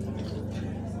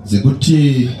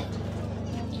dzekuti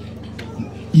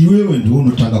iwewe ndiwe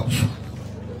unotanga kufa.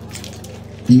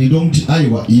 Ini ndomuti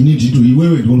aiwa, ini ndito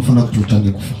iwewe ndiwe unofanira kuti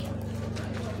utange kufa.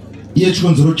 Iye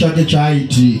chikonzero chake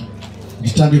chaaiti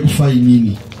nditange kufa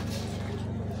inini,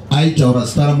 aitaura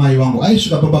zita ramai vangu.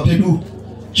 Aisvika baba pedu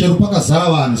chero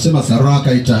pakazara vanhu semazariro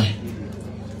akaita,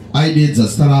 aidedza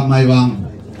zita ramai vangu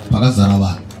pakazara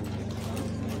vanhu.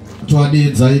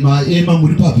 Toadedza ema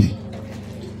muri papi?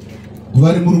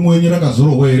 Guva remurume wenyu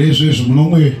rakazororwa here izvezvo?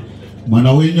 Munomwe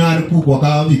mwana wenyu ari kuko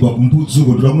akavigwa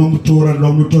kumbudzuko, ndoda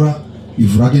munotora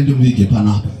ivhu rake ndimuvige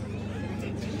panapa.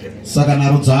 Saka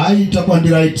nharo dzaaita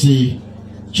kwandiri aiti,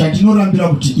 chandinorambira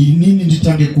kuti inini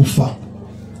nditange kufa,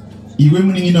 iwe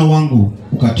munin'ina wangu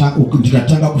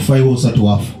ndikatanga kufa iwe usati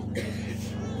wafa,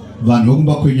 vanhu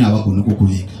vokumba kwenyu havagoni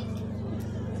kukuviga.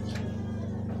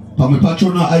 Pamwe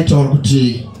pachona aitaura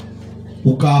kuti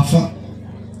ukafa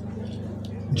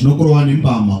ndinokurova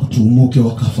nembama kuti umuke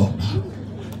wakafa kudaro.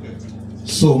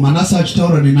 So Manase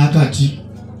achitaura neni akati,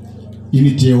 ini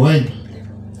Dewai,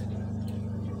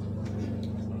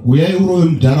 uyai urove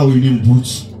mudhara uine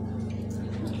mbudzi,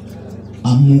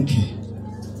 amuke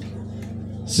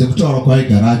sekutaura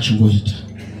kwaaigara achingoita.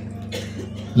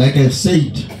 Like I've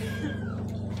said,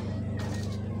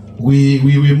 we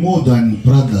were more than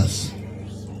brothers.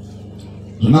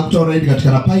 Zvona kutaura ini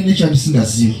katikana paine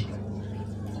chandisingazivi,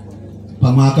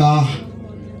 pamwe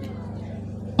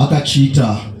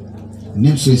akachiita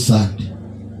nemusi weSunday,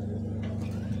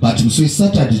 but musi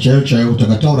weSaturday chaiyo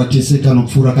takataura tese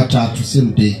kanopfuura katatu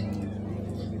same day,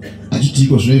 achiti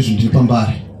iko zvino izvi ndiri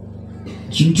pambari.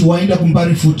 Chimuti waenda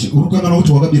kumbari futi, uri kukangana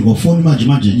kuti wakabirwa foni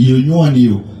manje iyo nyowani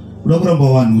iyo, uda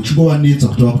kuramba vanhu uchingovanetsa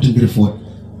kuti vakutengere foni,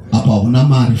 apa hauna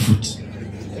mari futi.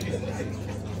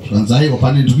 Zvanzaiwa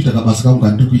pane ndiri kuita kabasa kangu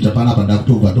kandiri kuita panapa,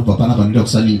 ndakutobva ndobva panapa ndinoenda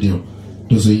kusanindero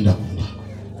ndozoenda kumba.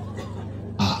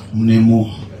 Munemo,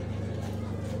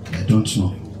 I don't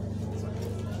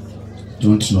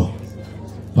know.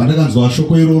 Pandakanzwa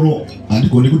shoko iroro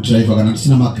handigoni kudhiraivha kana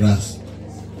ndisina magirazi.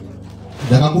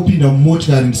 Ndakangopinda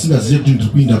mumotikari ndisingazive kuti ndiri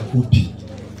kuenda kupi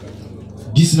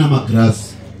ndisina magirazi.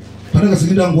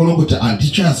 Pandakazenge ndangoona kuti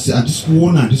handisi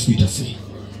kuona, handisi kuita sei.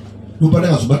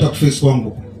 Ndopandakazobata kufesi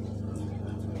kwangu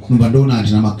nomba ndoona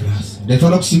handina magirazi.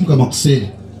 Ndaifanira kusimuka makusere,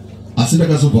 asi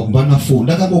ndakazobva kumba na4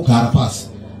 ndakangogara pasi.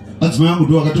 Madzimai angu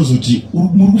ndo akatozoti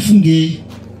muri kufungei,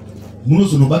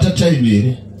 munozonobata time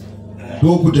here?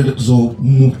 Ndokuti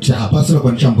ndikuzomuti hapasira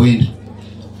kwandichamboenda.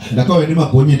 Ndakauya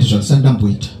nemagonyeti zvandisati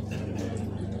ndamboita,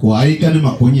 kuhaika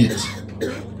nemagonyeti.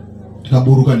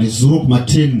 Ndikaburuka nezuro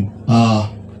kuma10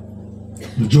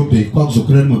 muJoburg,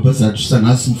 kwakuzokwira rimwe bhazi ratusisa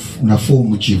nhasi na4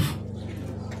 muchifu.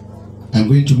 I'm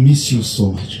going to miss you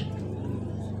so much.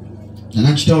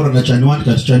 Ndanga ndichitaura nachaniwa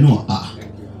ndikati chaniwa,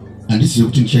 handizivi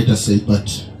kuti ndichaita sei,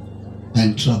 but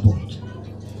I'm troubled.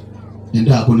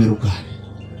 Nenda hako nerukare,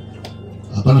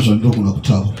 hapana zvandinogona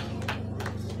kutaura,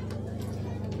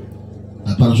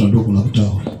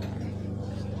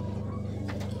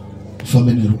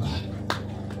 ufambe nerukare.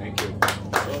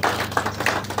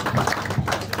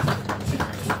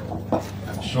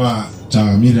 Shwa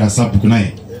tamirira sabhuku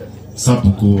naye,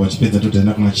 sabhuku vachipedza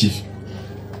totaenda kuna chief,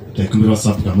 taikumbirwa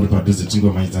sabhuku amuri padhuze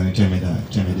tingomaidzane time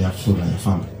yafura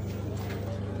yafamba.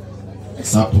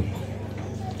 Sabhuku,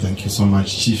 thank you so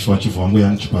much chief wachivwa wangu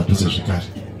yanichipadhuze zvikare.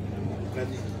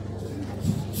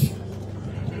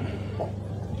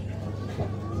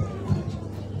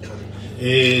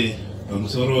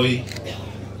 Pamusoroi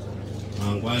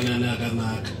mangwana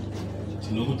akanaka,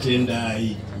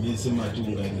 tinokutendai mese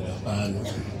matiunganira pano.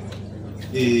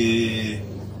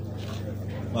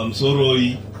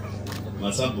 Pamusoroi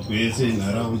masabhuku ese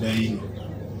nharaunda ino,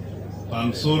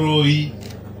 pamusoroi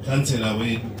kansela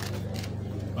wedu,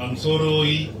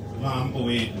 pamusoroi mambo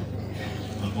wedu,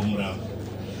 mambo Muramba.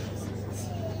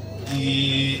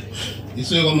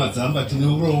 Isu kwamadzamba tine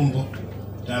urombo,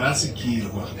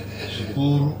 tarasikirwa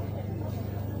zvikuru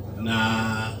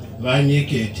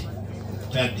naVanyekete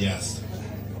Tedious.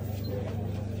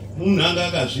 Munhu anga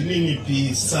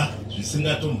akazvininipisa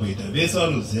zvisingatomboita, vese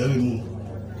vanoziva vemunhu.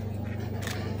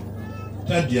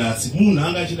 Tedious munhu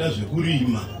anga achida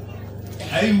zvekurima,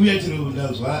 aiuya chero,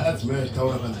 ndanzwa adzimai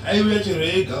achitaura pana, aiuya chero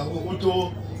ega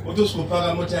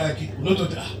otoswopaka mota yake,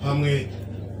 unototi pamwe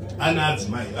ana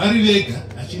adzimai vari vega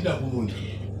achienda kumunda.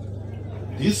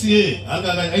 This year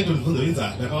anga aitondibvunza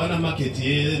inza ndakawana market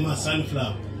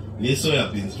yemasunflower nesoya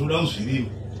beans, toda kuzvirima.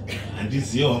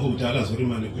 Handiziva wako kuti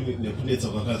akazorima nekunetsa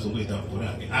kwakazongoita mvura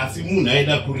yake, asi munhu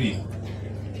aida kurima.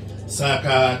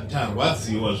 Saka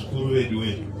tarwadziwa zvikuru vedu.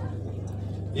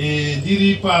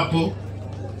 Ndiri ipapo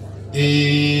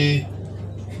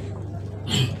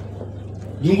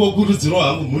ndingokurudzirwa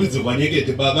hangu mhuri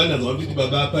dzekwaNyekete baba ndanzwa kuti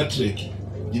baba Patrick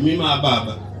ndimi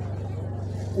mababa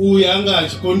uyu anga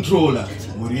achikontrola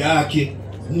mhuri yake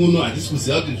muno hatisi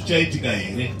kuziva kuti zvichaitika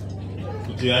here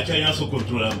kuti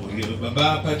achanyatsokontrola mhuri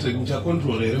baba Patrick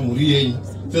muchakontrola here mhuri yenyu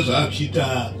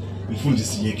sezvaazviita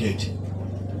mufundisi Nyekete.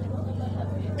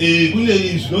 Kune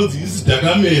zvinonzi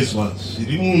zvidhakamezwa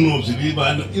zviri muno zviri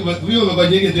ivo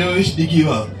vaNyekete vechidiki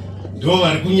ivavo ndo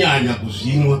vari kunyanya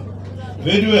kuzvinwa.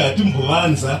 Vedu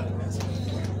hatimbovanza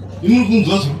imuri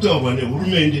kunzwa zviri kutaurwa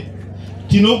nehurumende.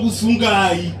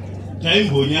 Tinokusungai,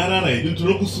 taimbonyarara hedu,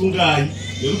 tinokusungai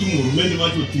nekuti muhurumende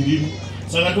macho tirimo.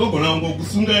 Saka togona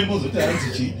kungokusungai mbozoti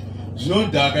hanzi chii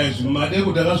zvinodhaka izvi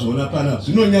mumadeko takazviona panapa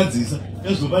zvinonyadzisa.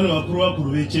 Ezvopane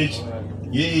vakuru vechechi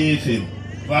yeAFM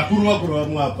vakuru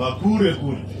vamwabva kure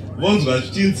vonzwa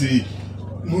zvichinzi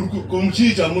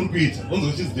komuchiita muri kuita vonzwa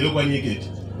zvichinzi ndeve kwaNyekete.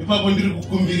 Ipapo ndiri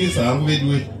kukumbirisa hangu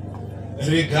vedu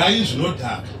regai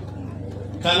zvinodhaka.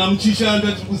 Kana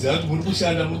muchishanda tiri kuziva kuti muri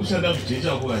kushanda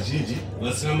kujecha uko vazhinji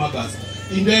vasina mabasa.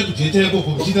 Indai kujecha ikoko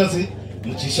muchiita sei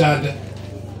muchishanda.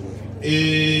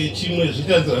 Chimwe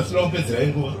zvitanzirasira kupedzera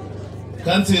nguva.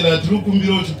 Kansela tiri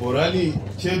kukumbira kuti bhorani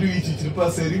chedu ichi chiri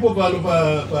paseri ipo pano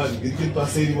pagirikiri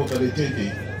paseri ipo pane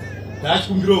tende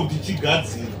tachikumbira kuti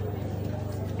chigadzire.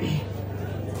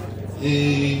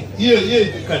 Iye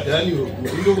kadhaniwo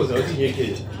indokoza kuti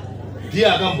Nyekete ndiye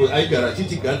aigara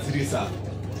achitigadzirisa.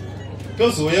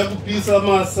 Tozouya kupisa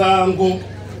masango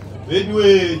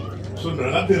veduwe svondo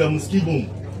rakapera muskimu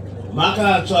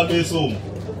makatsva besomo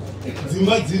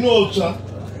dzimba dzinotsva.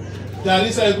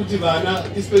 Tarisai kuti vana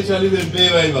especially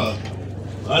vembeva ivavo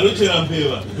vanochera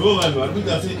mbeva ndo vanhu vari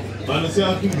kuita sei vanosiya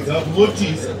vakimbidza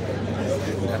kuvotisa.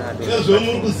 Ezvo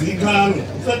muri kuzivikanwa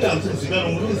usati hamsi kuzivikanwa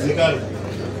muri kuzivikanwa.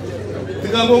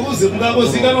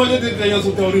 Mukangozivikanwa chete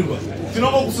tikanyatsoutaurirwa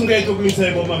tinongokusungai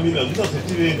tokuisai pamamina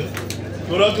musazotivenga.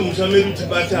 Toda kuti musha medu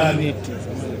tibatane.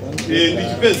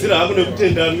 Ndichipedzira hangu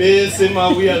nekutenda mese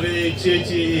mauya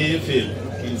vechechi yeAFM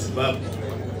in Zimbabwe.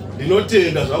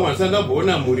 Ndinotenda zvangu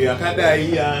handisandamboona mhuri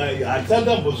yakadai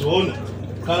handisandambozviona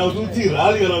kana kuti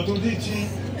rali kana kuti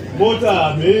mota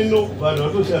hameno vanhu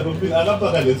vatoshaya topinda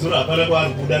akapaka nedzoro hapana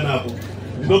kwaari kubuda napo.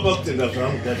 Ndinopa kutenda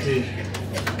zvangu tatenda.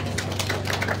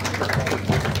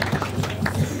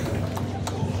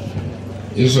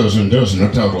 Izvozvo ndo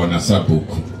zvinotaurwa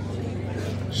naSabhuku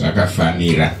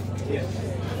zvakafanira.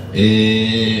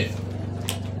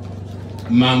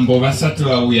 Mambo vasati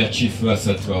vauya, chifu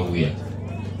vasati vauya,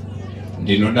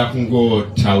 ndinoda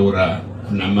kungotaura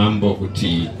kuna mambo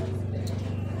kuti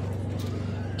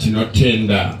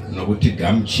tinotenda nokuti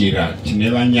gamuchira tine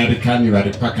vanyarikani vari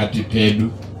pakati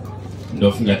pedu.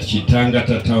 Ndofunga tichitanga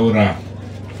tataura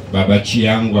baba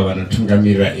Chiyangwa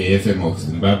vanotungamirira AFM of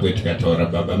Zimbabwe, tikataura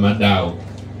baba Madao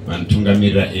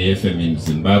vanotungamirira AFM in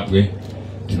Zimbabwe.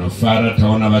 Tinofara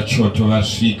taona vachoto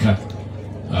vasvika,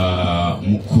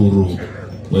 mukuru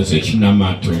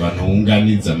wezvechinamato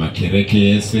vanounganidza makereke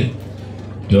ese,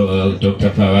 Dr.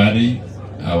 Pavari,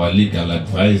 our legal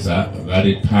advisor,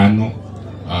 vari pano,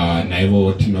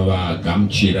 naivo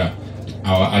tinovagamuchira,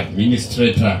 our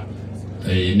administrator,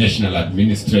 national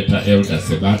administrator Elder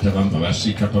Sebata vamba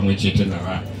vasvika pamwe chete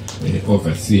nava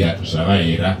overseer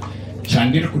zvavaira.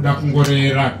 Chandiri kuda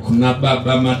kungorera kuna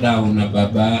baba Madau na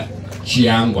baba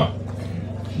Chiyangwa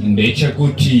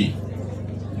ndechekuti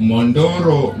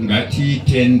Mhondoro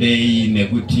ngatiitendei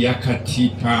nekuti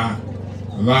yakatipa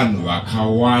vanhu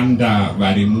vakawanda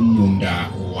vari mumunda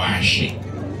washe.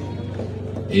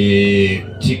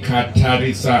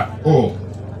 Tikatarisa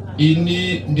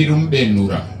ini ndiri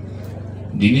muBenura,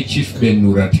 ndini chief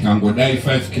Benura, tikangodai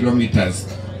 5 kilometers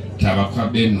tava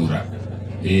kwaBenura.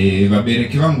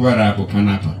 Vabereki vangu vari apo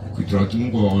panapa kuitira kuti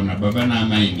mungovaona baba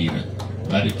naamainira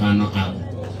vari pano avo.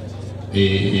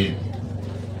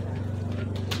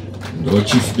 Ndo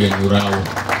chief Benurawo.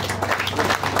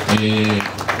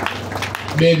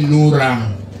 Benura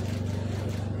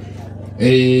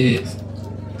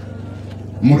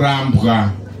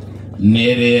Murambwa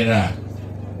Nerera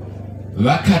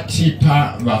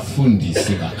vakatipa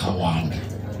vafundisi vakawanda.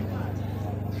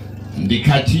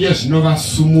 Ndikati zvino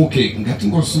vasumuke,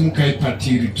 ngatingosumukai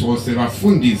patiri tose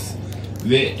vafundisi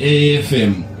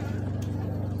veAFM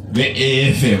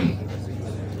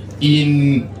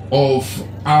in of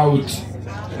out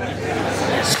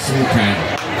sumukai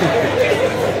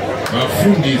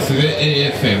vafundisi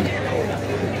veAFM.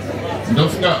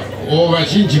 Ndofunga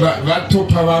vazhinji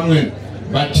vatopa vamwe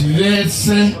but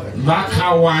vese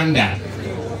vakawanda,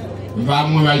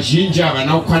 vamwe vazhinji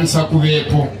havana kukwanisa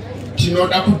kuvepo.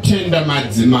 Tinoda kutenda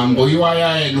madzimambo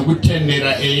iwaya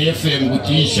nokutendera AFM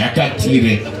kuti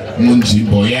izhakatire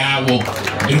munzvimbo yavo.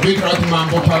 Ndiri kuitira kuti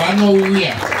mambo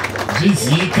pavanouya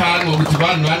zvizivikanwe kuti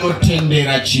vanhu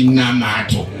vanotendera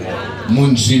chinamato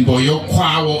munzvimbo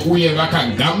yokwavo uye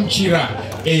vakagamuchira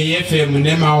AFM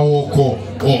nemaoko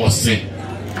ose.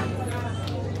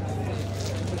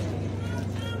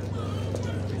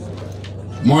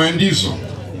 Moyo ndizvo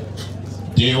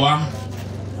dewa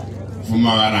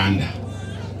pfuma varanda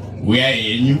uyai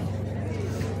henyu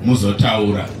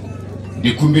muzotaura.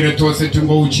 Ndikumbire tose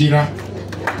tingouchira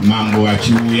mambo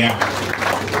achiuya.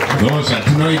 Ndo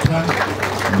zvatinoita,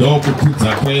 ndo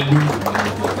kukudza kwedu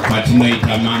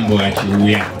patinoita mambo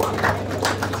achiuya.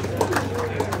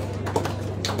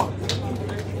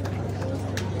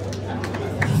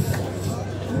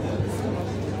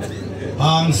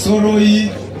 Pamusoro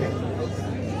iyi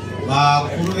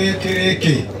vakuru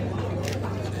vekereke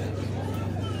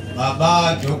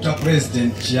Baba Dr.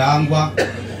 President Chiangwa,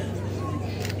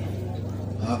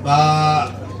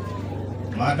 Baba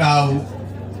Madau,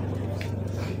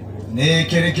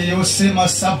 nekereke yose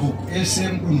masabuku ese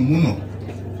mdunu muno.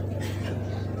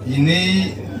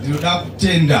 Inei ndinoda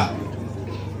kutenda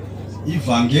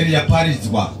ivhangeri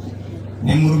yaparidzwa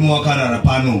nemurume wakarara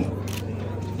pano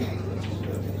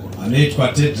anoitwa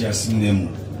Tedious Munemo.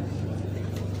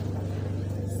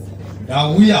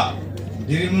 Ndauya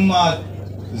ndiri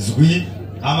mumazwi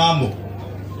amambo,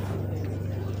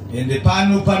 ende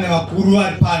pano pane vakuru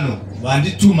vari pano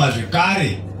vandituma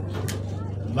zvekare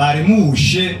vari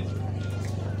muushe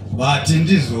vati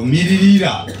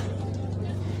ndizomiririra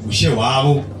ushe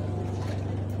hwavo,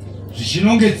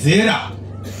 zvichinongedzera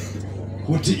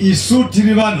kuti isu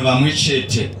tiri vanhu vamwe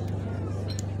chete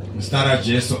muzita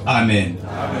raJesu, amen.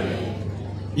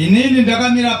 Inini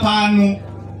ndakamira pano,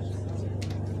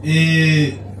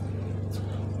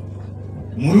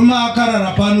 murume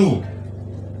akarara pano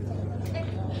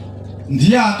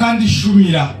ndiye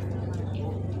akandishumira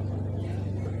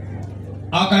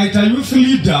akaita youth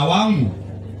leader wangu.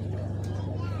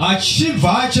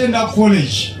 Achibva achienda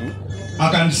college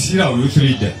akandisira youth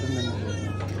leader.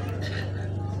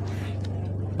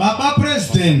 Baba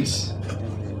President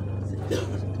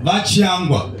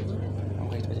vachiangwa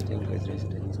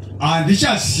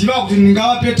handichaziva kuti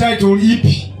ndingavape title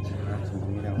ipi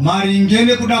maringe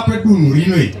nekuda kwedunhu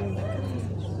rinoi.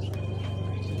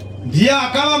 Ndiye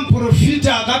akava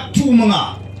muprofita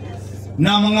akatumwa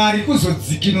naMwari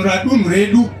kuzodzikinura dunhu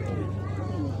redu.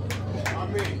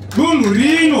 Dunhu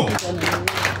rino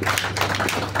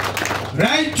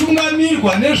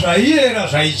raitungamirwa nezvaiyera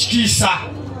zvaityisa.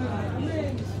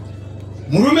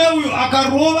 Murume uyu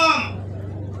akarova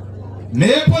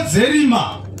mhepo dzerima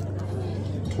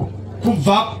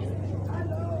kubva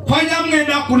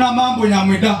kwaNyamwenda kuna mambo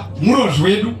Nyamwenda murozvi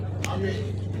wedu.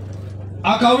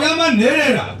 Akauya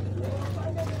manherera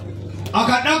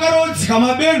akadakara kudzika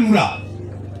mabenhura.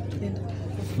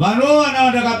 Vanovana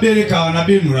vandakabereka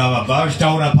vanabenhura vabva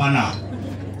vachitaura panapa.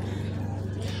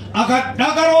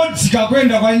 Akadakara kudzika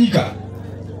kuenda kwanyika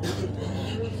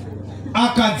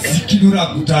akadzikinura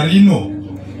guta rino.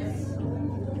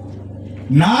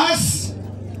 Nhasi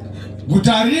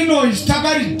guta rino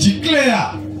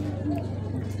takaridiklera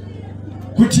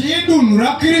kuti idunhu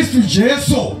raKristu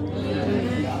Jesu.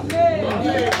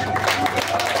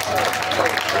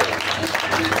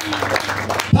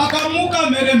 Pakamuka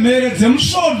mheremhere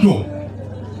dzemusvondo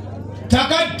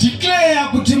takadiklera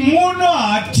kuti muno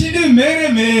hatidi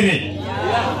mheremhere.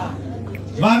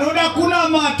 Vanoda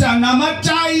kunamata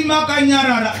namatai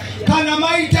makanyarara. Kana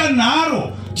maita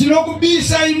nharo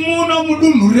tinokubisai muno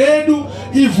mudunhu redu.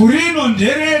 Ivhu rino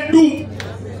nderedu.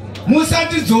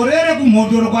 Musatidzorere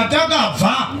kuMhondoro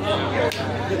kwatakabva.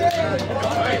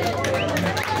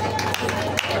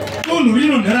 Dunhu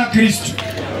rino nderaKristu.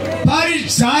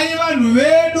 Paridzai vanhu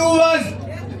vedu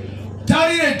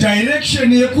vatarire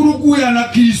direction yekuri kuuya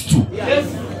naKristu.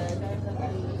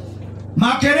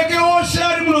 Makereke ose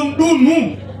ari muno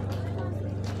mudunhu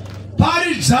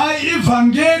paridzai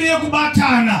ivhangeri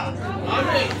yekubatana.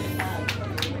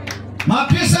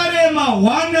 Mapisarema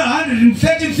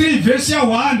 133 verse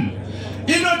 1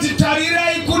 inoti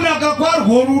tarirai kunaka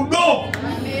kwarwo rudo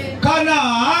kana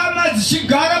hama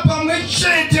dzichigara pamwe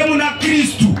chete muna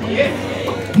Kristu.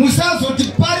 Musazoti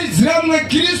paridzira mumwe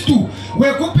Kristu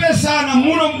wekupesana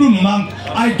muno mudunhu mangu.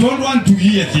 I don't want to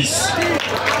hear this.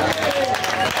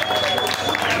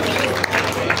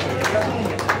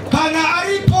 Kana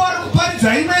aripo ari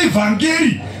kuparidza imwe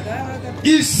ivhangeri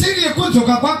isiri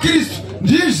yekudzoka kwaKristu,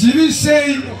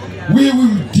 ndizvivisei, we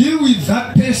will deal with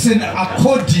that person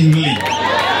accordingly.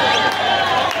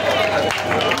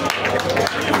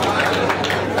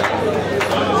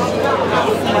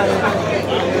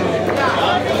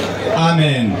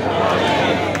 Amen.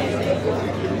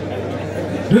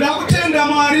 ndoda kutenda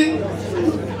Mwari.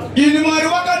 Ini Mwari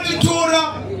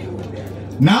wakanditora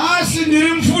nhasi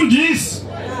ndiri mufundisi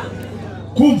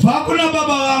kubva kuna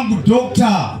baba vangu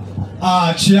Dr.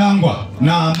 Chiangwa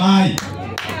naamai.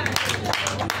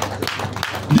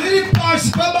 Ndiri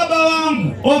pasi pababa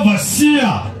vangu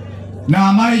Overseer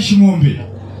naamai Chimombe.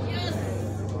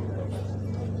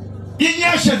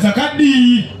 Inyasha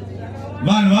dzakadii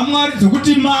vanhu vaMwari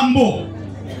dzokuti mambo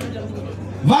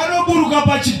vanoburuka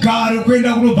pachigaro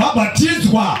kuenda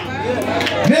kunobhabhatidzwa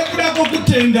nekuda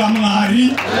kwokutenda Mwari.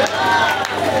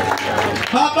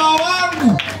 Baba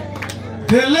vangu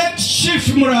the late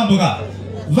Chief Murambwa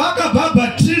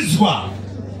vakabhabhatidzwa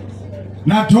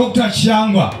naDr.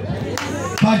 Chiangwa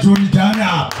paJorodhani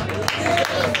apa.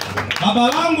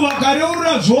 Baba vangu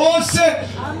vakareurura zvose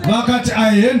vakati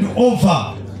I hand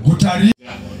over gutari.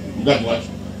 Ngati wacho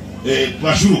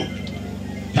mashuru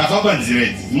takapa nzira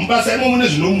idzi mubasa imo mune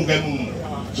zvinomuka imomo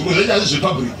zvimwe zvacho hazvi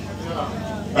zvepublic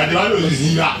but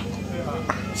vanozviziva.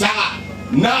 Saka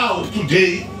now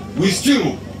today we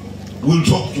still will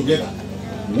talk together,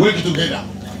 work together.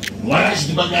 Mwari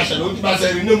achitipa nyasha nokuti basa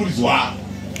iri nemurizwa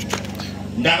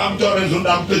ndakamutaura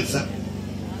nezvonoda kupedzisa.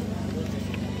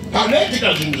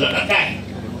 Panoitika zvinhu zvakadai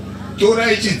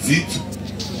torai chidzidzo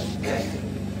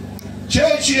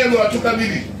chechi yenu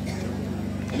vatungamiriri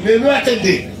nemi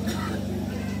vatenderi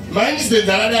maincident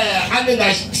akadai anenge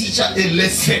achiticha a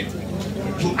lesson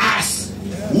to us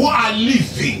who are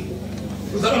living.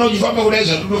 Usakana uchifamba kudai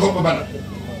zvatinofamba pana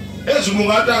ezvi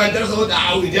munhu atanga ndarasa kuti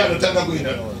awe ndiye anotanga kuenda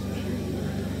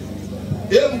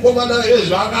mukomana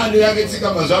ezvaakani yake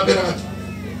tsika mazuva apera kati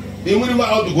imuri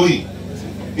maoutgoing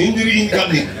indiri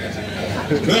incoming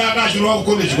noyakashirwa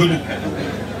kucollege kwedu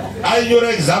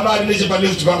ainyora exam ari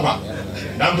nechepaneft pangwa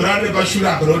ndamburane pashure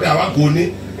akona kuti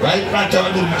havagone vaibata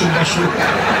vane mutombo pashure.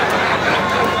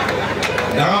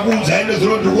 Ndakakuudzai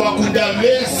nezuro ndikuwakunda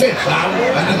vese zvavo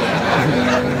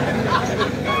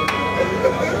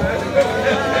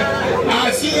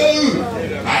asi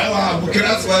aiwa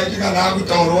mukirasi vaikikana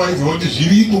akutaurwa izvo kuti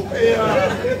zvirimo.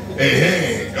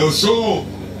 So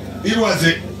it was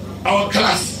our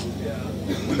class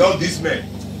without this man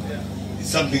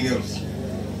is something else,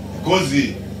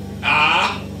 because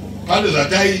pane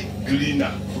zvatai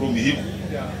gleaner from him,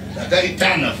 zvatai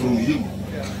tana from him,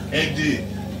 and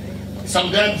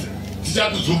sometimes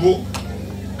tichatodzumbo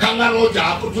kangana kuti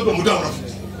hapo totomutaura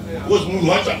futi because munhu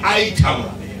wacho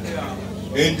aitaura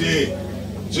and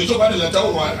zvecho pane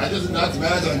zvataurwa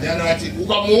atozindadzimai ndiana ati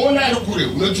ukamuona ari kure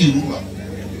unoti iruma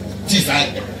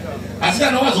tizai, asi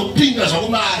kana wazopinda zvako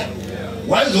maari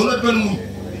waizoona kuti pane munhu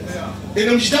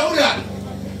ende muchitaurirana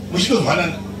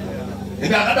muchitozwanana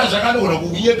ende akada zvakanogona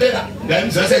kukunyepera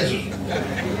ndaimuzasa izvozvo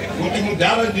kuti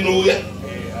mudhara ndinouya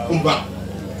kumba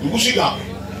ndikusvika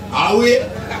auye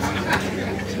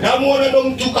ndamuona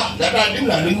ndomutuka ndakati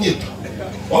ndimuna anonyepa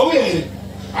wauya here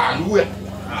handiuya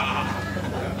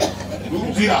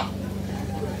ndikubvira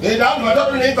ende anhu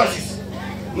vataro neemphasis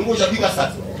ningochabika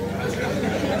sadza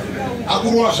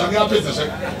akurova zvange apedza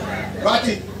zvake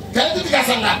vati taiti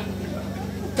tikasangana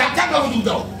takanga kuti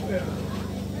kutaura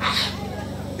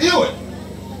iwe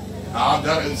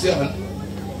darensiyana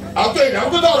akutoenda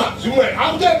akutotaura zvimwe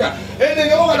akutoenda ende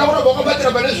nevokana kuramba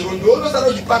wakabatira pane zviro ndoonosara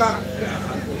uchiparara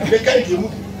nekaindi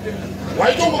yemuti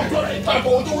waitongomutora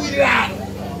ipapo utowirira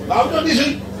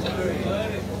vakutodizvi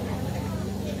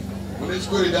mune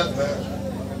chikwere ndadzimaya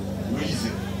muize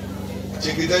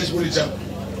chengetai chikwere chako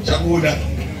chakuona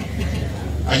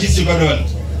achisimba nevanhu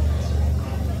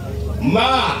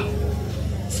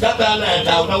sikatana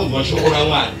yatauna kunzwa shoko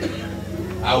raMwari.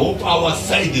 I hope our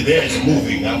side there is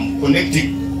moving. I'm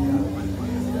connecting.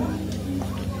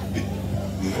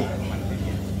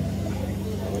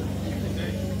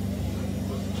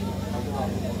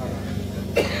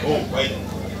 Oh, wait.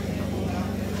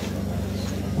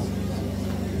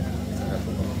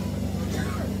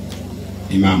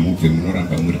 Imam move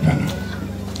munoramba muri kana.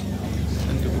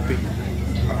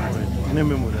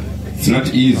 It's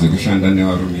not easy kushanda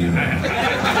nevarume.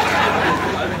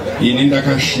 Ini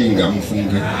ndakashinga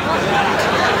mufunge.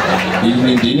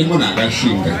 Ini ndini munhu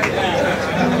akashinga.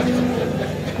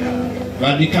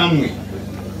 Vadikamwe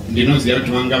ndinoziva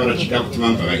kuti vanga vachida kuti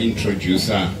vamba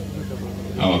vaintroducer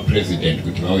our president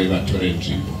kuti vauye vatore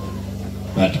nzvimbo.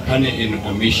 But pane an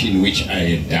omission which I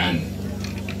had done.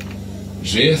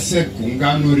 Zvese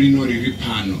gungano rino riri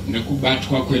pano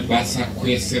nekubatwa kwebasa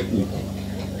kwese uko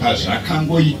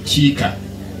pazvakangoitika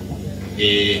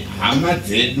hama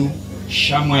dzedu,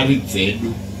 shamwari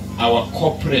dzedu, our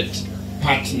corporate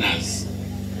partners,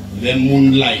 the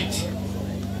Moonlight,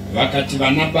 vakati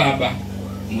vana baba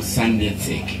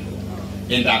musanetseke.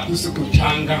 And akusi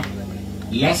kutanga,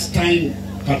 last time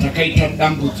patakaita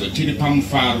dambudzo tiri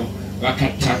pamufaro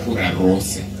vakatakura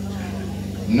rose.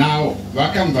 Now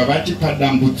vakamba vati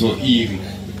padambudzo iri,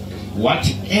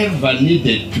 whatever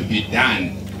needed to be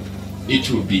done, it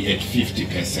will be at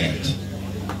 50%.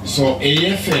 So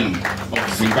AFM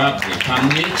of Zimbabwe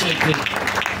pamwechete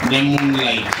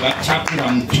neMoonlight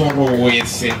vatakura mutoro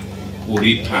wese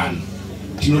uri pano.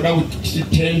 Tinoda kuti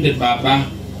titende Baba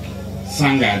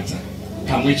Sangadza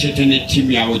pamwechete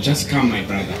netimu yavo. Just come, my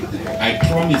brother. I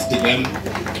promised them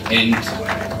and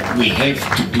we have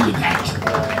to do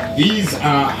that. These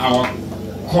are our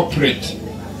corporate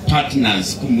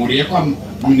partners. Kumuriekwa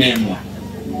Munemo.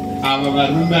 Ava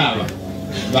varume ava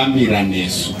vamira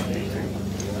nesu.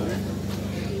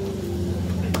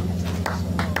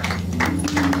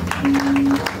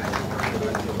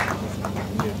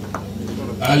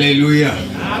 Hallelujah.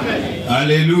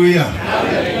 Hallelujah.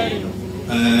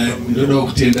 Ndoda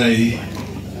kutendai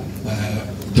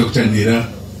Dr. Nira.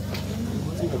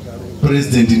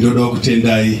 President ndoda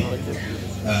kutendai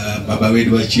baba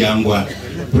wedu wachiangwa.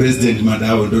 President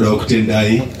Madao ndoda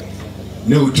kutendai.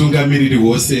 Neutungamiriri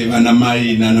wose vana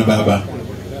mai nana baba.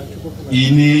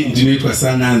 Ini ndinoitwa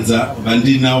Sananza,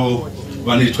 vandinawo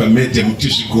vanoitwa Madam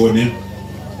Tishigone.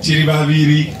 Tiri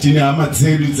vaviri tine hama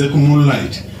dzedu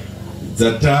dzekuMoonlight.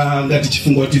 Dzatanga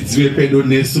tichifungwa kuti dzive pedo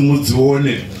nesu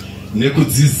mudzione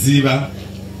nekudziziva.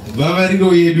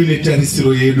 Vavariro yedu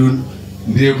netarisiro yedu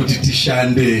ndeyekuti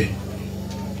tishande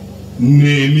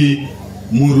nemi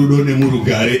murudo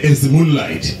nemurugare as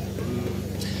Moonlight.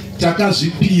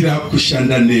 Takazvipira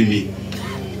kushanda nemi.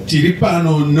 Tiri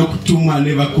pano nokutumwa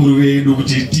nevakuru vedu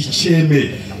kuti ticheme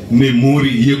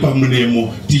nemhuri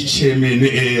yekwaMunemo, ticheme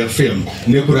neAFM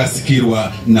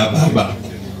nekurasikirwa naBaba.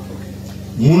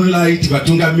 Moonlight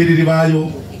vatungamiriri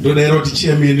vayo ndodaira kuti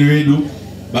chairman vedu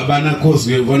Baba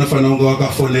Nakozwe vanofanira kunge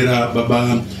vakafonera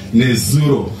Baba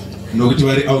Nezuro nokuti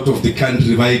vari out of the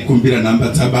country vaikumbira nhamba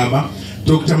dzaBaba.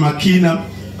 Dr. Makina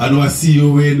anova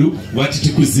CEO wedu vati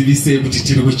tikuzivise kuti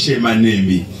tiri kuchema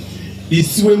nemi.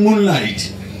 Isiwe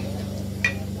Moonlight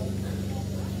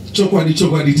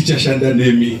chokwadi tichashanda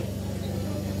nemi.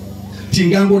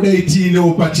 Tingangodai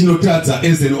tiinewo patinotadza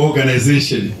as an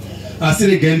organization. Asi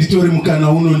regai nditori mukana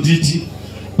uno nditi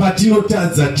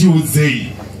patinotadza tiudzei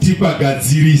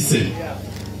tipagadzirise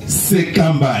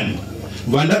sekambani.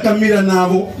 Vandakamira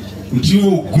navo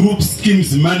ndivo group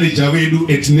schemes manager vedu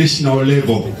at national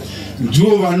level.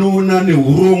 Ndivo vanoona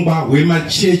neurongwa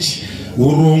hwemachechi,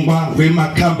 urongwa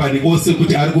hwemakambani ose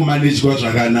kuti ari kumanejwa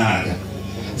zvakanaka.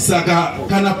 Saka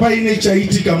kana paine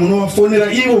chaitika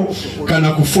munovafonera ivo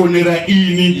kana kufonera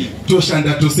ini,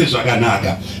 toshanda tose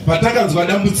zvakanaka. Patakanzwa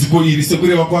dambudziko iri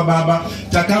sekureva kwaBaba,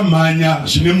 takamhanya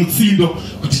zvine mutsindo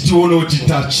kuti tione kuti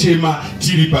tachema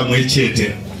tiri pamwe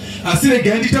chete. Asi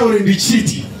regai nditaure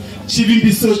ndichiti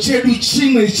chivimbiso chedu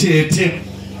chimwe chete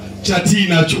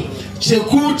chatiinacho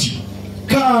chekuti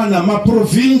kana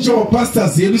maprovincial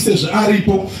pastors edu sezvo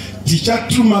aripo,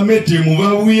 tichatuma medhemu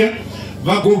vauye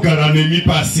vagogara nemi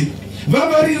pasi.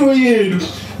 Vavariro yedu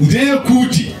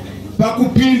ndeyekuti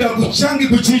pakupinda kuchange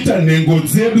kuchiita nhengo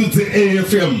dzedu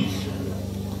dzeAFM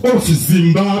of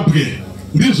Zimbabwe,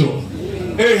 ndizvo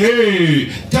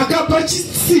takapa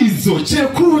chitsidzo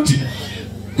chekuti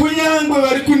kunyangwe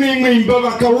vari kune imwe imba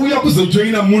vakauya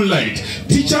kuzojoina Moonlight,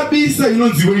 tichabisa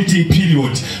inonzi waiting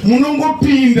period.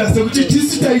 Munongopinda sekuti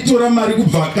tisi taitora mari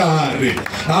kubva kare,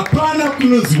 hapana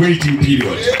kunonzi waiting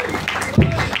period.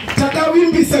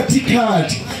 Takavimbisa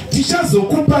tikati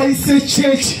tichazokupai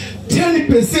sechechi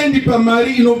 10%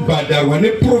 pamari inobhadharwa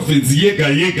neprovince yega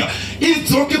yega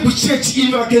idzoke kuchechi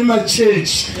ivake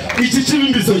machechi. Ichi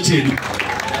chivimbiso chedu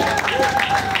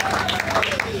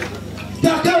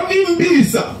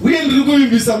takavimbisa, uye ndiri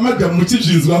kuvimbisa madam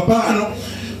muchizvinzwa pano.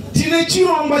 Tine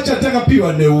chirongwa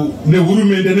chatakapiwa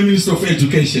nehurumende neMinister of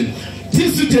Education.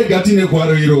 Tisu tega tine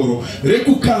gwaro iroro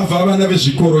rekukavha vana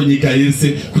vezvikoro nyika yese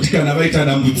kuti kana vaita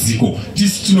dambudziko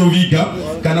tisu tinoviga.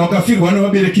 Kana wakafirwa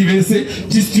navabereki vese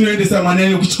tisu tinoendesa mwana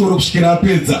iye kuchikoro kusvikira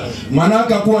apedza. Mwana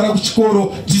akakuwara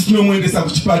kuchikoro tisu tinomuendesa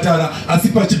kuchipatara, asi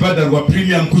pachibhadharwa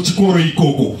premium kuchikoro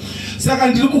ikoko. Saka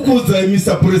ndiri kukuudzai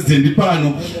Mr. President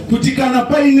pano kuti kana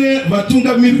paine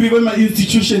vatungamiriri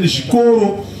vemainstitution,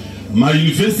 zvikoro,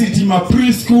 mauniversity,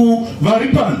 mapreschool vari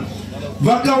pano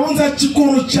vakaunza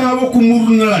chikoro chavo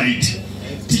kuMoonlight,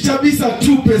 tichabisa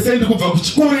 2% kubva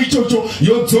kuchikoro ichocho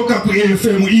yodzoka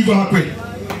kuAFM ivakwe.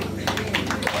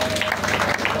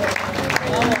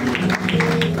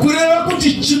 Kureva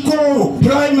kuti chikoro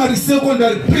primary,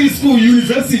 secondary, preschool,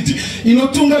 university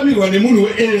inotungamirwa nemunhu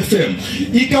weAFM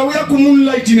ikauya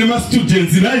kuMoonlight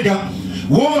nemastudents naiga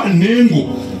wova nhengo,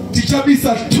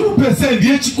 tichabisa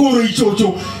 2% yechikoro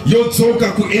ichocho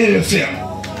yodzoka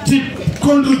kuAFM.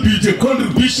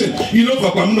 contribution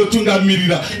inobva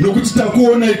kwamunotungamirira nokuti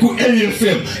takuonai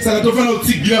kuAFM, saka tofanira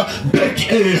kutsigira back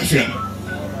AFM.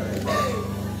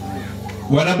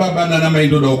 Vana baba nana mai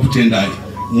ndoda kutendai,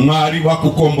 Mwari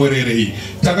vakukomborerei.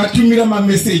 Takatumira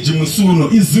mameseji musuno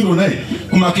iziro nai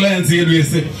kuma clients yedu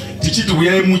yese tichiti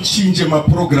uyai muchinje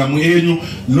maprogramu enyu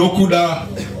nokuda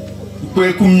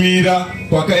kwekumira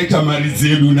kwakaita mari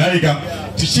dzedu naika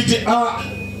tichiti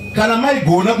kana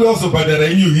maigona kuyazobhadhara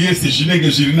inyu yese zvinenge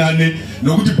zviri nane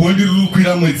nokuti bhondi riri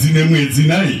kukwira mwedzi nemwedzi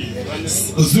nai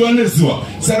zuva nezuva.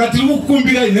 Saka tiri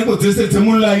kukumbirai nhengo dzese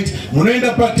dzemoonlight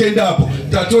munoenda patenda apo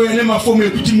tatoya nemafomu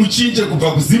ekuti muchinje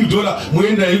kubva kuZim$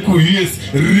 muendai kuUS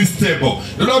riri stable.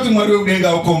 Ndoda kuti Mwari wekudenga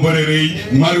akomborerei,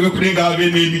 Mwari wekudenga ave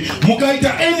nemi.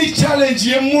 Mukaita any challenge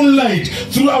yemoonlight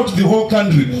throughout the whole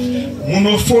country,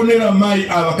 munofonera mai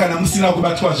ava kana musina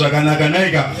kubatwa zvakanaka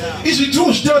naika. Izvi tiri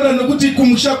kuzvitaura nokuti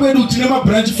kumusha kwedu tine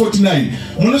mabranch 49.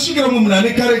 Munosvikira munhu ane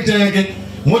character yake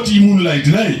moti moonlight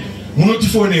nai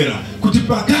munotifonera kuti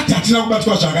pakati hatina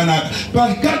kubatwa zvakanaka,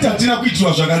 pakati hatina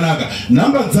kuitirwa zvakanaka.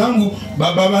 Nhamba dzangu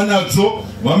baba vanadzo,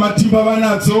 vamatimba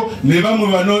vanadzo, nevamwe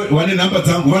vane nhamba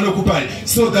dzangu vanokupai,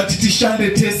 so that tishande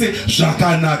tese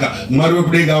zvakanaka. Mwari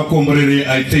wekudenga akomborere.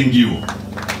 I thank you.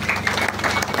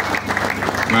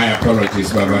 My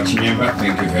apologies, Baba Chinyemba.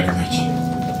 Thank you very much.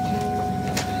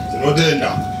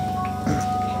 Tinotenda.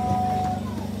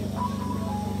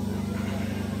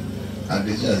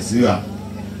 Andichaziva.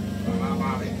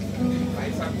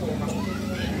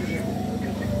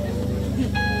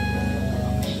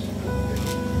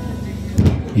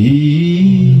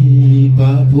 Ipapo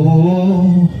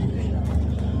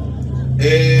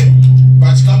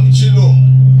pachikamu chino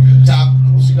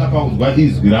takusvika pakunzwa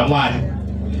izwi raMwari,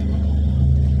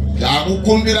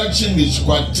 takukumbira chinhu ichi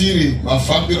kwatiri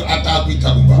mafambiro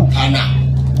atakuita kubva pana.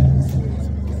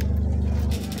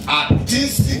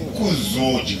 Hatisi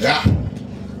kuzodya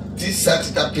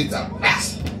tisati tapedza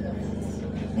basa.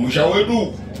 Musha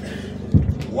wedu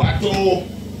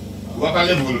watova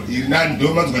palevel iri nani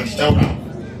ndo mazuva tichitaura.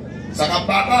 Saka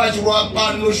baba vachirwa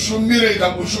panoshumira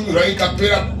ikakushumirwa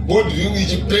ikapera boarding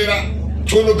ichipera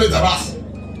tonopedza basa.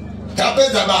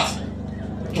 Tapedza basa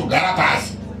togara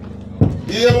pasi.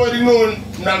 Iyewo rino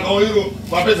nanga iro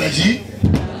mapedza chii?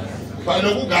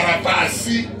 Pano kugara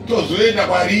pasi tozoenda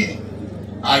kwariri.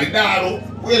 Haridaro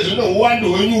uye zvino uwande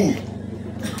hwenyu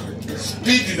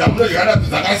spidi dzamunodya nadzo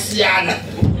dzakasiyana.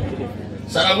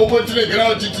 Saka mungotiregera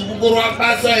kuti tikungorwa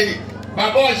basa iri.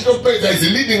 Baba vachitopedza is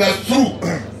leading us through.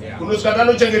 Kunosvika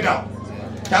tanochengeta.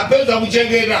 Tapedza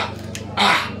kuchengeta.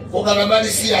 Kokana mari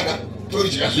siyaka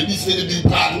toridya zvedisere tiri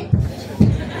pano.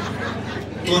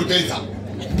 Toripedza.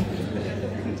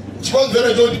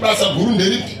 Chikonzero choti basa guru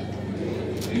nderipi?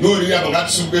 Ndori apa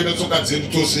ngatisunge netsoka dzedu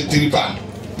tose tiri pano.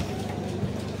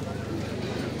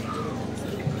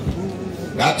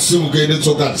 Ngatisunge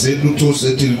netsoka dzedu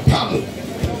tose tiri pano.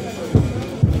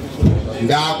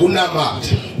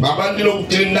 Ndakunamata baba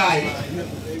ndinokutendai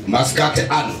masikati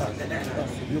ano.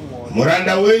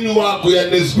 Muranda wenyu wakuya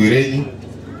nezwi renyu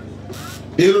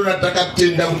iro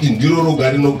ratakatenda kuti ndiro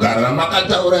roga rinogara.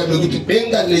 Ramakataura nekuti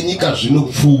denga nenyika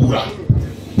zvinopfuura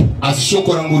asi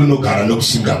shoko rangu rinogara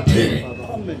nokusingapere.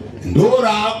 Ndo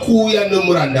raakuuya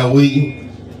nemuranda wenyu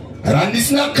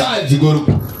randisina kadzi goro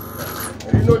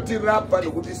rinotirapa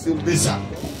nokutisimbisa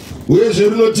uyezve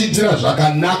rinotiitira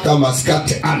zvakanaka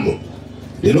masikati ano.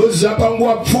 Ndinoziva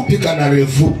panguva pfupi kana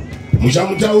refu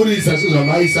muchamutaurisa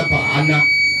sezvamaisa pahana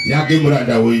yake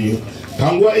muranda wenyu.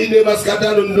 Panguva ine masikati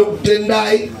ano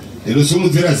ndinokutendai,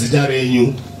 ndinosumudzira zita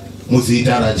renyu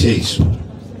muzita raJesu.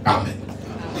 Amen.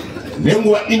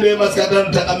 Nenguva ine masikati ano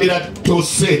takamira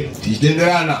tose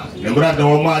tichitenderana nemuranda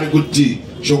waMwari kuti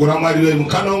shoko raMwari wenyu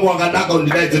mukana wangu wakanaka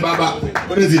undidaidze baba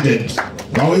president.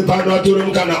 Vauye pano vatore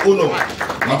mukana uno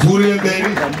vapfuurire mberi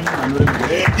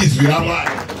izwi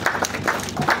raMwari.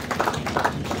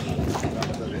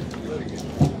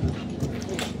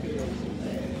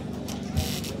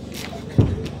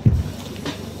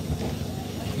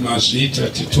 Mazvita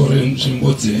titore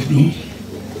nzvimbo dzedu.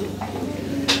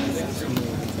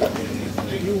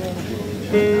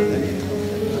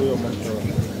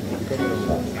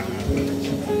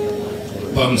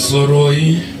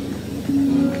 Pamsoroi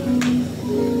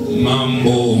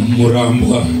Mambo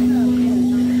Murambwa,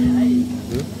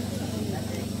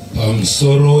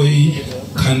 pamsoroi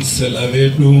kansela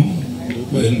vedu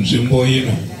wenzvimbo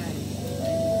ino,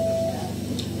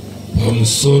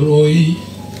 pamsoroi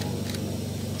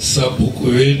sabhuku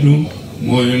vedu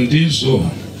moyo ndizvo.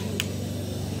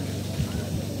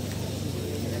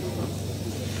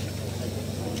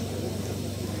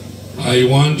 I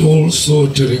want also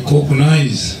to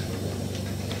recognize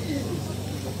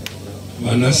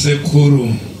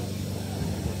vanasekuru,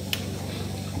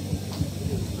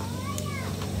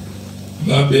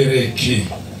 vabereki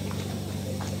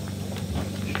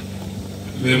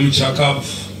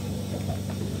vemuchakafu,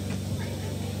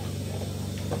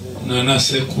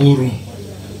 nanasekuru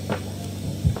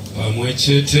pamwe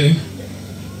chete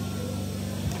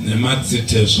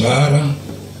nemadzitezvara,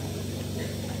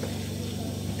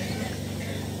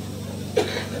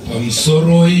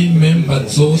 pamusoroi memba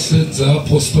dzose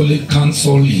dzeApostolic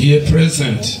Council here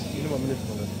present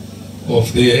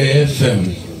of the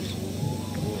AFM,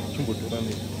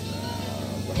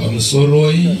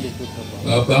 pamusoroi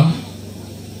Baba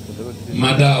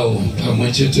Madao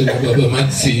pamwe chete naBaba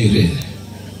Matsire,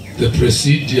 the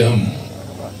presidium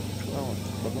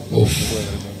of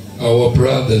our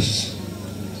brothers.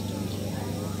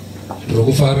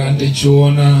 Ndokufara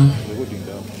ndichiona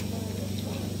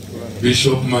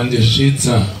Bishop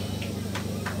Mandeshitsa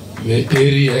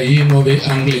ve-area ino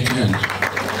ve-Anglican.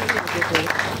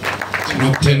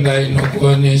 Tinokutendai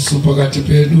nokuva nesu pakati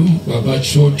pedu, Baba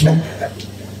Choto,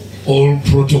 all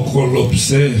protocol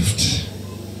observed.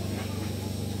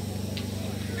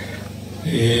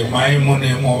 Mai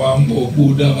Munemo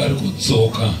vambobuda vari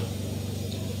kudzoka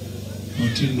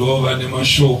kuti ndova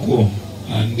nemashoko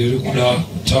andiri kuda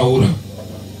kutaura.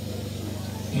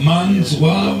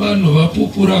 Manzwa vanhu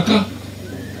vapupuraka,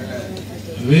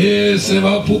 vese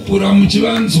vapupura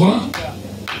muchivanzwa,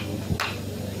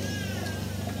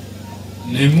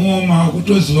 nemuwo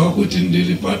makutoziva kuti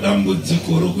ndiri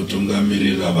padambudziko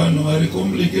rokutungamirira vanhu vari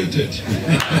complicated.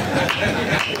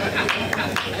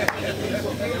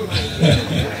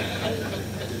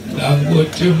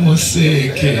 Ndangoti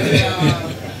museke.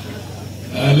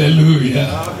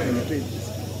 Hallelujah.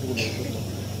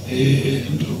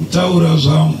 Ndikutaura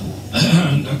zvangu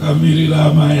ndakamirira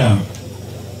amai avo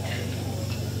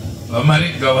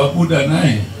vamarega vabuda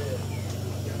naye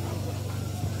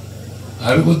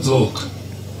ari kudzoka.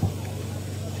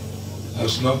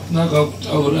 Hazvina kunaka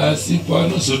kutaura, asi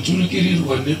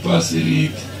panozoturukirirwa nepasi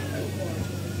ripi.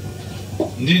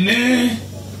 Ndine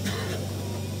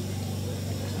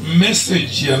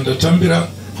message yandatambira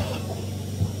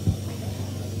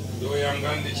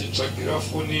ndoyanga ndichitsvagira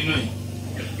foni inoi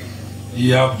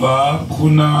yabva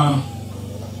kuna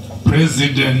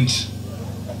president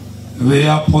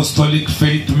veApostolic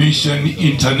Faith Mission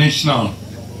International,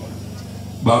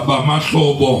 Baba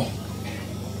Mahlobo.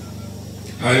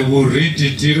 I will read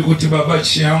it. Iri kuti Baba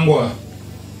Chiangwa,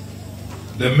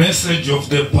 the message of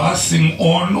the passing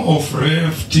on of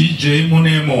Rev Tedious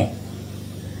Munemo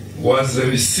was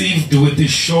received with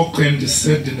shock and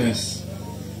sadness.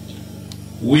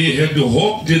 We had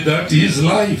hoped that his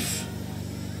life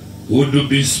would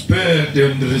be spared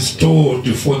and restored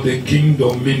for the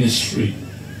kingdom ministry.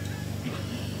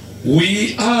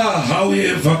 We are,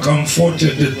 however,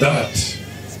 comforted that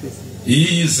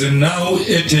he is now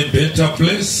at a better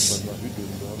place,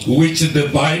 which the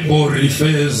Bible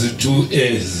refers to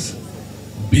as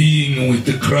being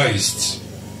with Christ,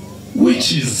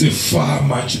 which is far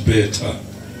much better.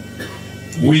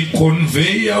 We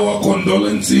convey our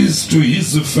condolences to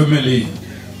his family,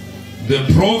 the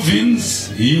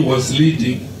province he was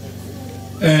leading,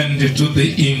 and to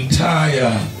the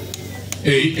entire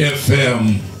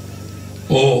AFM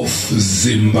of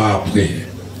Zimbabwe.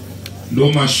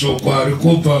 Ndo mashoko ari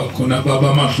kubva kuna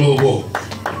Baba Mahlobo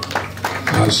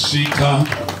asvika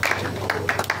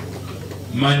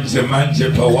manje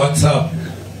pa WhatsApp.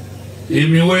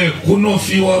 Imiwe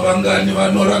kunofiwa vangani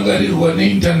vanorangarirwa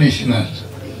neInternational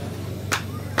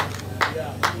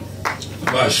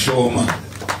vashoma.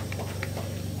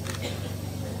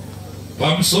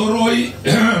 Pamusoroi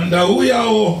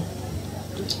ndauyawo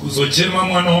kuzochema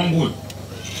mwana wangu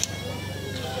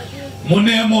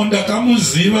Munemo.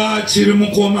 Ndakamuziva achiri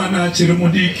mukomana achiri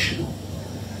mudiki.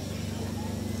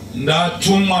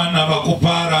 Ndatumwa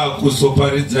navakupara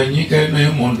kuzoparidza nyika ino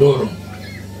yeMhondoro.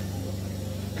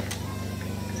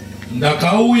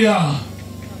 Ndakauya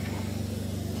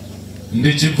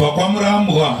ndichibva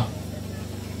kwaMurambwa,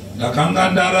 ndakanga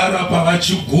ndarara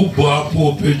pavachigubhu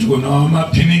apo pedyo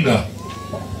navamapininga.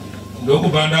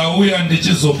 Ndokubva ndauya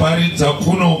ndichizoparidza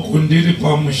kunoku ndiri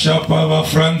pamusha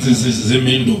pavaFrancis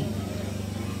Zimindo,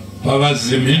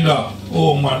 pavaZiminda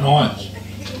mwana wacho.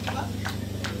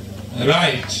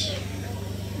 Right.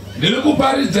 Ndiri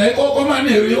kuparidza ikoko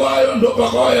manheru iwayo,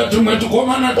 ndopakauya tumwe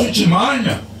tukomana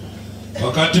tuchimhanya.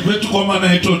 Pakati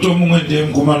petukomana itoto mumwe ndiye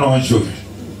mukomana wacho.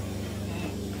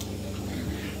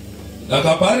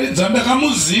 Ndakaparidza,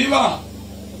 ndakamuziva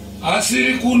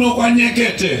asiri kuno kwa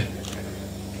Nyekete,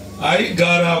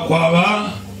 aigara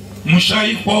kwava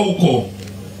mushaikwa uko,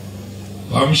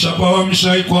 pamusha pava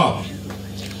mushaikwa.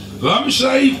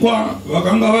 Vamshaikwa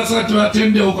vakanga vasati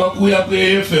vatendeuka kuya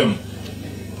kuAFM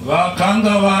vakanga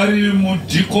vari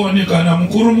mudhikoni kana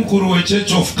mukuru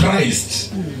weChurch of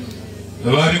Christ,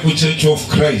 vari kuChurch of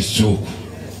Christ uku.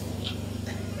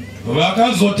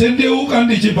 Vakazotendeuka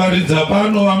ndichiparidza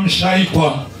pano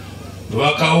vamshaikwa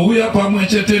vakauya pamwe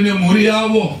chete nemhuri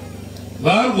yavo.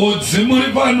 Varwodzi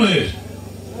muri pano here?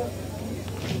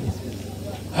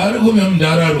 Ari kume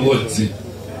mudhara rwodzi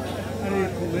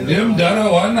ndemudhara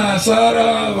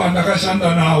wanasara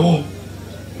vandakashanda navo.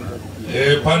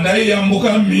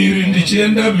 Pandaiyambuka mhiri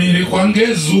ndichienda mhiri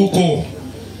kwangezuko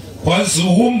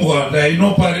kwaziumbwa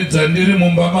ndainoparidza ndiri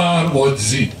mumba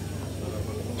marwodzi.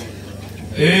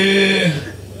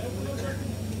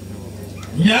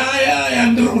 Nyaya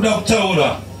yandiri kuda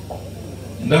kutaura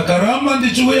ndakaramba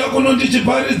ndichiuya kuno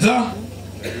ndichiparidza,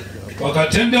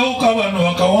 vakatendeuka vanhu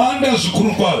vakawanda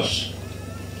zvikuru kwazvo.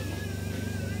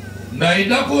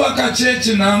 Ndaida kuvaka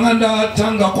chechi nanga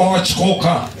ndatanga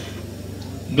kwavachikoka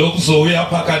ndokuzouya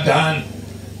pakadhani.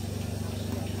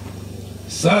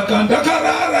 Saka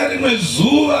ndakarara rimwe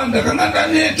zuva ndakanga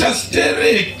ndaneta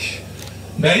stereki,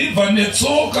 ndaibva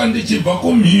netsoka ndichibva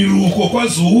kumhiri uko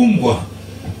kwaziumbwa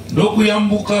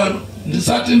ndokuyambuka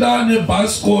ndisati ndaane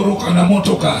bhasikoro kana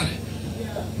motokari.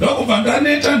 Ndokubva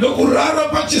ndaneta ndokurara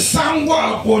pachisango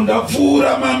apo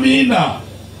ndapfuura mamina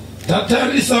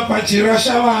tatarisa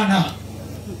pachirasha vana.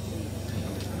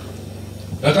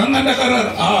 Ndakanga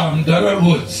ndakarara mudhara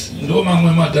rwodzi ndo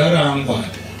mamwe madhara angu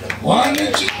wane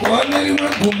rimwe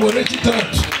gumbo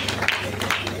rechitatu.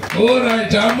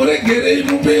 Alright, amuregerei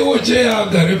mupewo cheya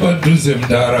agare padhuze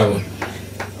mudhara we.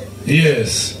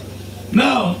 Yes.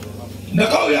 Now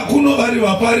ndakauya kuno vari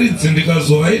vaparidzi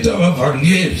ndikazovaita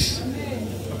vavhangeri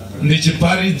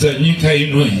ndichiparidza nyika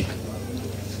inoi.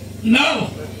 Now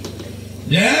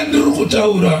nyaya ndiri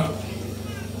kutaura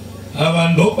ava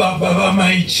ndo baba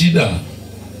vamaichida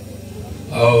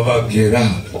avo vagera.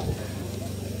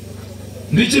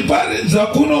 Ndichiparidza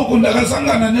kunoku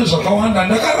ndakasangana nezvakawanda.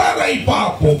 Ndakarara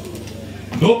ipapo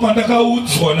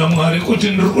ndopandakaudzwa naMwari kuti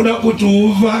ndiri kuda kuti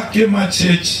uvake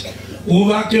machechi,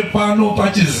 uvake pano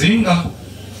pachizinga,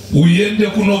 uende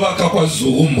kunovaka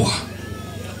kwaziumbwa.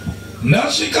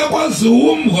 Ndasvika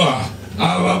kwaziumbwa,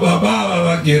 ava baba ava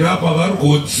vagera apa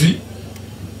varwodzi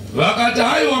vakati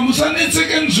aiwa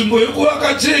musanetseke nzvimbo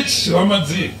yekuvaka chechi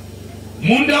vamadziri,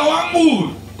 munda wangu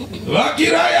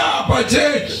vakirai apa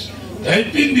chechi.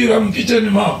 Ndaipindira mukicheni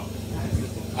mavo,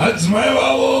 adzimai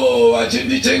vavo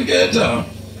vachindichengeta.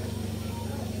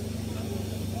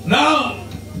 Now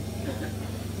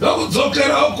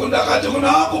ndokudzokera uku ndakati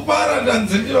kuna vakupara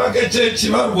ndanzi ndivake chechi.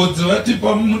 Varwodzi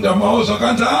vatipa munda mavo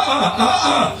zvakanzi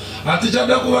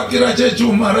hatichada kuvakira chechi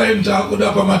umaraini, taakuda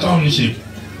pamatownship.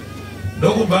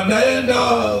 Ndokubva ndaenda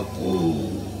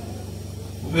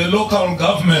the local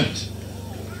government,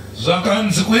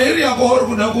 zvakanzi kuarea kwauri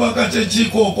kuda kuvaka chechi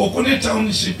ikoko kune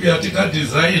township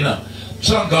yatikadhizaina,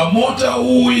 tsvaga mota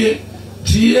uye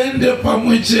tiende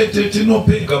pamwe chete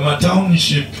tinopega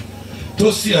matownship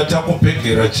tosiya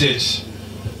takupegera chechi.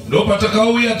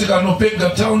 Ndopatakauya tikanopega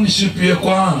township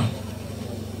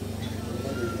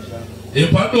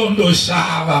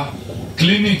yepadondoshava,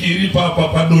 kliniki iri papa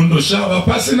padondoshava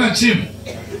pasina chinhu.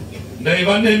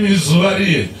 Ndaiva nemizuva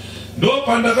riye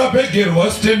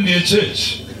ndopandakapegerwa stand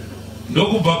yechechi,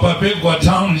 ndokubva papegwa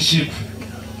township.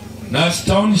 Nhasi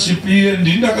township iye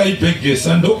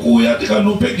ndindakaipegesa, ndokuuya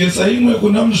tikanopegesa imwe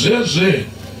kuna muzvezve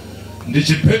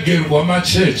ndichipegerwa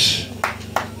machechi.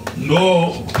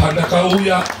 Ndo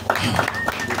pandakauya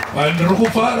vandiri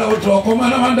kufara kuti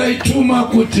vakomana vandaituma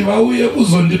kuti vauye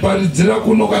kuzondiparidzira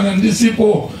kuno kana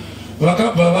ndisipo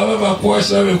vakabva vava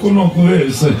vakwasha vekuno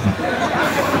kuvese.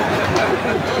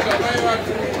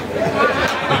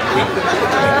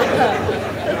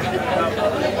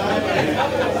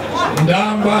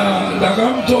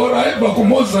 Ndakamutora aibva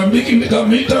kuMozambique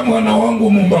ndikamuita mwana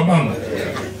wangu mumba mangu.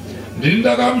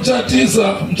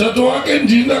 Ndindakamuchatisa, muchato wake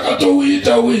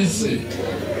ndindakatouita wese.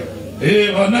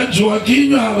 Vana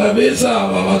Joaquinho ava vese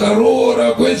ava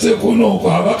vakaroora kwese kunoko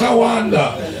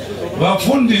havakawanda.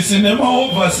 Vafundisi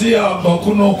nemaovhasiya abva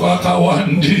kunoko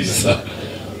akawandisa.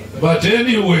 But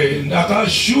anyway,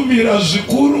 ndakashumira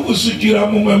zvikuru kusvikira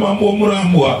mumwe mambo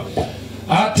murambwa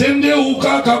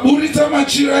atendeuka akaburitsa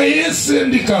machira yese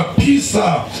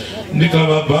ndikapisa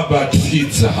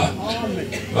ndikavabhabhatidza.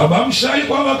 Baba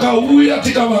Mushaikwa vakauya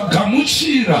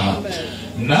tikavagamuchira.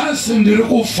 Nhasi ndiri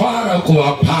kufara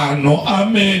kuva pano.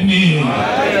 Ameni,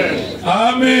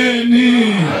 ameni.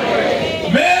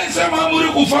 Mese mamuri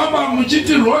kufamba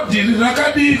muchiti rodhi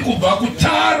rakadii kubva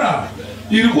kutara,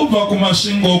 iri kubva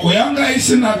kumasvingoko yanga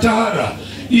isina tara,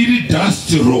 iri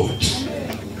dust road.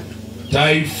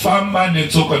 taifamba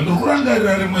netsoka.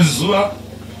 Ndikurangarira rimwe zuva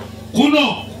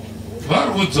kuno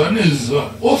varikudzwa nezuva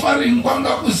offering kwanga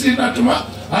kusina tuma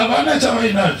havana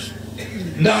chavainazvo.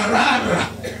 Ndarara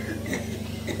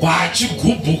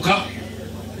kwachigubhuka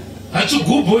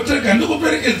achigubhoteka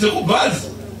ndikuperekedze kubhazi.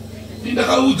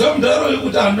 Ndakaudza Mhondoro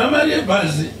yekuti handina mari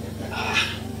yebhazi.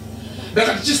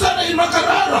 Ndakati chisana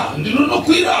imakarara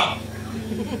ndinonokwira.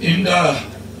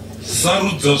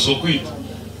 Indasarudza zvokuita.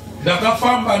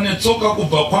 Ndakafamba netsoka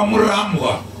kubva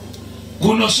kwaMurambwa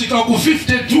kunosvika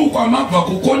ku52 kwamabva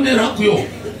kukonera kuyo.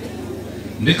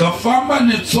 Ndikafamba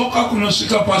netsoka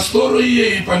kunosvika pastoro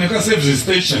iyeyi pane ka-service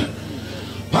station.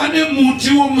 Pane muti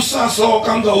womusasa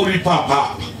wakanga uri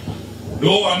papapa.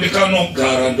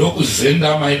 Ndowandikanogara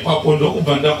ndokuzendama ipapo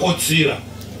ndokubva ndakotsira.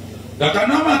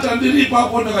 Ndakanamata ndiri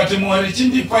ipapo ndakati Mwari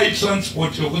chindipai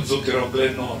transport yokudzokera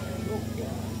kuGlenora.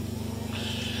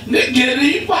 Ndegere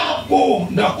ipapo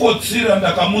ndakotsira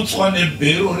ndakamutswa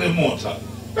nebhero remota.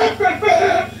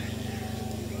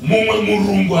 Mumwe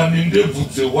murungu ane ndebvu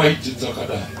dzewaiti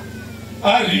dzakadai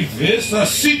arivhesa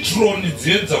Citroen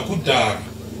dziye dzakudhara.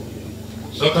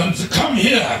 Zvakanzi come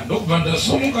here. Ndokubva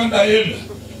ndasomuka ndaenda.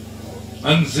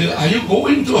 Anzi, are you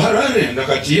going to Harare?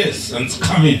 Ndakati yes. Anzi,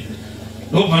 come in.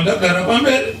 Ndokubva ndagara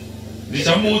pamberi.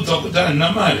 Ndichamuudza kuti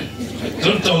handina mari.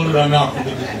 Totaurira nako.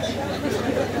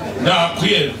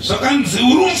 Ndakwira. Zvakanzi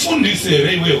uri mufundisi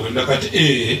here iwewe?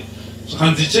 Ndakati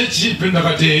Zvakanzi chechipi?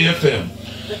 Ndakati AFM.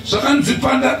 Zvakanzi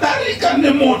pandadarika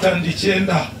nemota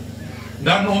ndichienda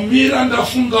ndanomira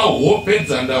ndafunga hope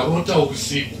dzandarota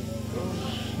usiku.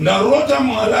 Ndarota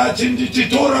Mwari achinditi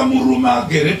tora murume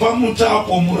agere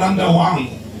pamutapo muranda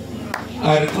wangu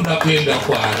ari kuda kuenda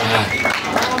kuHarare.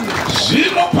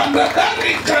 Zvino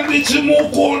pandadarika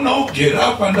ndichimukuona ugera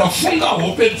apa ndafunga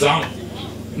hope dzangu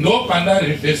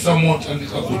ndopandarivhesa mota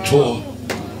ndikakutora.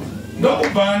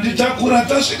 Ndokubva ndichakura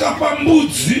tasvika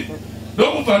pambudzi.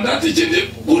 Ndokubva ndati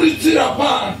chindiburitsira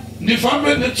pano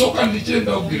ndifambe netsoka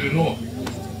ndichienda kuGlenora.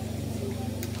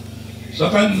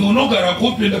 Zvakanzi unogara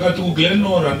kupi? Ndakati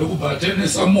kuGlenora. Ndokubva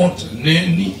atenesa mota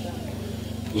neni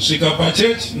kusvika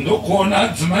pachechi. Ndokuona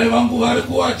adzimai vangu vari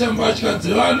kuwacha mbatya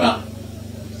dzevana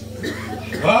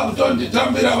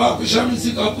vakutonditambira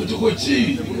vakushamisika kuti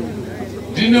kochii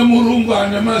ndine murungu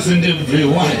ane mazendebve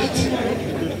white.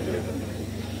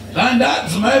 Kandi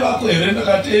adzimai vako here?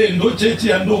 Ndakati ndo chechi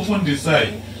yandofundisai.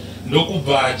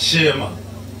 Ndokubva achema.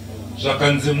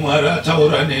 Zvakanzi Mwari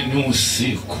ataura neni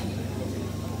usiku.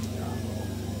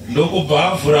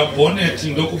 Ndokubva avhura boneti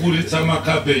ndokuburitsa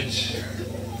makabeji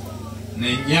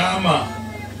nenyama.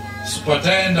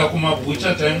 Pataenda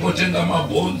kumabhucha taingotenga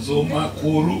mabhonzo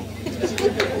makuru,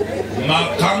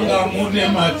 makanga mune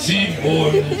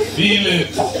matibhoni,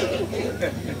 fillet.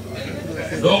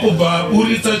 Ndokubva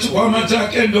aburitsa chikwama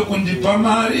chake ndokundipa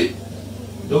mari.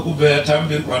 Ndokubva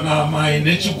yatambirwa naamai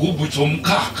nechigubhu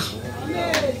chomukaka.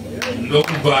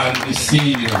 Ndokubva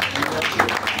andisira.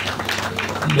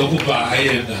 Ndokubva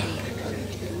aenda.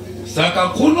 Saka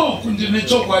kuno kundine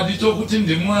chokwadi chokuti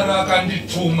ndiMwari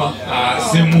akandituma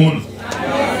asi munhu.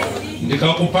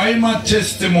 Ndikakupai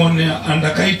matestimony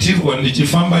andakaitirwa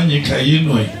ndichifamba nyika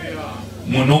ino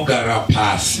munogara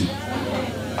pasi.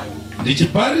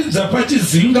 Ndichiparidza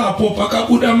pachizingapo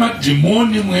pakabuda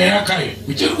madhimoni mweyakayo.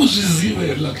 Uchiri kuzviziva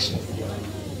here lakini?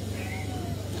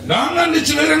 Ndanga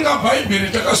ndichiverenga Bhaibheri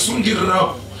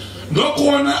takasungirirapo.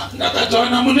 Ndokuona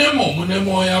ndakatawana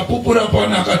Munemo yapupura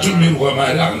pana akatumirwa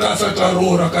mari anga asati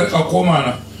aroora kari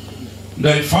kakomana.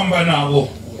 Ndaifamba navo.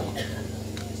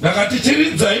 Ndakati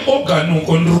chiridzai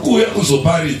oganuko ndiri kuuya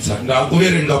kuzoparidza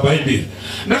ndakuverenga Bhaibheri.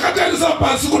 Ndakatarisa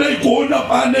pasi kudai kuona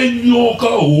pane nyoka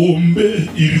hombe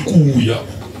iri kuuya.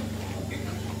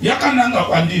 Yakananga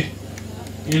kwandiri.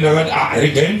 Ndakati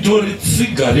regai nditori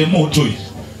tsiga remoto iri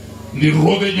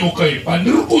ndirove nyoka iyi.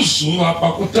 Pandiri kuzuva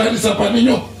pakutarisa pane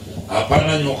nyoka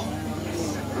hapana nyoka.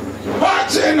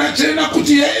 Pachena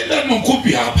kuti yaenda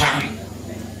nokupi hapana.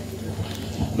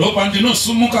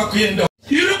 Ndopandinosumuka kuenda.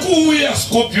 Iri kuuya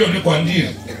scorpion kwandiri.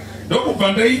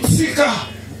 Ndokubva ndaitsika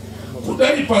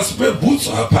kudai pasi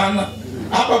pebhutsu hapana.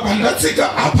 Apa pandatsika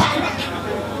hapana.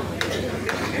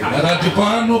 Ndakati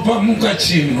pano pamuka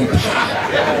chinhu.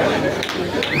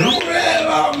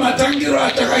 Ndikureva matangiro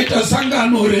atakaita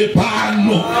sangano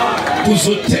repano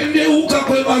kuzotendeuka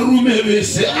kwevarume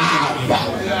vese amba.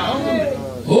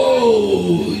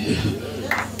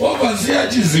 Ovaziya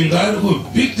chizingari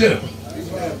kubig table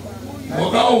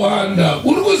wakawanda.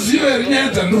 Uri kuziva here nyaya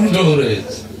dzandinotaura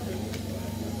idzi?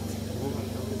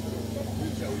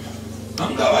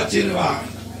 Anga vachiri vana.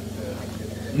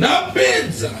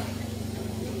 Ndapedza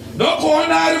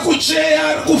ndokuona ari kucheya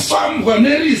ari kufambwa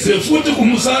nerize futi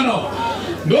kumusana.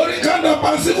 ndorikanda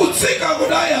pasi kutsika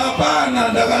kudai hapana.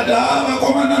 Ndakati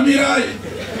vakomana mirai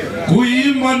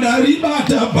kuimba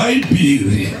ndaribata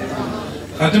bhaibheri.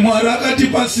 Kati Mwari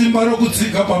akatipa simba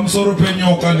rokutsika pamusoro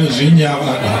penyoka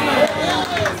nezvinyavada.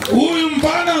 Uyu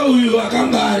mupana uyu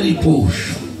akanga aripo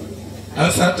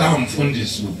asati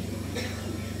amufundisi.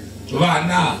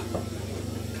 Vana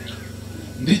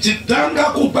ndichitanga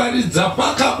kuparidza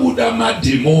pakabuda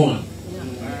madhimoni.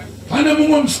 Pane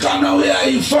mumwe musikana uya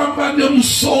aifamba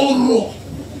nemusoro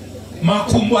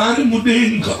makumbo ari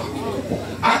mudenga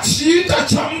achiita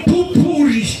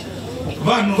chamupupuri.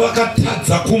 Vanhu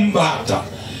vakatadza kumbata.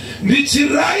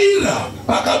 Ndichiraira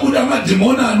pakabuda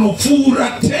madhimoni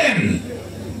anopfuura 10.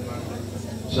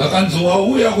 Zvakanzi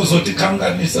wauya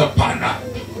kuzotikanganisa pana.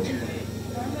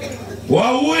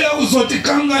 Wauya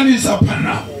kuzotikanganisa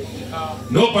pana.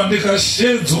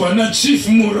 Ndopandikashedzwa na Chief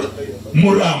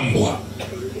Murambwa.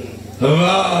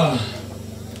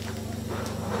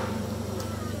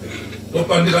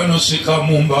 Ndopandikanosvika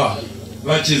mumba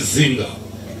vachizinga.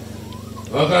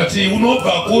 Vakati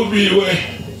unobva kubiwe.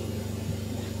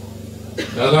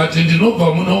 Ndakati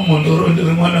ndinobva muno Mhondoro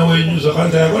ndiri mwana wenyu.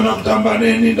 Zvakanzi yakona kutamba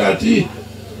neni. Ndati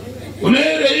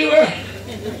uneere iwe?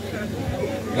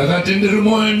 Ndakati ndiri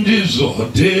moyo ndizvo.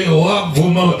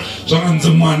 Wabvuma. Zvakanzi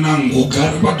mwanangu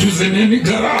gara padhuze neni,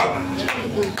 gara.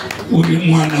 Uri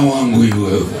mwana wangu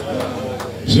iwewe.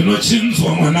 Zvinochinzwa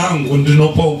mwanangu,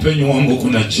 ndinopa upenyu wangu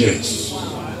kuna Jesu.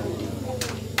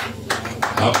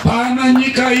 Hapana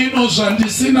nyika ino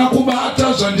zvandisina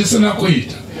kubata, zvandisina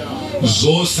kuita,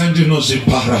 zvose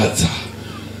ndinozviparadza.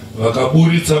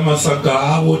 Vakaburitsa masaga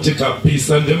avo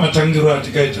tikapisa. Ndematangiro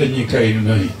atikaita nyika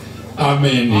inoi.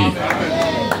 Ameni.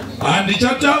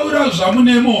 Handichataura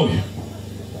zvamune moyo.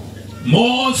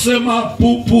 Mose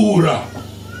mapupura.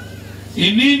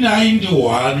 Inini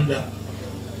aindihwanda.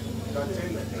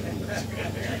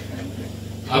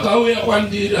 Akauya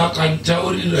kwandiri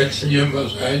akanditaurira chinyemba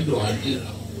zvaindihwandira.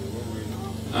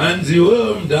 Hanzi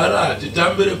wewe mudhara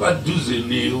hatitambire padhuze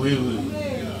newe.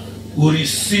 Uri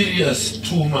serious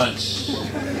too much.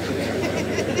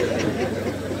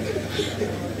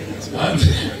 Hanzi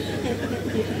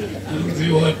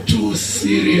you are too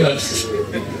serious.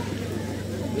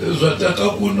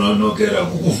 Zvatakakunonokera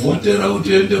kukuvhotera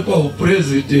kuti uende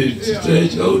paupresident.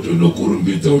 Taitya kuti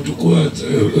unokurumbidza kuti kuwadza.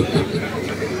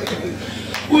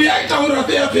 Uyaitaura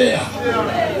peya.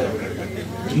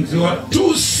 You are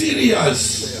too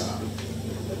serious.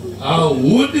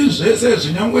 Ahudi zvese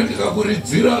zvinyangwe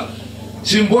ndikakuridzira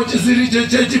chimbo chisiri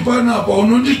chechechi panapa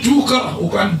unondituka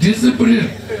ukandiscipline.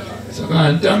 Saka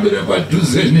handitambire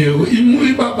padhuze newe.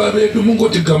 Imuri baba vedu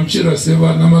mungotigamuchira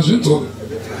sevana mazvinzwa.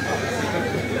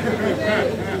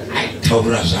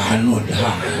 Aitaura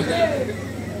zvaanoda.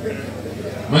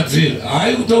 Madziri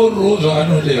aikutaurirawo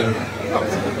zvaanodera.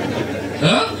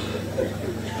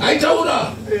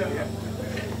 Aitaura.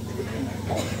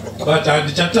 But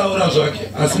handichataura zvake.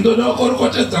 Asi ndoda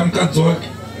kukorokotedza mukadzi wake.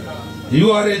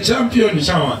 You are a champion,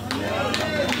 Chama.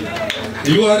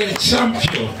 You are a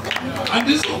champion.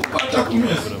 Handisi kubata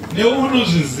kumeso.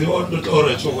 Neunozviziva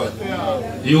ndotaura chokwadi.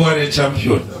 You are a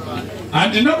champion.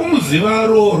 Handina kumuziva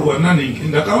aroorwa naningi.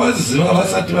 Ndakavaziva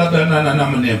vasati vadanana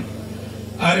naMunemo.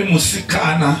 Ari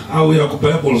musikana auya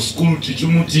kuBible school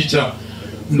tichimuticha.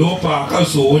 Ndopa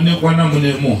akazoonekwa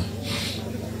naMunemo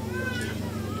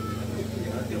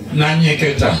na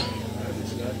Nyeketa.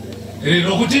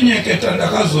 Rino kuti Nyeketa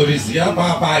ndakazoriziya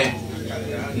papai.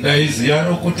 Ndaiziya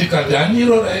rokuti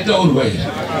kadhaniro raitaurwa iri.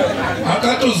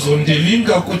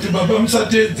 Akatozondivinga kuti baba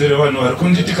musateedzere vanhu vari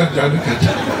kunditi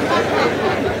kadhaneketa.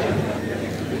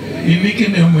 Iniki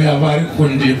nemu yavari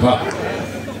kundipa.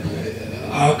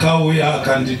 Akauya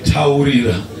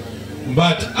akanditaurira.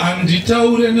 But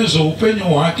anditaure nezveupenyu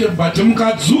hwake. But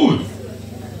mukadzi uyu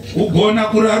ugona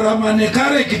kurarama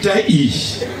nekarekita iyi.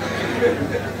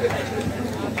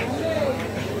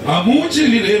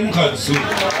 Hamuchirire mukadzi uyu.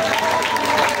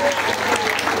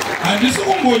 Handisi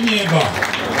kumbonyeba.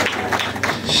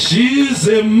 She is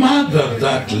a mother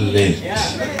that led.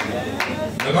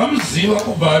 Ndakamuziva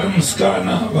kubva ari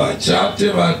musikana. Vachate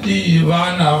vadii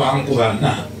vana vangu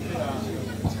vana.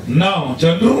 Now,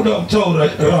 chandiri kuda kutaura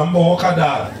ramba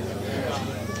wakadaro.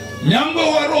 Nyangwe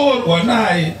waroorwa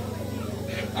naye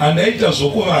andaita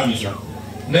zvokuvanza.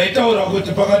 Ndaitaura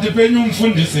kuti pakati penyu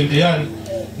mufundisi ndiani.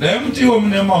 Ndaimuti iwe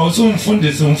Munemo usi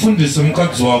mufundisi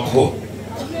mukadzi wako.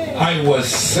 I was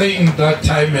saying that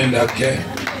time and again.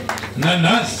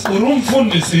 Nanhasi uri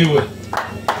mufundisi iwe.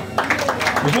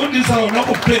 Kufundisa hauna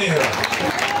kupera.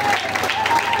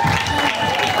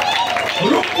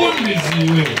 Uri mufundisi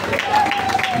iwe.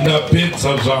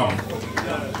 Ndapedza zvangu.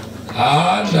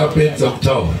 Ndapedza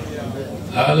kutaura.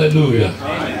 Hallelujah.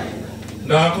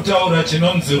 ndakutaura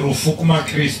chinonzi rufu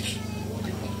kumaKristu.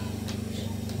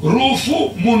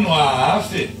 Rufu munhu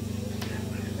haafe,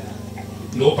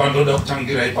 ndo pandoda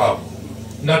kutangira ipapo.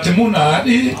 Ndati munhu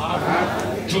haadi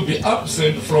to be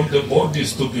absent from the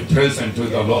bodies to be present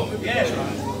with the Lord.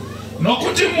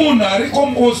 Nokuti munhu ari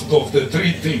composed of the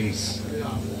three things.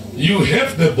 You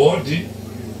have the body,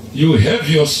 you have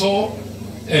your soul,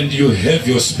 and you have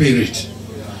your spirit.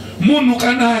 Munhu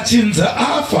kana achinza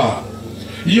afa,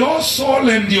 your soul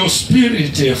and your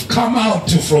spirit have come out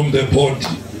from the body.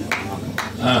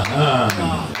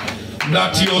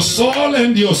 That your soul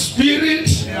and your spirit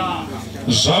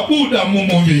zvabuda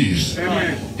mumuviri.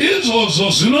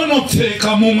 Izvozvo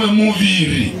zvinonopfeka mumwe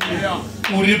muviri.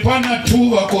 Uri pana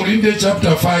 2 Korinde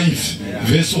chapter 5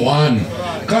 verse 1.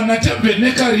 Kana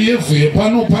tebhenekari yevhu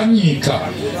yepano panyika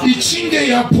ichinge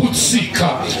yaputsika,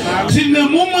 tine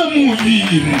mumwe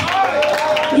muviri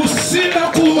usina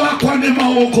kuvakwa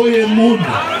nemaoko emunhu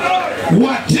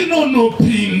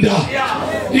watinonopinda.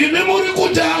 Imi muri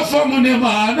kuti afa Munemo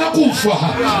haana kufa.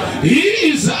 He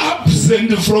is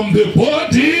absent from the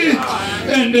body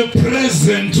and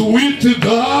present with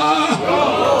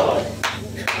God.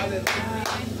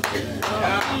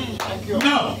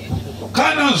 Now,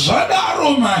 kana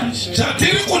zvadaro manje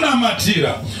chatiri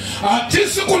kunamatira,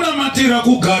 hatisi kunamatira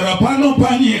kugara pano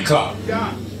panyika.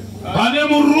 Pane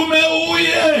murume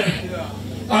uye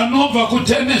anobva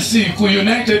kuTennessee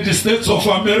kuUnited States of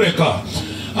America,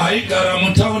 aigara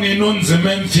mutauni inonzi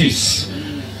Memphis,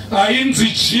 ainzi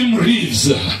Jim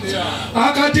Reeves.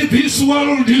 Akati, this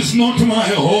world is not my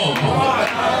home.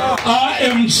 I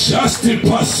am just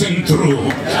passing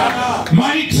through.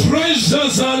 My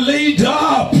treasures are laid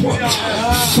up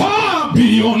far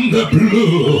beyond the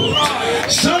blue.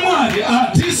 Somebody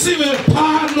atisive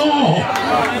pano.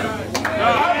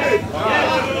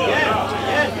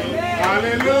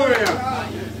 Hallelujah.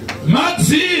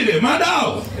 Madzire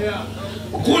madao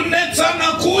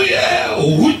kunetsana kuye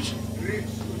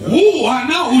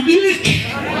hana udiki.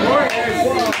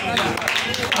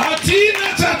 Hatina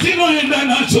chatinoenda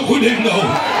nacho kudenga.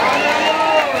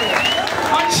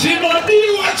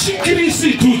 Chinodiwa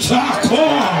chiKristu chako.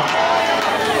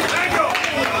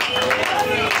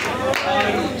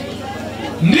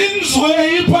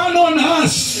 Ndinzwei pano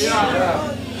nhasi.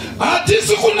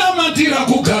 Hatisi kunamatira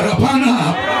kugara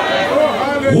panapa.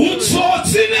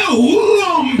 Utsotsi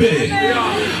nehurombe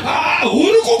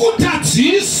huri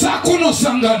kukutadzisa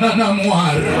kunosangana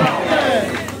naMwari.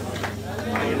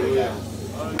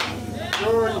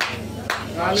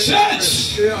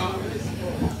 Church,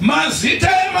 mazita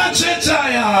emachechi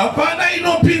aya hapana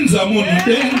inopinza munhu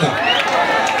denga.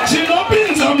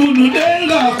 Chinopinza munhu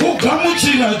denga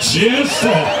kugamuchira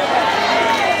Jesu.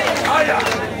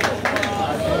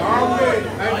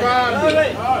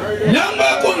 Nyamba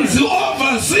kunzi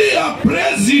overseer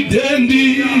president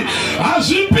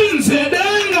azvipinze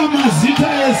denga mazita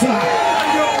esa.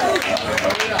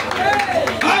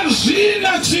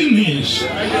 Azvina chinizvi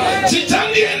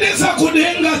chichandiendesa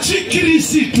kudenga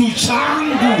chiKristu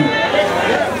changu.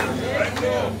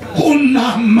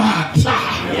 Kunamata,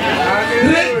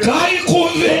 regai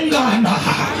kuvengana,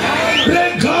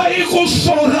 regai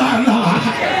kusorana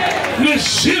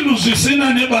nezvinhu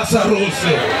zvisina nebasa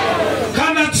rose.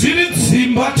 Kana dziri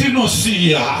dzimba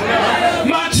tinosiya,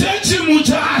 machechi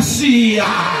muchasiya.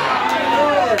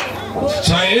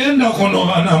 Chaenda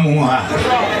kunova naMwari.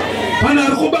 Pana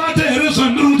rikubata here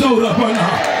zvandiri kutaura pana.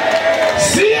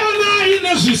 Siyanai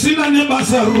nezvisina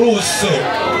nebasa rose.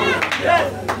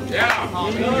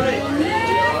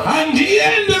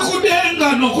 Handiende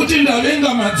kudenga nokuti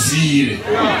ndavenga madzire.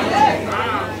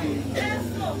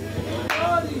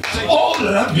 All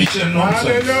rubbish and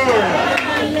nonsense.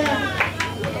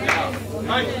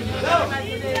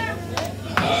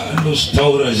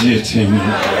 Ndostaura zvete.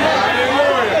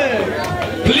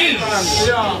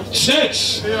 Please, church,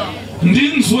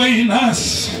 ndinzwei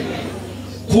nhasi.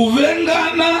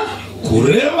 Kuvengana,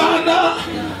 kurevana,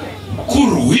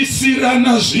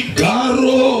 kurwisirana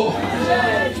zvigaro.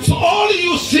 It's all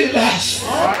useless.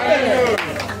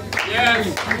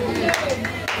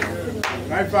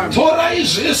 Torai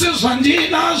zvese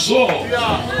zvandinazvo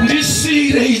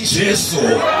ndisirei Jesu.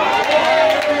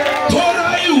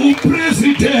 Torai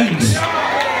upresident.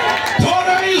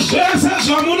 Torai zvese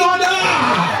zvamunoda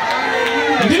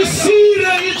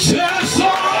ndisirei Jesu.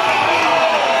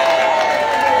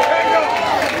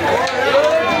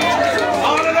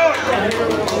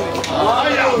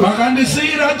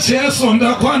 Makandisira Jesu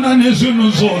ndakwana nezvinhu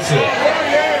zvose.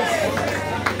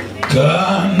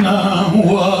 Kana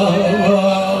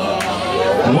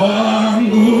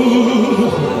wangu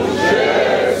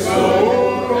Jesu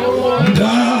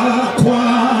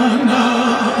ndakwana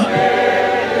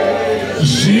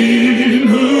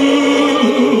zvinhu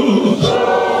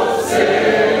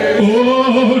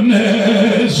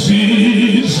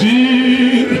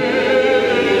onezvizviri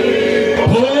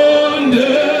onde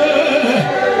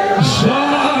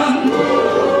zvangu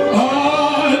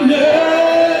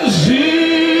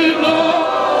anezvino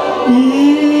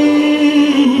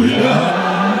uya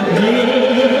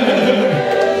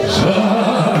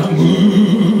nezvangu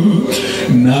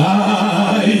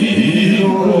naione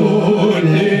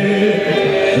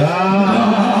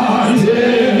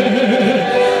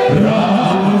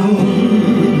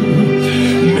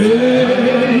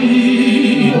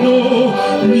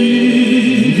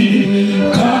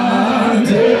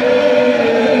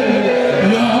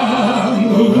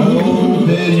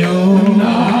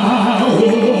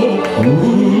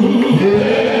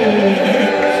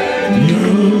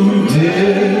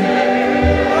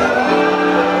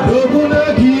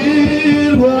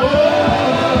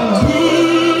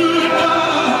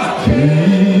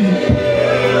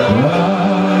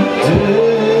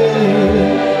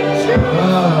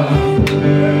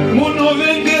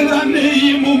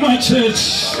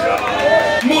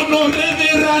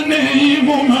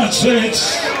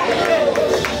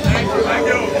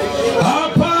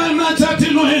hapana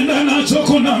chatinoenda nacho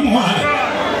kuna Mwari.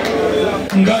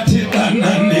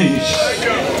 Ngatidanane,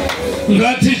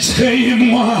 ngatityei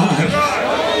Mwari,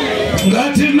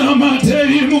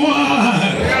 ngatinamatei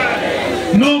Mwari,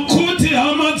 nokuti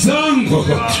hama dzangu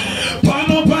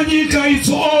pano panyika it's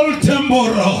all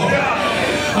temporal.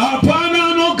 Hapana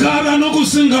anogara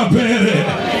nokusingapere.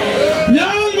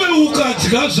 Nyangwe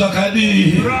ukadya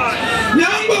zvakadii,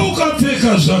 nyangwe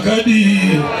ukapfeka zvakadii,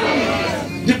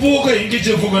 ndipo ukainge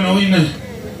chefuka nawina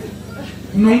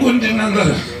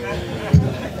unongondinangara.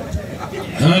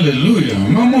 Hallelujah,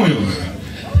 mamoyo.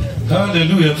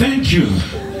 Hallelujah, thank you.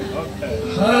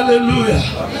 Hallelujah.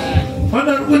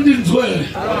 Pana kundinzwa ere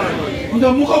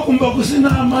ndamuka kumba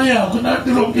kusina amai yako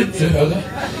natirongedzera ka.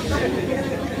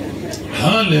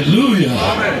 Hallelujah.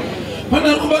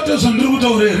 Pana kubata zvandiri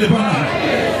kutaura ere pana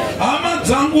hama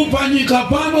dzangu panyika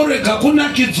pano rega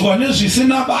kunakidzwa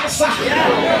nezvisina basa,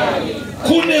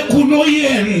 kune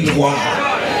kunoendwa.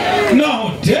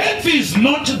 Now death is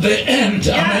not the end.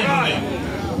 Amen.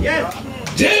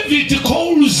 David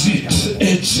calls it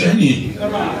a journey.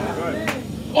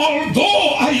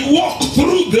 Although I walk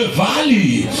through the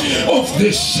valley of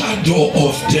the shadow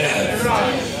of death,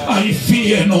 I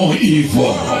fear no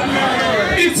evil.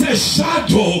 It's a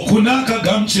shadow. Kunaka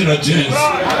gamchira Jesu.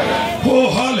 Oh,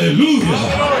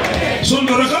 hallelujah. So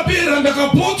ndarakapira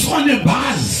ndakapotswa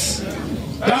nebhazi.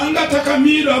 Tanga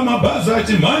takamira mabhazi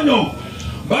ati manyo.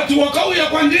 But wakauya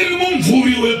kwandiri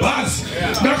mumvuri webhazi.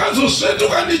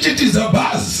 Ndakazosvetuka ndichitiza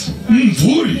bhazi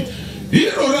mumvuri.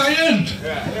 Hiro raenda.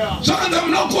 Saka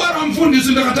ndamunakuwara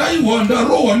mufundisi ndakati aiwa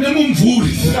ndarohwa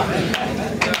nemumvuri.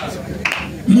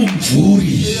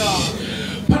 Mumvuri.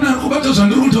 Pana arikubata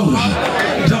zvandiri kutaura.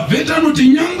 Ndabveta noti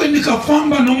nyangwe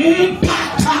ndikafamba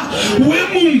nomumupata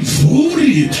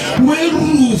wemumvuri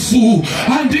werufu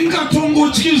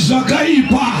handingatongotyi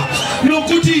zvakaipa,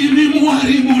 nokuti imi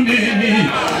Mwari muneni.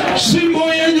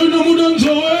 Svimbo yenyu nomudonzo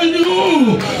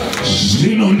wenyu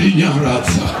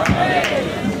zvinondinyaradza.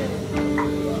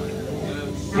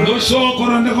 Ndoshoko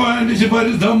randakauya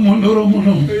ndichiparidza Mhondoro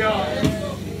muno.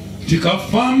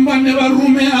 Tikafamba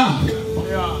nevarume ava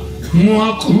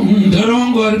mundara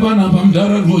wangu vari panapa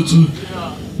mudhara rwotsu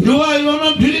ndovaiva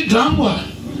mabhiridhangwa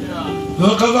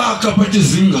vakavaka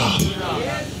pachizinga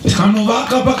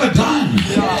tikanovaka pakadhani.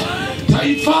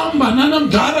 Taifamba nana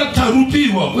mudhara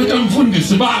Tarupirwa kuita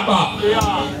mufundisi baba,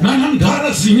 nana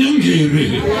mudhara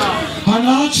Zinyengere,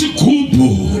 ana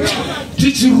Chigubhu,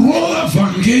 tichirova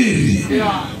vhangeri.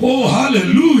 Oh,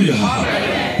 hallelujah.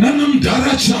 Nana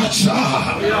mudhara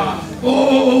Chacha.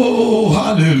 Oh,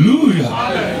 hallelujah.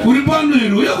 Uri pano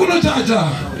here uya kuno Chacha,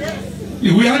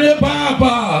 uya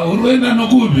nebaba uruenda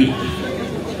nokubi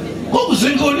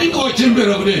kokuzenga unenge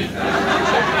wachembera kudai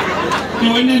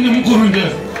iwe nene mukuru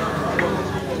ndiani?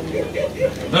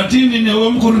 Natini newe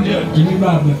mukuru ndiani? Ndini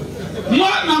baba.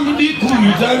 Mwana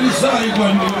mudikumi tarisai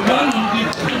kwandiri, mwana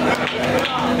mudikumi.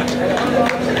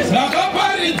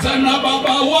 Ndakaparidza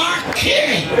nababa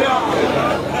wake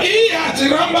iye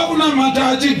achiramba kunamata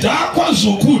achidhakwa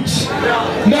zvokuti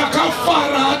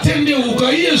ndakafara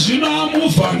atendeuka. Iye zvino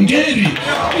amuvhangeri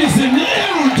is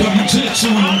nailed muchechi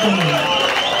uyu.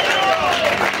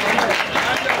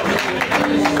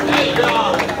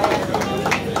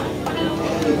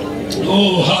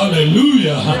 Oh,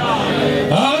 hallelujah.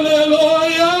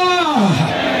 Hallelujah.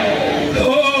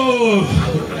 Oh,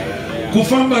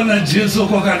 kufamba na Jesu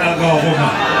kwakanaka homa.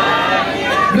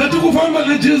 Ngati kufamba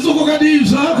na Jesu kwakadii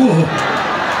zvako.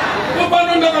 Baba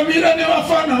vakamira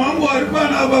nevafana vangu vari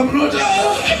pana apa munoti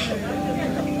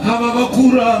ava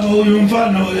vakura ava uyu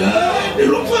mufana uyu ndiri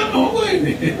mufana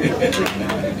wakwene.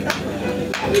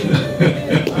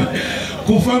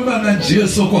 Kufamba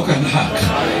naJesu kwakanaka.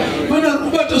 Mana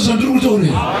rubata zvandiri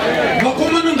kutaurira.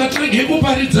 Vakomana ngatirege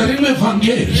kuparidza rimwe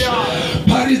vhangeri.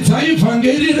 Paridzai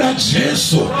vhangeri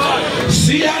raJesu.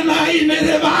 Siyanai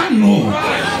nerevanhu.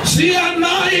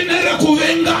 Siyanai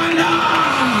nerekuvengana.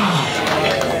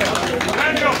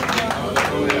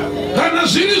 Kana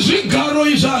zviri zvigaro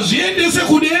izvi hazviendese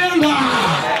kudenga.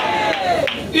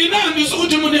 Ina handisi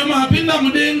kuti Munemo apinda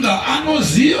mudenga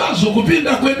anoziva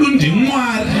zvokupinda kwedu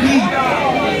ndiMwari.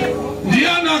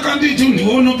 Ndiani akanditi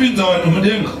ndiwe unopinza vanhu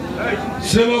mudenga?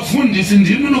 Sevafundisi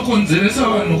ndimi unokonzeresa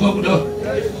vanhu kwakuda.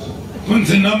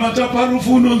 Kunzi namata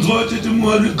parufu unonzwa achiti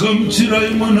Mwari gamuchirai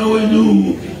mwana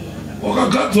wenyu.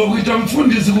 Wakagadzwa kuita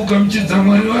mufundisi kugamuchidza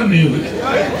Mwari vanhu iwe.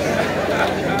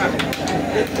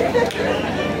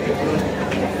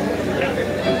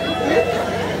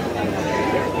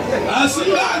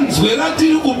 Asinganzwe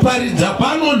ratiri kuparidza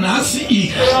pano nhasi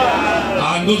iyi.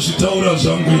 Andozvitaura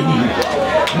zvangu ini.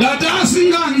 Ndati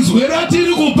asinganzwe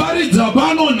ratiri kuparidza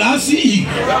pano nhasi iyi.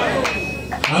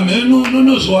 Amen.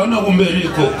 Unozviwana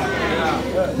kumberiko.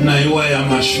 Naiwa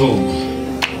yamashoma.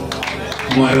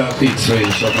 Mwari akuitirai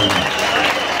zvakanaka.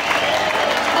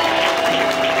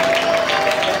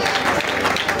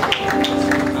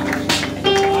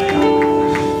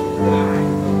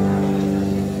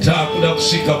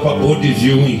 Kusvika pabody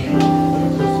viewing.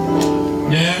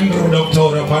 Nyaya ndinoda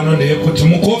kutaura pano ndeyekuti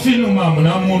mukofini umu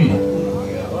hamuna munhu.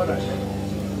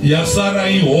 Yasara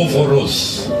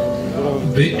ihovhorosi.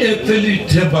 The earthly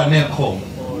tabernacle.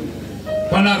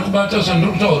 Pana ari kubata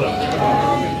zvandiri kutaura.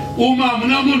 Umu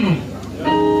hamuna munhu.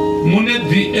 Mune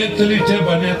the earthly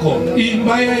tabernacle.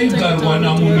 Imba yaigarwa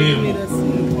naMunemo.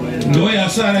 Ndo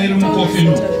yasara iri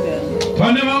mukofini.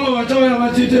 Pane vamwe vatauya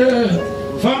vachiti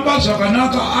famba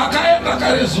zvakanaka, akaenda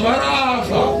kare zuva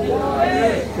rafa.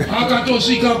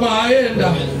 Akatosvika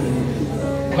paaenda.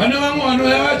 Pane vamwe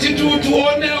vanouya vachiti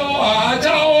tuonewo,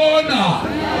 haachaona.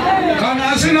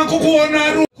 Kana asina kukuona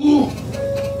ruku.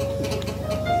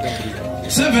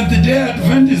 Seventh Day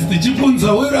Adventist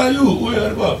chipunza, where are you? Uyu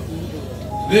ari papa.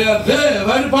 They are there,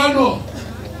 vari pano.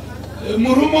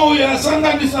 Murume uyu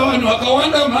asanganisa vanhu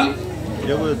vakawanda man.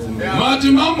 Mati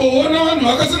mamboona vanhu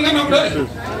vakasangana kudai.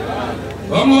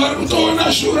 Vamwe vari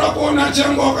kutoona shura kuona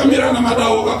changu wakamira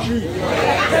namadauka.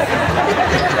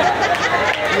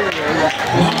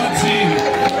 Mamadzini.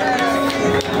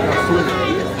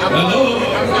 Hello.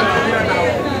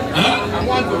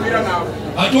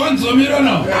 Hatuwanzomira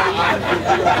nawo.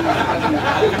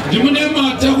 Ndimunemo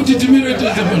hata kuti timire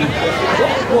tese pano.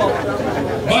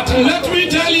 But let me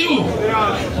tell you,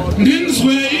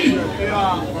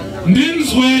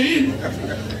 ndinzwei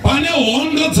pane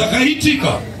hondo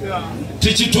dzakaitika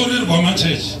tichitorerwa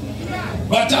machechi.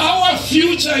 But our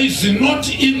future is not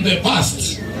in the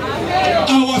past.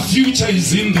 Our future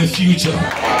is in the future.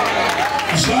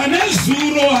 Zvane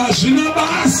zuro hazvina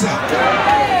basa.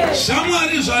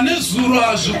 Shamwari zvane zuro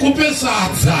hazvikupe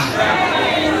sadza.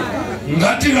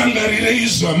 Ngatirangarirei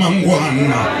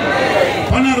zvamangwana.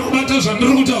 Pana ari kubata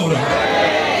zvandiri kutaura.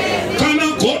 Kana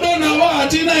godo navo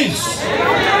hatina izvi.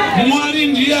 Mwari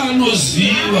ndiye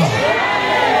anoziva.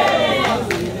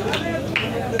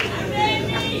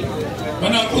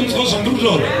 Pana kunzwa zvandiri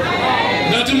kutaura.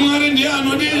 Ngati Mwari ndiye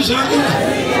anodii zvake.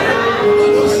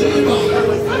 Anoziva.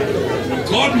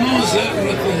 God knows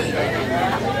everything.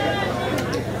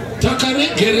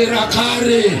 Takaregerera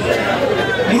kare.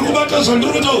 Muri kubata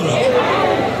zvandiri kutaura.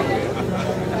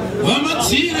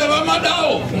 Vamadzire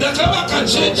vamadao. Ndakavaka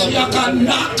chechi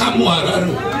yakanaka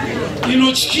muHarare.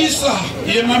 Inotyisa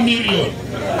yemamiliyoni.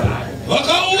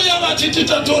 Vakauya vachiti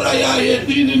tatora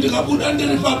yayedini, ndikabuda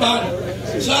ndiri pabani.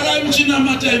 Sarai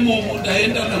muchinamata imomo,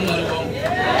 ndaenda naMwari wangu.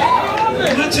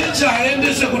 Machechi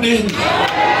haendese kudenga.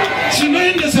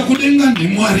 Chinoendese kudenga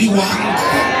ndiMwari wangu.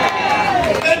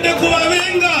 Ende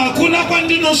kuvavenga hakuna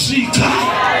kwandinosvika.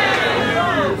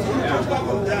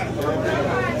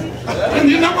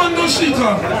 Handina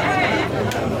kwandosvika.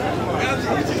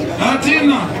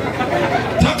 Hatina.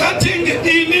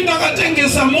 Ini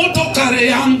ndakatengesa motokari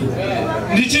yangu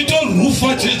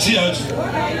ndichitorufa chechi yacho.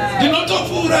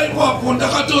 Ndinotopfuura ipapo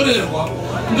ndakatorerwa.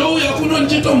 Ndouya kuno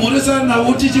ndichitomhoresana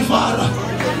navo tichifara.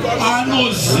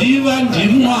 Anoziva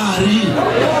ndiMwari.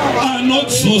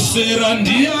 Anodzosera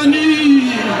ndiani?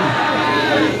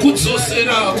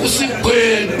 Kudzosera kusi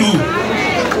kwedu.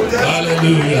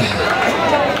 Hallelujah.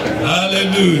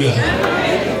 Hallelujah.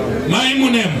 Mai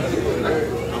Munemo.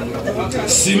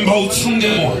 Simba utsunge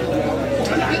moyo.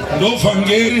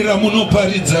 ndovhangeri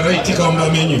ramunoparidza raitika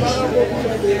menyu.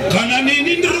 Kana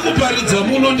nini ndiri kuparidza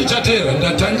muno ndichatera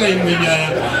ndatanga imwe nyaya.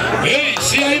 Hey,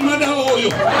 siyai mada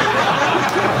oyo.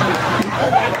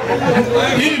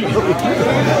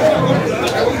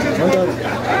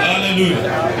 Hallelujah.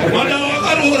 Mada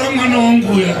wakarora mwana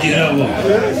wangu yagiravo.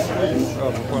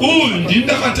 Uyu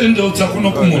ndindakatendeutsa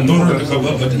kuno kuMhondoro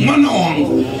ndikabva mwana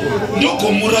wangu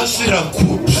ndokomurasira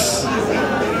kupi.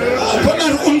 Hapana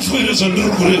rikumtswirizo ndiri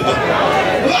kureva.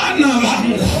 Vana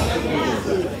vangu.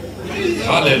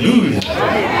 Hallelujah.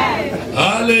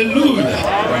 Hallelujah.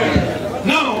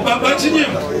 Now, Baba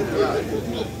Chinyema.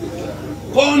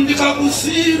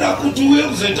 Ndikakusira kuti uye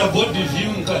kuzoita body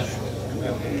view nkazi.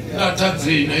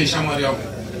 Ndatadzei naye shamwari yako.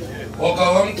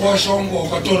 Wakava mkwasha wangu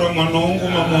wakatora mwana wangu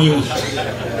mamoyo.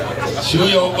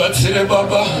 Chiuya ubatsire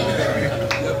baba.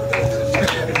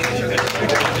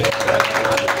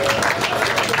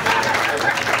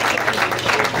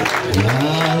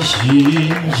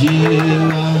 Nashinjiwa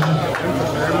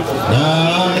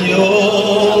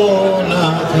nayonaka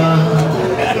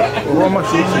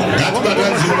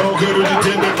ngatibatanzira ukero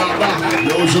titende baba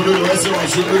neushumiri wese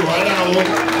washumirwa nawo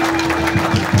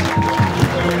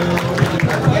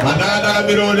madada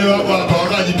amirone vako apa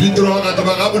vakachipindura vakati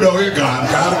vakabuda wega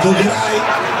ngaritokerai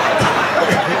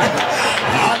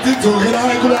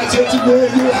hatidzokerai kuna chechi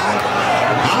kwenyu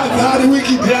hazari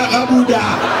wikidi yakabuda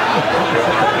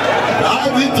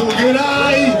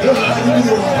hatidzokerai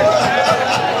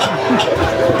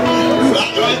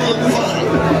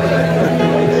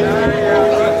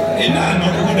inano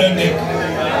kudandeka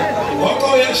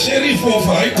wakauya sheriff of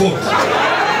high court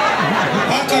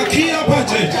akakiya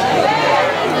pajeji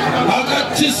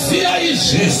akatisiya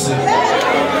izvese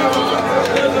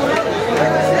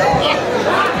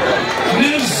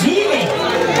nezuro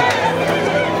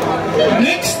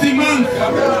next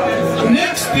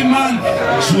month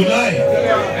July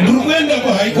ndiri kuenda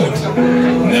kuhigh court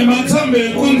nematsamba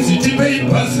ekunzi tipei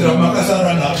bhazi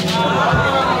ramakasara napo.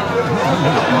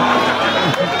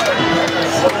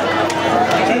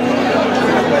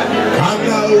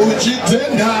 kana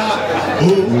uchitenda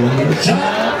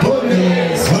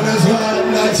uchaponeswa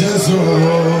naJesu.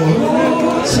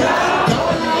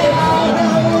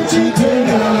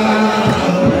 Uchitenda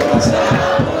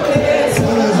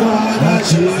uchaponeswa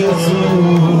naJesu.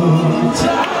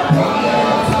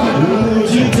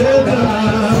 Uchitenda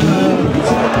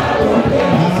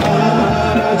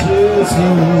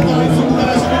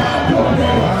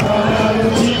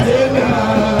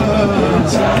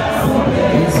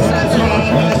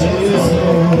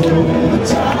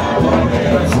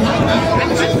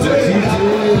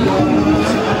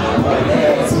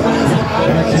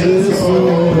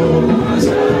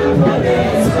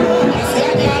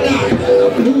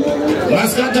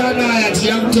masikatana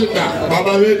yatiya kutenga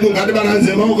baba vedu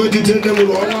ngatibalanze maoko titende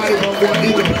munhu waMwari panguva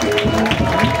ino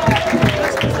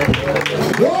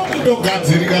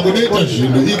ndokutogadzirika kunoita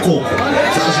zvinhu ikoko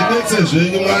sazvinetse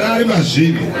zvenyu Mwari ari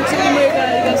mazviri.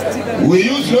 We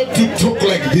used not to talk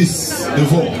like this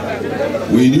before.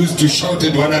 We used to shout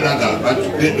at one another, but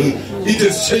it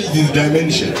has changed its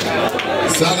dimension.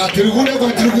 Saka tiri kuda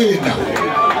kwatiri kuenda,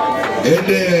 and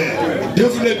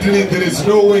definitely there is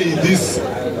no way this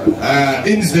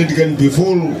incident can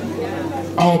befall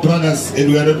our brothers,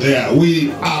 and we are not there.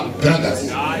 We are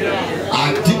brothers.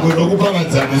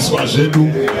 Atikonokupamadzaniswa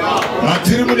zvedu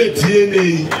matiri mune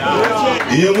DNA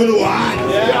yemunhu wani.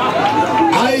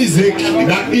 Isaac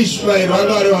naIshmael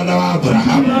vanga vari vana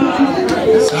vaAbhurahama.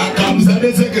 Saka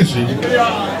musanetseke zvinhu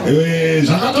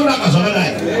zvakatonaka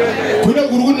zvakadai. Kune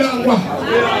kuri kunangwa,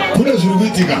 kune zviri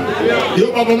kuitika.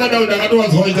 Ivo baba madau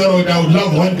ndakatowanzwa vachitaura kuti I would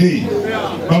love one day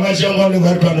baba changu vanenge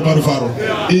vari pano parufaro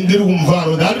indiri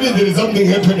kumufaro. That means there is something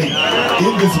happening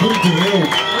in the spirit realm.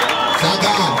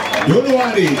 Saka don't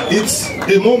worry, it's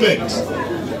a moment.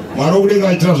 Mwari kudenga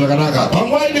achitira zvakanaka.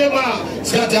 Panguva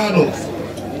inemasikati ano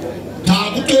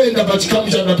takutoenda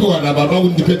pachikamu chandapiwa nababa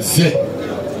kuti ndipedzise.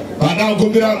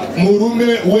 Padakumbira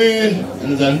murume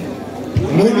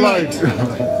Moonlight.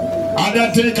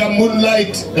 Adateka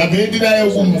Moonlight ndapendi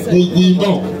naye kuimba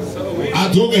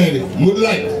adzoke here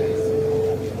Moonlight.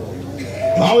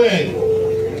 Auya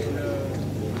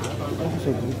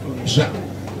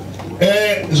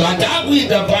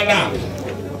zvatakuita panapa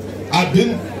I've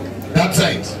been that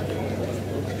side.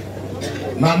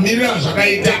 Mamirira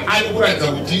zvakaita ari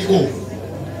kuratidza kuti iko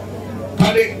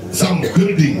pane some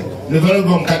building nefanira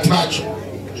kuva mukati macho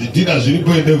zvidhina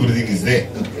zviripo and everything is there.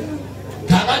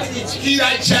 Takati tityira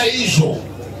chaizvo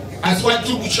asi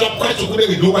kwatiri kutya kwacho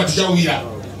kunenge ndokwatichawira.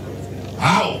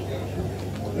 How?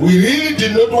 We really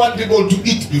did not want people to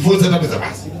eat before Satapeza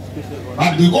Basi.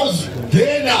 But because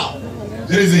they now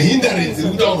there is a hindrance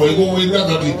kuti auroikoweera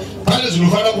kuti pane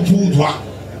zvinofanira kupudzwa.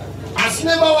 Asi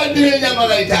nemawandire nyama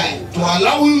vaitai to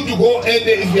allow you to go, and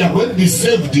if you are going to be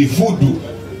served the food,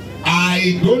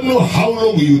 I don't know how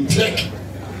long you take.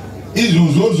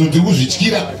 Izvozvo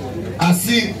tikuzvityira,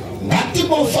 asi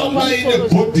ngatimofambai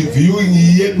nebody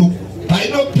viewing yedu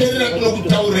painoperera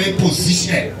tinokutaurai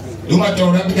position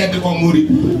nomataura tikati kwamuri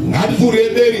ngatifurei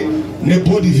mberi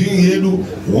nebody viewing yedu.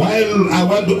 While I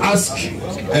want to ask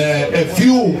a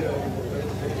few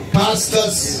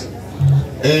pastors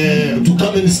to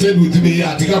come and stand with me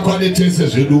here. Tikakwane tese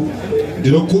zvedu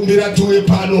ndinokumbira tuwe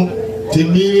pano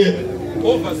timire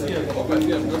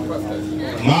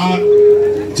ma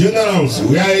generals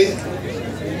uyai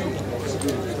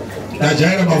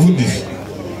najaira mafundisi.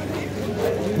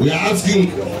 We are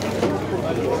asking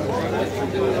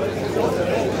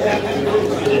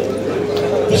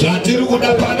zvatiri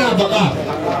kuda panapa ka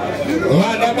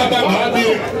vana baba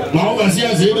ngavamire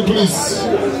maovaziya zenu please.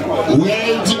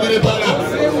 Uyai timire panapa.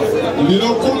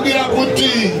 Ndinokumbira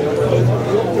kuti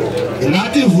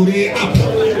ngativhurei apa.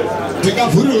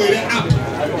 Tikavhurirwere apa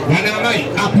vana mai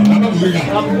apa ngavavhurika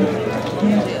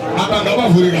apa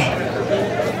ngavavhurika.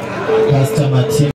 Pastor Martin.